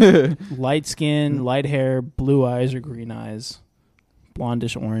just light skin, light hair, blue eyes or green eyes,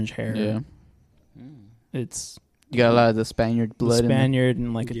 blondish orange hair. Yeah. It's You got a lot of the Spaniard blood. Spaniard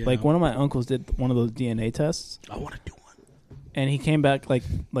and like one of my uncles did one of those DNA tests. I want to do one. And he came back like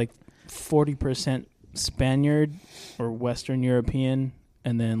 40% Spaniard or Western European,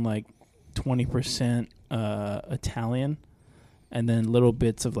 and then like 20% Italian, and then little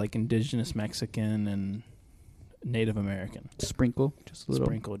bits of like indigenous Mexican and Native American. Sprinkle, just a little.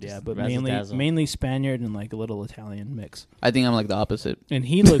 Sprinkled, yeah, but razzle-dazzle. mainly Spaniard and like a little Italian mix. I think I'm like the opposite. And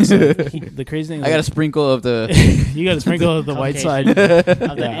he looks like the crazy thing. I got a sprinkle of the. You got a sprinkle of the white side. Of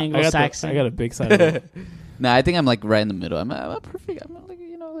the Yeah, Anglo-Saxon. I got a big side of it. Nah, I think I'm like right in the middle. I'm perfect. I'm like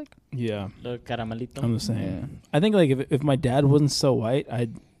like. Yeah, Little caramelito. I'm the same. Yeah. I think like if my dad wasn't so white,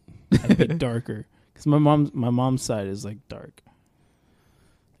 I'd be darker because my mom's side is like dark.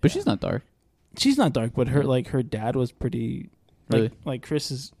 But she's not dark. She's not dark, but her dad was pretty Really? like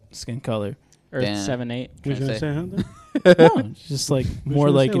Chris's skin color. Earth Damn. 7-8. What you gonna say, huh? No, it's just like more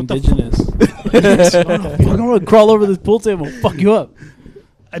gonna like say? What the indigenous. I'm gonna crawl over this pool table and fuck you up.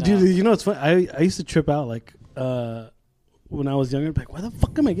 Dude, you know it's funny. I used to trip out like when I was younger. Like, why the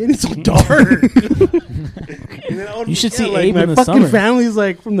fuck am I getting so dark? You should see like, Abe my in the fucking summer. family's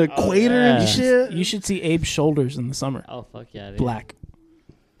like from the equator yeah. and shit. You should see Abe's shoulders in the summer. Oh fuck yeah, dude. Black.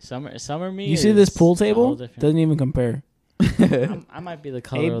 Summer me. You see this is pool a whole table? different- Doesn't even compare. I might be the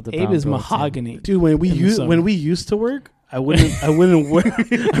color of the Abe brown is goat, too. mahogany. Dude, when In the summer. we used to work, I wouldn't wear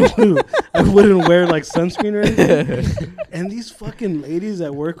I wouldn't wear like sunscreen or anything. And these fucking ladies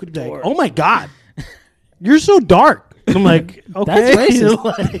at work would be like, "Oh my god, you're so dark." I'm like, okay. That's racist.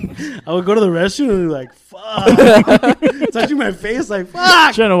 Like, I would go to the restroom and be like, fuck. Touching my face like,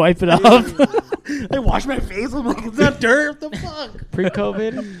 fuck. Trying to wipe it off. I wash my face. I'm like, it's not dirt. What the fuck?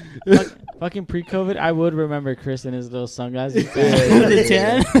 Pre-COVID, fucking pre-COVID, I would remember Chris and his little sunglasses. The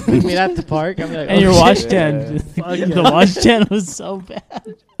tan? I mean, at the park, I'm like, And oh, your shit. wash tan. Fuck yeah. The wash tan was so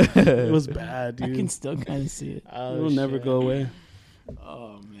bad. It was bad, I dude. can still kind of see it. Oh, It'll never shit. go away.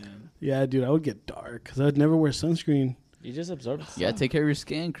 Oh, man. Yeah, dude, I would get dark because I would never wear sunscreen. You just absorbed. You gotta take care of your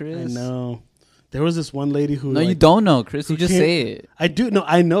skin, Chris. I know. There was this one lady who. No, you like, don't know, Chris. You who just can't- say it. I do. No,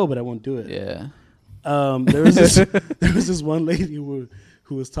 I know, but I won't do it. Yeah. There was this one lady who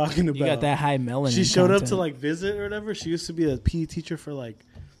was talking about. You got that high melanin. She showed up to content. like visit or whatever. She used to be a PE teacher for like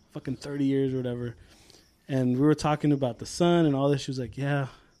fucking 30 years or whatever. And we were talking about the sun and all this. She was like, "Yeah,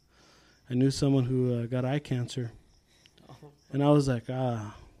 I knew someone who got eye cancer." And I was like,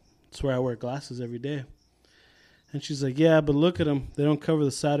 that's where I wear glasses every day. And she's like, "Yeah, but look at them. They don't cover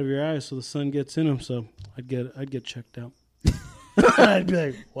the side of your eyes, so the sun gets in them. So I'd get checked out." I'd be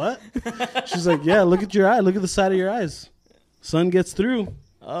like, "What?" She's like, "Yeah, look at your eye. Look at the side of your eyes. Sun gets through.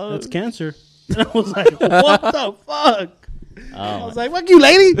 Oh, That's cancer." And I was like, "What the fuck?" I oh. was like, "Fuck you,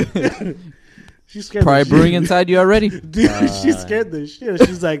 lady." She scared Probably the brewing shit. inside you already. Dude, she scared the shit.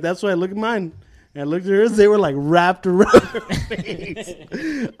 She's like, "That's why I look at mine." And I looked at hers. They were like wrapped around her face.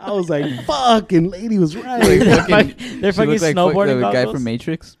 I was like, "Fucking lady was right." They're She fucking looked like snowboarding the guy goggles. from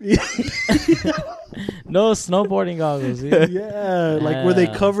Matrix. No snowboarding goggles. Dude. Yeah, like where they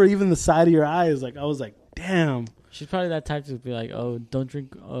Yeah. cover even the side of your eyes. Like I was like, "Damn." She's probably that type to be like, "Oh, don't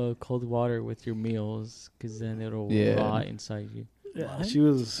drink cold water with your meals, because then it'll Yeah. rot inside you." Yeah, What?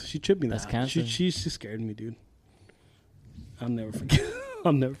 she tripped me. That's That cancer. she scared me, dude. I'll never forget.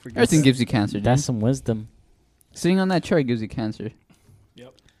 I'll never forget. Everything that. gives you cancer, dude. That's some wisdom. Sitting on that chair gives you cancer.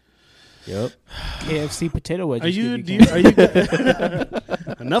 Yep. KFC potato wedges. Are you? give Do you? cancer. Are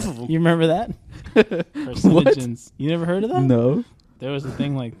you? Enough of them. You remember that? Carcinogens. You never heard of that? No. There was a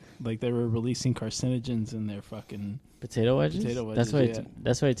thing like they were releasing carcinogens in their fucking Potato wedges. Potato That's wedges, why.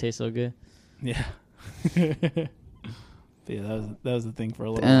 That's why it tastes so good. yeah. But yeah, that was the thing for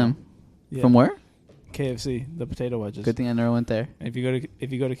a little. Damn. while. Yeah. From where? KFC, the potato wedges. Good thing I never went there. If you go to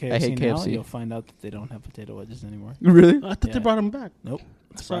KFC hate now, KFC. you'll find out that they don't have potato wedges anymore. Really? I thought Yeah. they brought them back.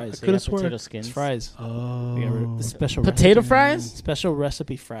 It's I fries. could have sworn. potato It's skins. fries. Oh, We got the special Potato recipe- fries? Special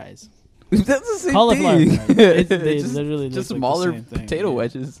recipe fries. That's the same Cauliflower thing. fries. They just literally look just like the smaller same thing, potato yeah.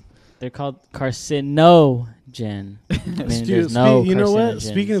 wedges. They're called carcinogen. I mean, Dude, there's no. you know what? carcinogens.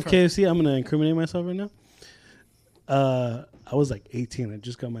 Speaking of KFC, I'm gonna incriminate myself right now. I was like 18. I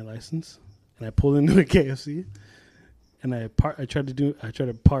just got my license, and I pulled into a KFC, and I tried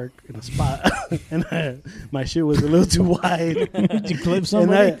to park in a spot, and my shit was a little too wide. Did you clip And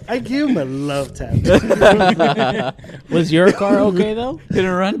somebody? I gave him a love tap. Was your car okay though? Hit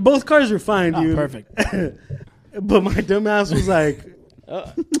and run. Both cars were fine, Oh, dude. perfect. But my dumbass was like,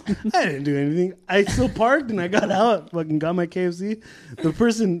 I didn't do anything. I still parked and I got out, fucking got my KFC.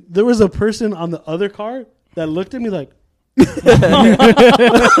 There was a person on the other car that looked at me like, and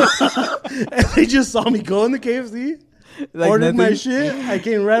they just saw me go in the KFC, ordered my shit. I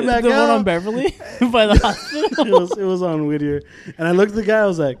came right back The out. one on Beverly by the hospital. it was on Whittier, and I looked at the guy. I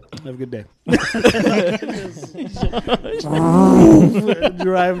was like, "Have a good day."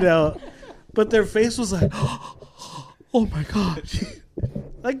 Drived out, but their face was like, "Oh my god!"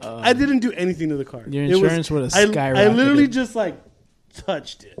 Like I didn't do anything to the car. Your It was- insurance would have I skyrocketed. literally just like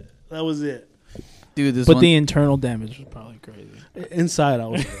touched it. That was it. Dude, this But one. the internal damage was probably crazy. Inside, I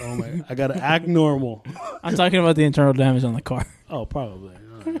was like, "Oh my! I gotta act normal." I'm talking about the internal damage on the car. Oh, probably.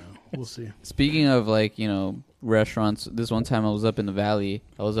 I don't know. We'll see. Speaking of like restaurants, this one time I was up in the valley.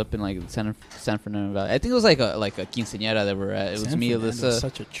 I was up in like San Fernando Valley. I think it was like a quinceañera that we're at. It was San me, Fernando's Alyssa.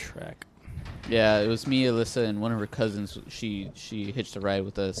 Such a trek. Yeah, it was me, Alyssa, and one of her cousins. She hitched a ride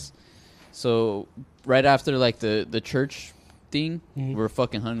with us. So right after like the church thing, we were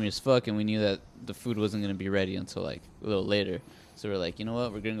fucking hungry as fuck, and we knew that the food wasn't gonna be ready until like a little later. So we're like, you know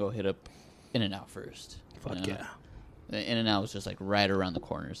what? We're gonna go hit up In-N-Out first. Fuck you know? yeah. The In-N-Out was just like right around the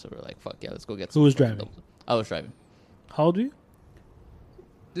corner, so we're like, fuck yeah, let's go get. Who some was fucking driving? double- I was driving. How old are you?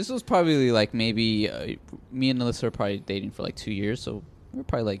 This was probably like maybe me and Alyssa were probably dating for like 2 years, so we were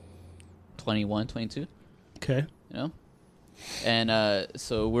probably like 21, 22. Okay. You know, and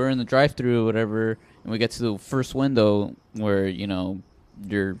so we're in the drive-through or whatever, and we get to the first window where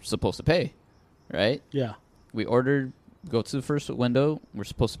you're supposed to pay, right? Yeah. We ordered, go to the first window, we're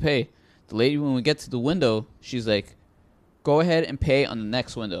supposed to pay. The lady, when we get to the window, she's like, "Go ahead and pay on the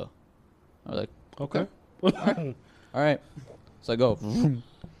next window." I was like, Okay. all right. So I go.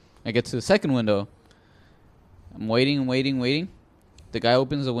 I get to the second window. I'm waiting and waiting, waiting. The guy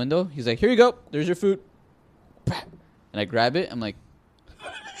opens the window. He's like, "Here you go. There's your food." And I grab it. I'm like,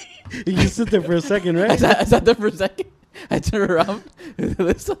 You just sit there for a second, right? I sat there for a second. I turned around and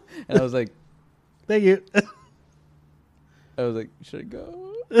I was like, Thank you. should I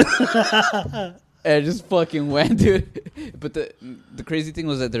go? And I just fucking went, dude. But the crazy thing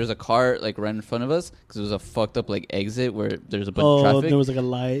was that there's a car like right in front of us because it was a fucked up like exit where there's a bunch of traffic. There was like a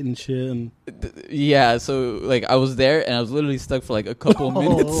light and shit. And yeah, so like I was there and I was literally stuck for like a couple of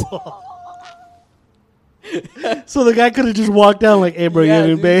minutes. So the guy could have just walked down like, "Hey, bro, Yeah,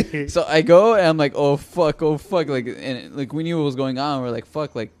 you haven't dude. paid." So I go and I'm like, oh fuck, like, and like we knew what was going on. We're like,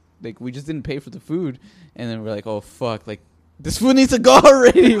 fuck, like we just didn't pay for the food, and then we're like, oh fuck, like this food needs to go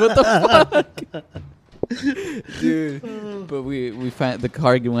already. What the fuck, dude? But we the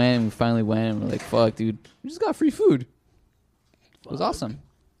car went and we finally went and we're like, fuck, dude, we just got free food. It was awesome.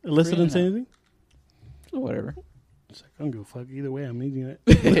 Alyssa didn't say anything. So whatever. It's like, I don't give a fuck either way. I'm eating it.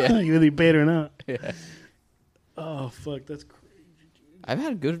 Yeah. You either paid or not. Yeah. Oh fuck, that's crazy. I've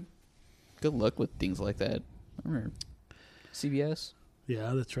had good luck with things like that. I remember CVS,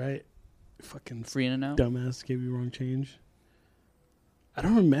 Yeah, that's right. Fucking free in and out. dumbass gave you wrong change. I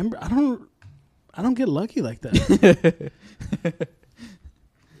don't remember. I don't get lucky like that.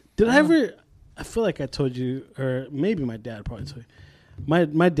 Did I ever? I feel like I told you, or maybe my dad probably told you.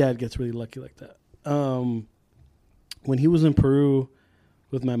 My dad gets really lucky like that. When he was in Peru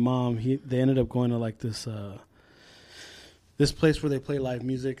with my mom, they ended up going to like this place where they play live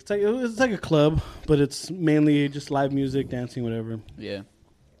music. It's like a club, but it's mainly just live music, dancing, whatever. Yeah.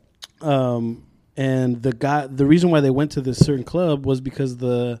 And the reason why they went to this certain club was because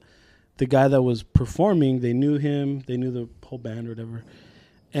the guy that was performing, they knew him, they knew the whole band or whatever.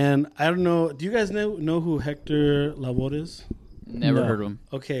 And I don't know, do you guys know who Hector Lavoe is? Never No. heard of him.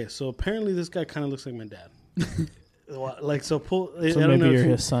 Okay, so apparently this guy kind of looks like my dad. Like so, I So don't know maybe if you're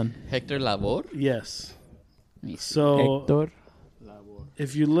you- his son. Hector Lavoe. Yes. Let me see. So Hector.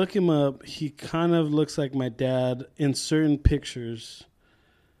 if you look him up, he kind of looks like my dad in certain pictures.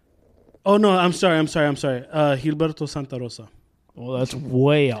 Oh no, I'm sorry. Gilberto Santa Rosa. Well, that's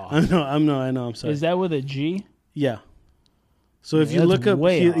way off. I know. I'm sorry. Is that with a G? Yeah. So if Yeah, you that's look up,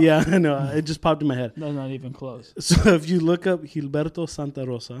 way off. yeah, I know. It just popped in my head. No, not even close. So if you look up Gilberto Santa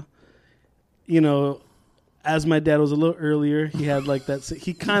Rosa, as my dad was a little earlier, he had like that.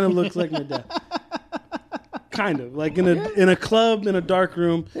 He kind of looks like my dad. Kind of like in a club in a dark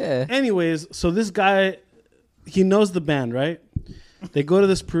room. Yeah. Anyways, so this guy, he knows the band, right? They go to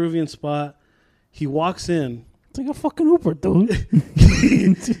this Peruvian spot. He walks in. It's like a fucking Uber, dude.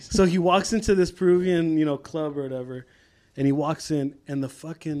 So he walks into this Peruvian, club or whatever, and he walks in, and the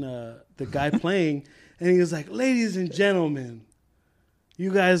fucking the guy playing, and he was like, "Ladies and gentlemen,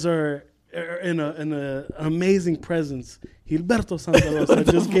 you guys are in an amazing presence. Gilberto Santa Rosa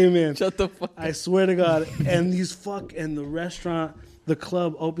just came in. Shut the fuck. I swear to God." And and the restaurant, the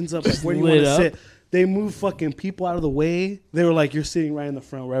club opens up. Like, where do you lit want to up. sit? They move fucking people out of the way. They were like, "You're sitting right in the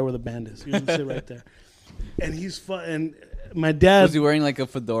front, right where the band is. You should sit right there." And and my dad Was he wearing like a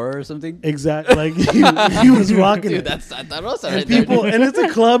fedora or something? exactly like he was rocking Dude, it. that's Santa Rosa And right people, there. and it's a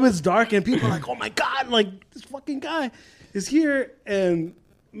club, it's dark, and people are like, "Oh my God, like this fucking guy is here." And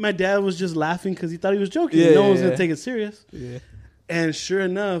my dad was just laughing because he thought he was joking. Yeah, No one was yeah, gonna yeah. take it serious. Yeah. And sure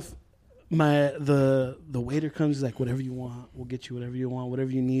enough, the waiter comes, he's like, "Whatever you want, we'll get you whatever you want,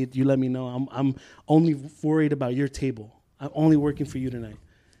 whatever you need. You let me know. I'm only worried about your table. I'm only working for you tonight."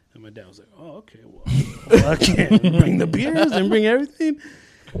 And my dad was like, "Oh, okay, well I can't bring the beers and bring everything."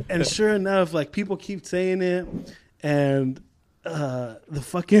 And sure enough, like people keep saying it, and the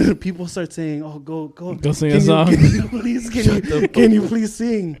fucking people start saying, "Oh, go sing can a song." Can you please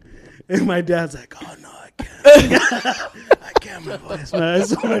sing?" And my dad's like, "Oh no, I can't. I can't, my voice, man. I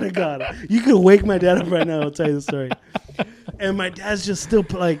swear to God, you could wake my dad up right now. I'll tell you the story." And my dad's just still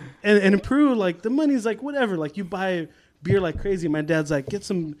like, and in Peru, like the money's like whatever. Like you buy beer like crazy. My dad's like, "Get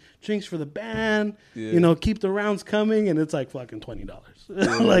some drinks for the band. Yeah. Keep the rounds coming." And it's like fucking $20.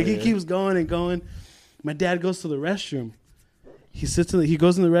 Like he keeps going and going. My dad goes to the restroom. He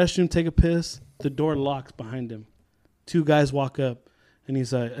goes in the restroom, take a piss. The door locks behind him. Two guys walk up, And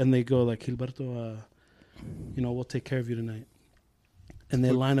he's and they go like, Gilberto, we'll take care of you tonight. And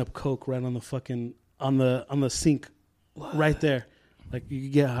they line up Coke right on the fucking on the sink, right there. Like you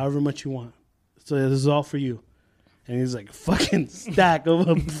can get however much you want. So this is all for you. And he's like, fucking stack of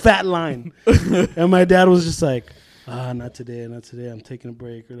a fat line. And my dad was just like, not today, not today. I'm taking a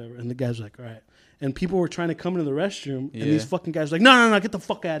break or whatever. And the guys were like, all right. And people were trying to come into the restroom, and these fucking guys were like, no, get the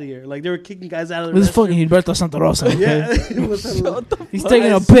fuck out of here. Like, they were kicking guys out of the This is restroom. fucking Gilberto Santa Rosa. Yeah. He's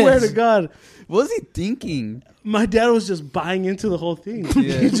taking a piss. I swear to God. What was he thinking? My dad was just buying into the whole thing.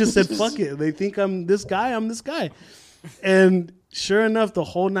 Yeah. He just said, fuck it. They think I'm this guy. And sure enough, the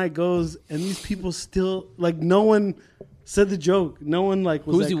whole night goes, and these people still, like, no one said the joke. No one, like,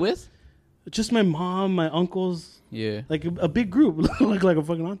 was Who's like, he with? Just my mom, my uncles. Yeah. Like a big group. Looked like a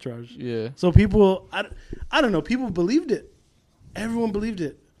fucking entourage. Yeah. So people, I don't know. People believed it. Everyone believed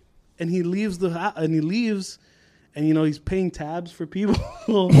it. And he leaves and he's paying tabs for people.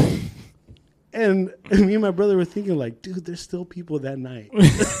 and me and my brother were thinking like, dude, there's still people that night. Yo,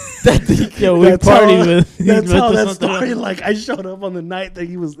 we partied with. That's how that story. Like, I showed up on the night that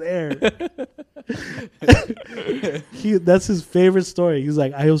he was there. That's his favorite story. He's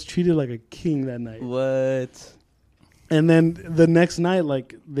like, I was treated like a king that night. What? And then the next night,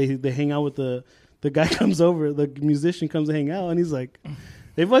 like they hang out with the guy comes over, the musician comes to hang out, and he's like,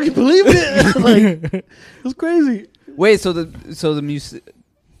 they fucking believed it. Like, it was crazy. Wait, so the music,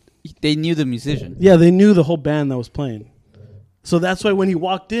 they knew the musician. Yeah, they knew the whole band that was playing. So that's why when he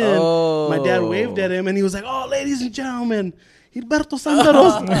walked in, my dad waved at him, and he was like, "Oh, ladies and gentlemen, Gilberto Santa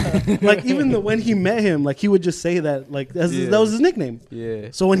Rosa." Like, even when he met him, like, he would just say that, like, that was his nickname. Yeah.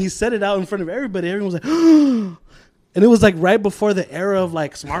 So when he said it out in front of everybody, everyone was like, and it was like right before the era of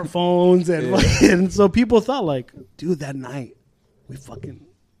like smartphones and so people thought like, dude, that night he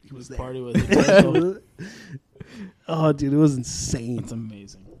was there. Party with it. Oh, dude, it was insane. That's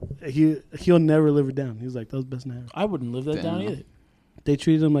amazing. He'll never live it down. He was like, that was the best night ever. I wouldn't live that down Damn. either. They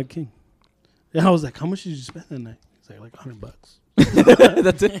treated him like king. And I was like, how much did you spend that night? He's like $100.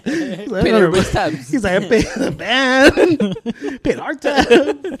 That's it. He's like, Paid everybody's tabs. He's like, I paid the band, paid our tab.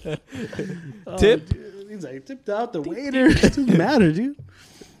 Tip? Dude. He's like, tipped out the waiter. It doesn't matter, dude.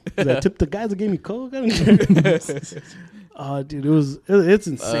 He's like, tipped the guys that gave me Coke. I don't care. Oh, dude, it's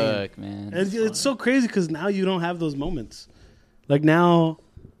insane. Fuck, man. And it's so crazy because now you don't have those moments. Like now,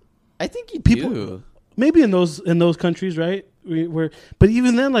 I think you people do. maybe in those countries, right? But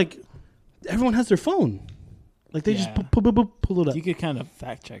even then, like, everyone has their phone. Like they just pull it up. You could kind of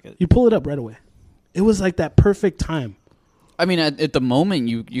fact check it. You pull it up right away. It was like that perfect time. I mean, at the moment,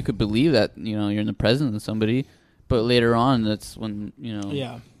 you could believe that, you're in the presence of somebody, but later on, that's when,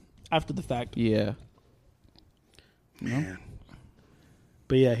 Yeah. After the fact. Yeah. Man.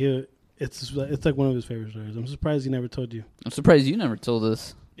 But yeah, it's like one of his favorite stories. I'm surprised he never told you. I'm surprised you never told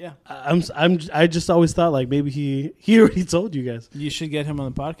us. Yeah. I just always thought like maybe he already told you guys. You should get him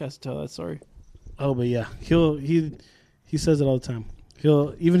on the podcast to tell that story. Oh, but yeah, he says it all the time.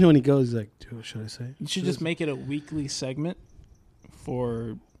 Even when he goes, he's like, dude, what should I say? You should just make it a weekly segment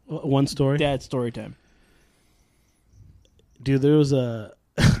for one story. Dad story time. Dude, there was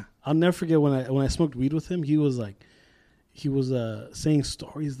I'll never forget when I smoked weed with him. He was saying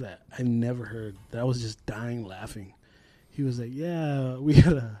stories that I never heard. That I was just dying laughing. He was like, "Yeah, we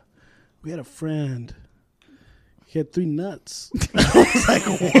had a friend. He had 3 nuts." I was like,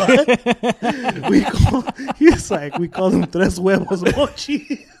 "What?" We called them tres huevos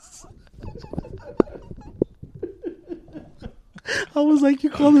mochis. I was like, "You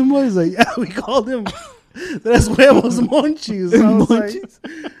call them what?" He's like, "Yeah, we called them tres huevos monchis."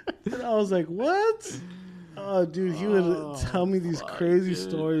 I was like, "What?" Oh, dude, he would tell me these crazy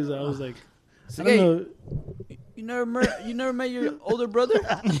stories. I was like, I don't know. You never met your older brother?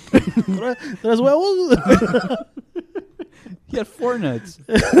 Tres huevos? He had 4 nuts.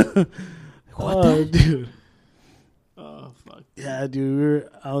 Oh, dude. Oh, fuck. Yeah, dude. We were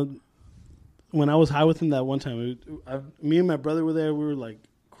out. When I was high with him that one time, me and my brother were there. We were like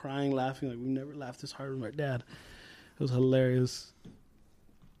crying, laughing. Like, we never laughed this hard with my dad. It was hilarious.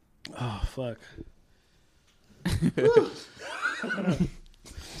 Oh, fuck.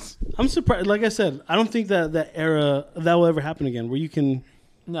 I'm surprised. Like I said, I don't think that era that will ever happen again, where you can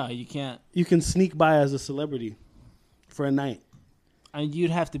You can't. sneak by as a celebrity for a night.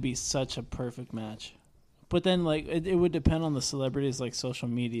 You'd have to be such a perfect match. But then, like, it would depend on the celebrities, like social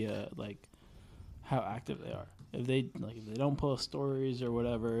media, like how active they are. If they don't post stories or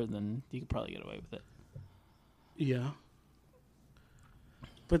whatever, then you could probably get away with it. Yeah.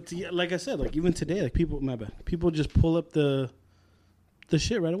 But like I said, like even today, like people just pull up the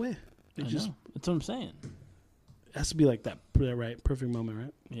shit right away. I know. That's what I'm saying. It has to be like that right perfect moment,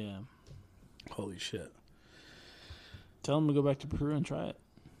 right? Yeah. Holy shit. Tell them to go back to Peru and try it.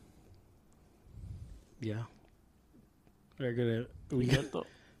 Yeah. We're gonna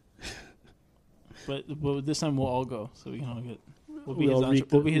but this time we'll all go, so we can all get. We'll be We all reap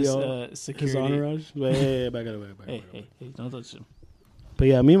the- we'll be his we all- security. his entourage. Wait, back out of the way. Hey, don't touch him. But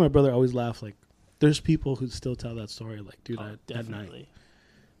yeah, me and my brother always laugh. Like, there's people who still tell that story. Like, dude, at night, Definitely.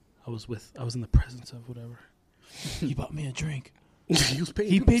 I was in the presence of whatever. He bought me a drink.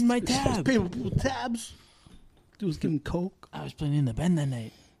 He paid my He was tab. paying people tabs. Dude was giving coke. I was playing in the band that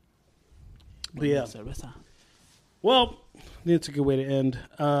night. But yeah. Cerveza. Well, I think it's a good way to end.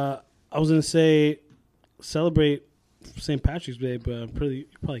 I was gonna say celebrate St. Patrick's Day, but you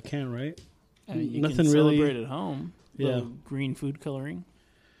probably can't, right? You Nothing can really- celebrate at home. Yeah. Little green food coloring.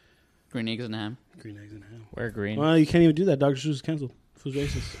 Green eggs and ham. Green eggs and ham. We're green. Well, you can't even do that. Dr. Seuss is canceled. It was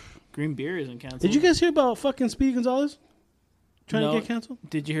racist. Green beer isn't canceled. Did you guys hear about fucking Speedy Gonzalez trying No. to get canceled?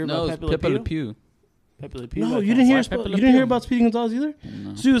 Did you hear No, about it's Pepe Pepe Le Le Pew? Pew. Pepe Le Pew No, got you didn't hear. canceled. Pepe Le You didn't hear Pew. about Speedy Gonzalez either.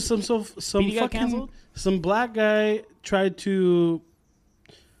 No. Dude, some Speedy got fucking canceled? some black guy tried to.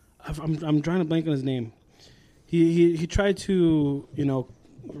 I'm trying to blank on his name. He tried to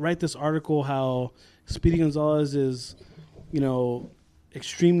write this article how Speedy Gonzalez is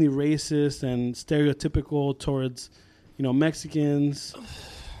extremely racist and stereotypical towards Mexicans.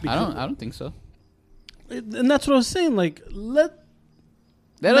 I don't think so. And that's what I was saying. Like let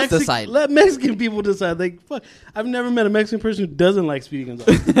us decide. Let Mexican people decide. Like fuck, I've never met a Mexican person who doesn't like Speedy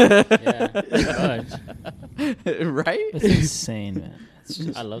Gonzalez. Yeah, pretty much. Right? It's insane, man. It's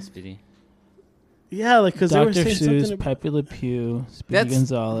just I love Speedy. Yeah, like because they were Dr. saying something Seuss, about Pepe Le Pew, Speedy That's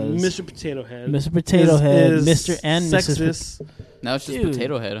Gonzalez, Mr. Potato Head. Mr. Potato Head, is Mr. and Mrs. sexist. Now it's just Dude.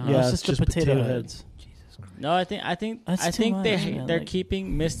 potato head, huh? Yeah, it's it's just the just potato potato heads. No, I think That's I too think much, man, they're like-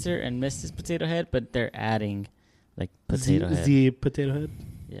 keeping Mr. and Mrs. Potato Head, but they're adding like potato head. Z Potato Head.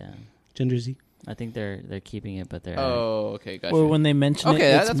 Yeah, Gender Z. I think they're keeping it, but they're Oh, okay, gotcha. Or when they mention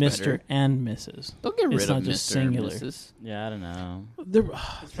Okay, it, it's that's Mr. better. and Mrs. Don't get rid it's of not just Mr. singular. and Mrs. yeah. I don't know. They're,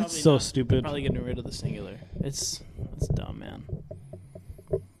 probably that's so not- stupid. Probably getting rid of the singular. It's dumb, man.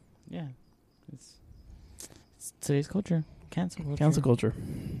 Yeah, it's today's culture. Cancel culture. Cancel culture.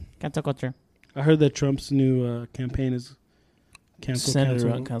 Cancel culture. I heard that Trump's new campaign is Centered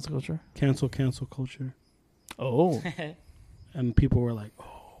around cancel culture. cancel culture, Oh, and people were like,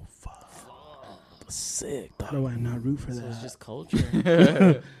 "Oh fuck, sick. how do I not root for So it's that?" just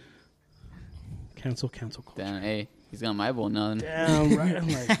culture. Cancel culture. Damn, hey, he's got my vote now. Then. Damn right.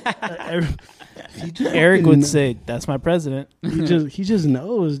 I'm like, Eric would say, "That's my president." he just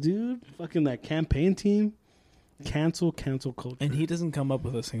knows, dude. Fucking that campaign team. Cancel culture. And he doesn't come up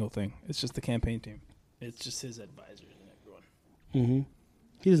with a single thing. It's just the campaign team. It's just his advisors and everyone. Mm-hmm.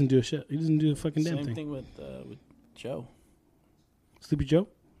 He doesn't do a shit. He doesn't do a fucking damn Same thing. thing with Joe. Sleepy Joe.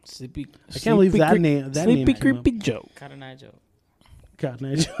 Sleepy. I can't believe that name. That Sleepy name came up. creepy Joe. Cotton Eye Joe. God,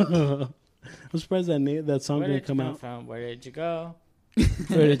 Nigel. I'm surprised that song Where didn't did you come come out. from? Where did you go?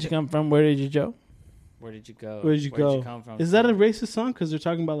 Where did you come from? Where did you Joe? Where did you go? Where did you go? come from? Is that a racist song? Because they're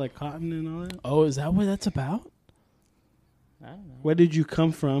talking about like cotton and all that. Oh, is that what that's about? I don't know. Where did you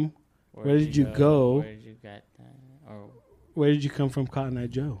come from? Where did you go? Where did you get that? Or Where did you come from, Cotton Eye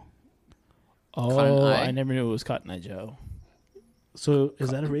Joe? Cotton Oh, Eye? I never knew it was Cotton Eye Joe. So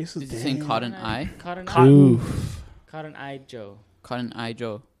is that a racist? Did you say Damn. Cotton Eye? Cotton Oof. Eye Joe. Cotton Eye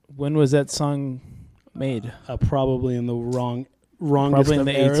Joe. When was that song made? Probably in the wrongest Probably in of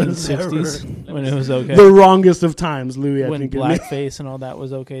the eras 1860s ever. when it was okay. The wrongest of times, Louis. I When think. blackface and all that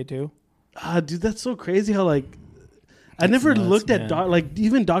was okay too. Dude, that's so crazy. How like I never nuts, looked at man. like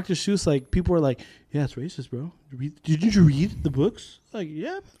even Dr. Seuss. Like people were like, "Yeah, it's racist, bro. Didn't you read the books?" Like,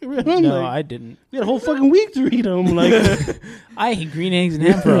 yeah, I read them. No, Like, I didn't. we had a whole fucking week to read them. Like I ate green eggs and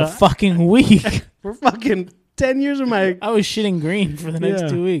ham for a fucking week. for fucking 10 years of my I was shitting green for the next Yeah.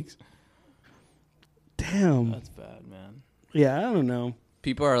 2 weeks. damn. That's bad, man. Yeah, I don't know.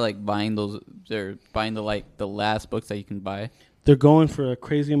 People are like buying those. They're buying the last books that you can buy. They're going for a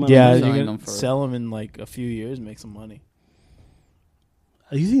crazy amount Yeah, of selling money. you them can for- sell them in like a few years, make some money.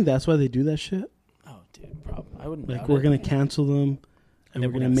 You think that's why they do that shit? Oh, dude, probably. I wouldn't. Like doubt we're it. gonna cancel them, and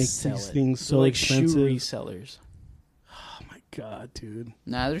then we're gonna make sell these it. things They're so like expensive. shoe resellers. Oh my god, dude!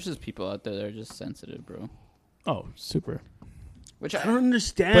 Nah, there's just people out there that are just sensitive, bro. Oh, super. Which I don't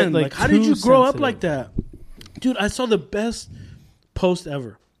understand. But, Like, how did too you grow up sensitive. like that, dude? I saw the best post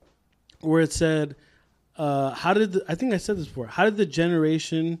ever, where it said, "How did I think I said this before? How did the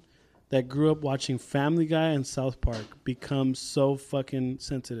generation that grew up watching Family Guy and South Park become so fucking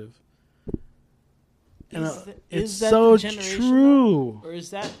sensitive?" And Is it's that so the generation, true. Or is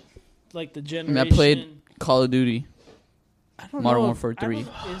that like the I generation? mean, I played Call of Duty. I don't Modern know. Warfare I don't 3.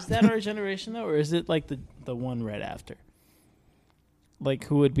 know, is that our generation though, or is it like the one right after? Like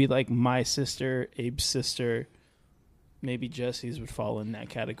who would be like my sister, Abe's sister, maybe Jesse's would fall in that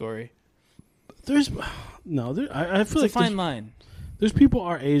category. There's no. I It's feel a like fine line. there's people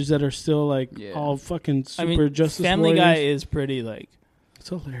our age that are still like Yeah. all fucking super I mean, justice Family warriors. Guy is pretty like It's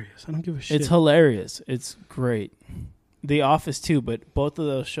hilarious. I don't give a shit. it's hilarious. It's great. The Office too, but both of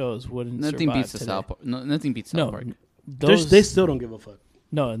those shows wouldn't Nothing survive beats the today. South Park. No, nothing beats South No, Park. They still don't give a fuck.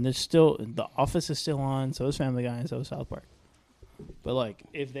 No, and there's still The Office is still on. So is Family Guy, and so is South Park. But like,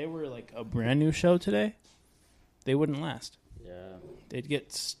 if they were like a brand new show today, they wouldn't last. Yeah, They'd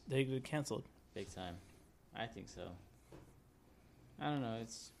get canceled. big time. I think so. I don't know. I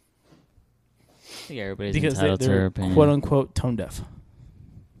think everybody's Because entitled to their they're opinion. quote unquote tone deaf,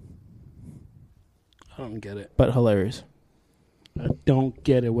 I don't get it. but hilarious. I don't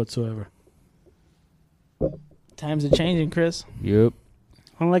get it whatsoever. Times are changing, Chris. Yep.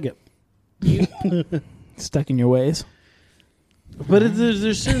 I don't like it. Stuck in your ways. But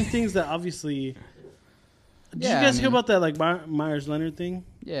there's certain things that obviously. Did Yeah, you guys I hear mean- about that like Myers Leonard thing?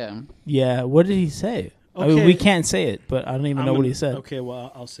 Yeah. Yeah. What did he say? I mean, Okay. we can't say it, but I don't even know what he said. Okay,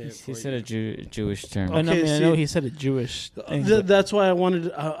 well I'll say it. He for said you. a Jewish term. I know, Okay, I know see- he said a Jewish thing. That's why I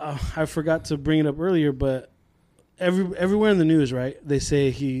wanted. I forgot to bring it up earlier, but everywhere in the news, right? They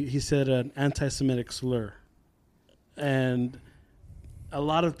say he said an anti-Semitic slur, and a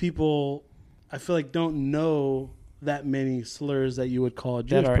lot of people, I feel like, don't know that many slurs that you would call a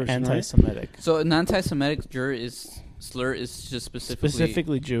Jewish that are person, right? anti-Semitic, So an anti-Semitic slur is just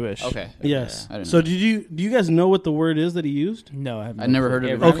specifically Jewish. Okay. Yes. I didn't So know. do you guys know what the word is that he used? No, I have I never heard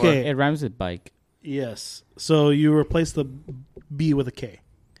of It it. rhymes, before. Okay. It rhymes with bike. Yes. So you replace the B with a K,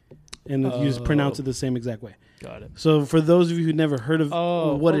 and you just pronounce it the same exact way. Got it. So for those of you who never heard of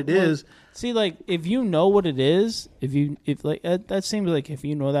what it is, See, like, if you know what it is, if like that seems like if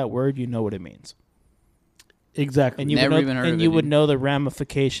you know that word, you know what it means, exactly. and you Never would know, even heard and of you it, would dude. know the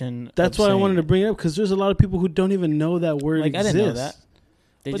ramification. That's of why I saying wanted to it. bring it up, because there's a lot of people who don't even know that word Like, I exists. didn't know that.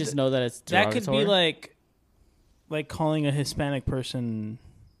 They But just know that it's That could be derogatory. like calling a Hispanic person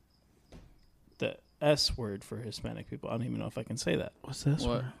the S word for Hispanic people. I don't even know if I can say that. What's that?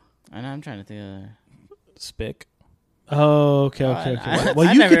 What? I know. I'm trying to think of. Spick. Oh, okay. I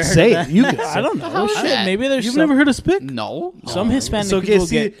Well, you never could heard say of it. You that. could. I don't know. is Shit, that? maybe there's You've some, never heard of spick? No. some Hispanic So, okay, people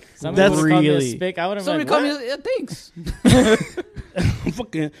see, get Somebody That's would've called me a really- spick. I would have Somebody been called like, me. Yeah, thanks.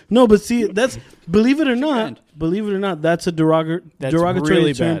 Fucking no, but see, that's believe it or grand. not, that's a that's derogatory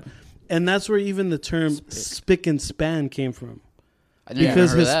really term, bad. and that's where even the term spick and span came from. I never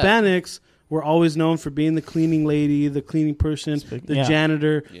Because heard of that. Hispanics were always known for being the cleaning lady, the cleaning person, the yeah.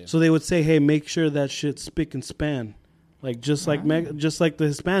 janitor. Yeah. So they would say, "Hey, make sure that shit's spick and span." Like just like just like the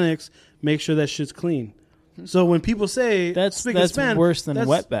Hispanics, make sure that shit's clean. So when people say That's spick and span, worse than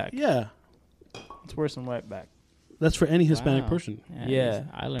that's- wetback. Yeah, It's worse than wetback. that's for any Hispanic wow. person. Yeah.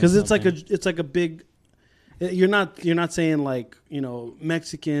 I learned Because it's something. like a big. You're not saying like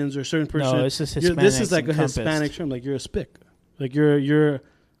Mexicans or certain person. No, it's just This is Hispanics like a encompassed. Hispanic term. Like you're a spick. Like you're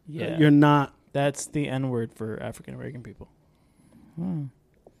Yeah. not. That's the N word for African American people.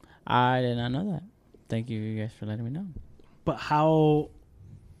 I did not know that. Thank you guys for letting me know. But how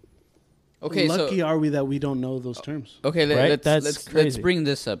Okay, lucky so are we that we don't know those terms? okay, Right? That's let's crazy. bring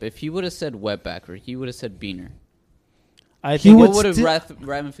this up. If he would have said wetback or he would have said beaner, I He think would what would sti- have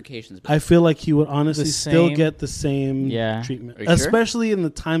ramifications been? I feel like he would honestly The still same- get the same Yeah. treatment, Are you sure? especially in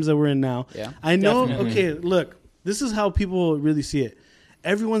the times that we're in now. Yeah. I know. Definitely. Okay, look, this is how people really see it.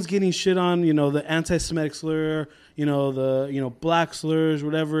 Everyone's getting shit on, the anti-Semitic slur, the black slurs,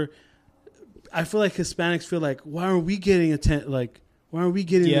 whatever. I feel like Hispanics feel like, why are we getting why are we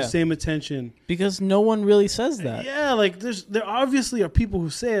getting Yeah. the same attention? because no one really says that. Yeah, like there obviously are people who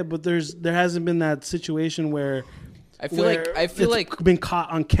say it, but there hasn't been that situation where I feel like been caught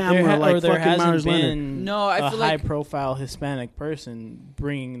on camera like there fucking hasn't Myers Leonard. been No, I a feel like- high-profile Hispanic person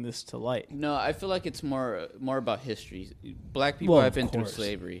bringing this to light. no, I feel like it's more about history. Black people Well, have of been through course.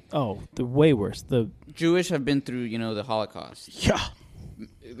 slavery. Oh, the way worse. The Jewish have been through, the Holocaust. Yeah,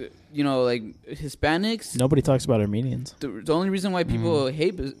 Like Hispanics. nobody talks about Armenians. The only reason why people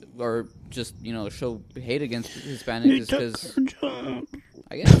hate or just show hate against Hispanics is because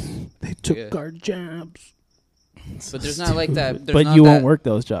I guess. they took Yeah. our jobs. But there's not like that. There's But not you that, won't work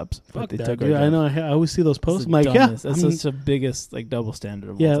those jobs. Fuck But they that, took dude. our I jobs. know. I always see those It's posts. the I'm like, yeah, dumbest. That's such the biggest double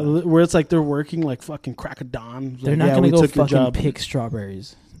standard. Of all time. where it's like they're working like fucking crack of dawn. They're Like, not yeah, gonna we go took your fucking job. pick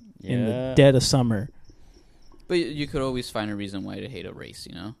strawberries in the Yeah. dead of summer. But you could always find a reason why to hate a race.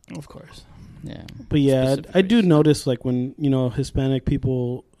 Of course. Yeah. But yeah, Specific I do race. notice like when Hispanic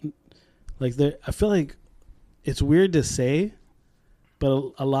people, like I feel like it's weird to say,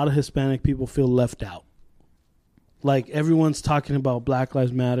 but a lot of Hispanic people feel left out. Like, everyone's talking about Black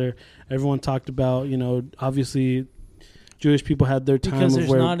Lives Matter. Everyone talked about, obviously Jewish people had their time Because of there's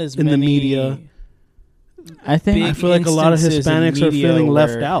where not as in many the media. I think I feel like a lot of instances in Hispanics are media feeling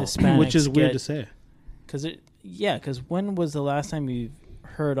left where out, which is Hispanics weird get- to say. Because when was the last time you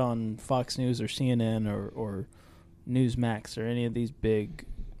heard on Fox News or CNN or Newsmax or any of these big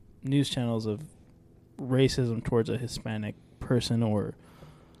news channels of racism towards a Hispanic person? Or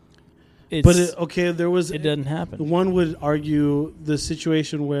it's, There was it doesn't happen. one would argue the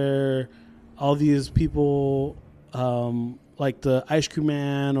situation where all these people, like the ice cream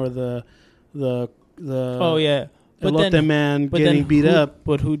man or the Oh yeah, elote man but getting then beat up.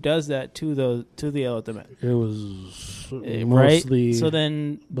 But who does that to the elote man? It was Right. mostly So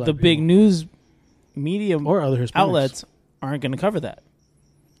then black the big people. news media or other Hispanics outlets aren't going to cover that.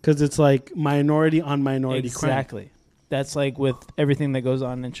 because it's like minority on minority crime. Exactly. That's like with everything that goes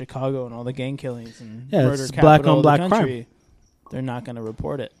on in Chicago and all the gang killings and Yeah, murder it's black capital on of the black country. They're not going to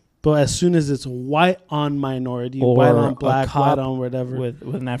report it But as soon as it's white on minority, Or white on a black, cop white on whatever, with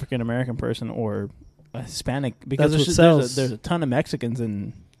an African American person or a Hispanic, because That's what there's sells. a ton of Mexicans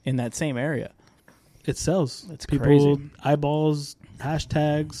in that same area. it sells. It's People, crazy. eyeballs,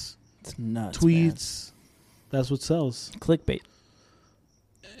 hashtags, It's nuts. tweets. That's what sells. man. Clickbait.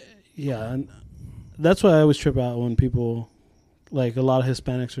 Yeah, and that's why I always trip out when people, like a lot of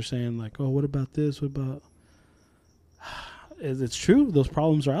Hispanics are saying like, "Oh, what about this? What about?" It's true; those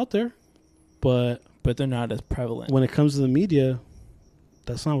problems are out there, but But they're not as prevalent. when it comes to the media,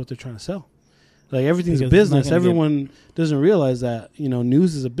 that's not what they're trying to sell. Like, everything's a Because it's not business. gonna get- Everyone doesn't realize that,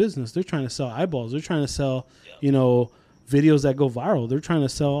 news is a business. They're trying to sell eyeballs. They're trying to sell, videos that go viral. They're trying to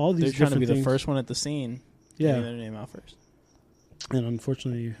sell all these They're trying to different be things. the first one at the scene. Yeah. Getting their name out first. And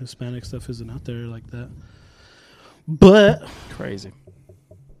unfortunately, Hispanic stuff isn't out there like that. But, Crazy.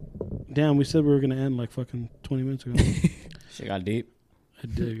 damn, we said we were going to end like fucking 20 minutes ago. Shit got deep. I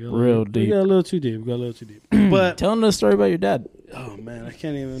did. Real We deep. got a little too deep. But, Tell them the story about your dad. oh, man, I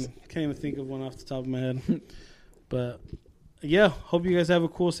can't even think of one off the top of my head. But, yeah, hope you guys have a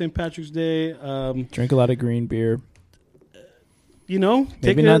cool St. Patrick's Day. Drink a lot of green beer. Take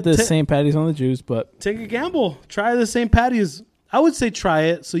Maybe not the St. Patty's on the Jews, but take a gamble. Try the St. Patty's. I would say try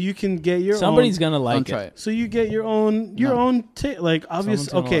it so you can get your somebody's own. gonna Don't like try it. it. So you get your own like obvious. Someone's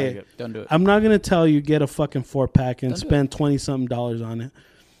gonna Okay, like it. Don't do it. I'm not gonna tell you get a fucking 4-pack and Don't do spend $20-something on it.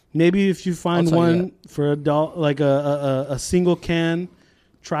 Maybe if you find I'll tell you one for adult, like a single can,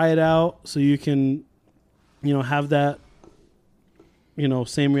 try it out so you can, have that,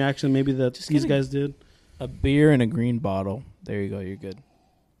 same reaction maybe that Just these get a- guys did. A beer in a green bottle. There you go. You're good.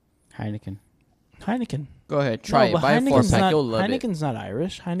 Heineken. Heineken. Go ahead, try it. but Buy a Heineken's 4-pack. not, You'll love it. Heineken's not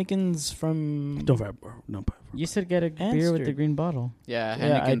Irish. Heineken's from. Don't buy, don't buy. You said get a beer with the Amster. green bottle. Yeah,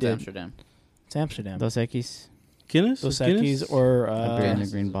 Yeah, I Heineken's did. Amsterdam. It's Amsterdam. Dos Equis. Guinness, Dos Guinness? Equis or A beer in a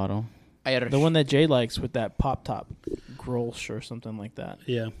green bottle. the one that Jay likes with that pop top, Grolsch or something like that.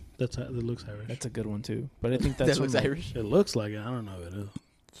 Yeah, that looks Irish. That's a good one too. But I think that's That looks from, Irish It looks like it. I don't know if it is.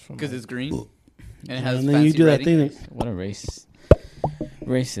 from, because like- it's green and it has And then you fancy do that writing. thing that What a racist.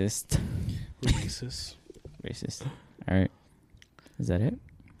 racist. Racist. All right. Is that it?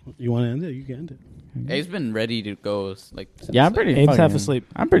 You want to end it? You can end it. Abe's been ready to go. Like since, Yeah, I'm like, pretty. Abe's half fucking- asleep.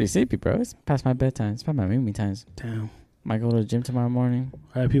 I'm pretty sleepy, bro. It's past my bedtime. It's past my meeting times. Damn. Might go to the gym tomorrow morning.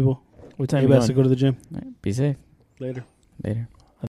 All right, people. What time Everybody you has to going? go to the gym All right, be safe. later. Later.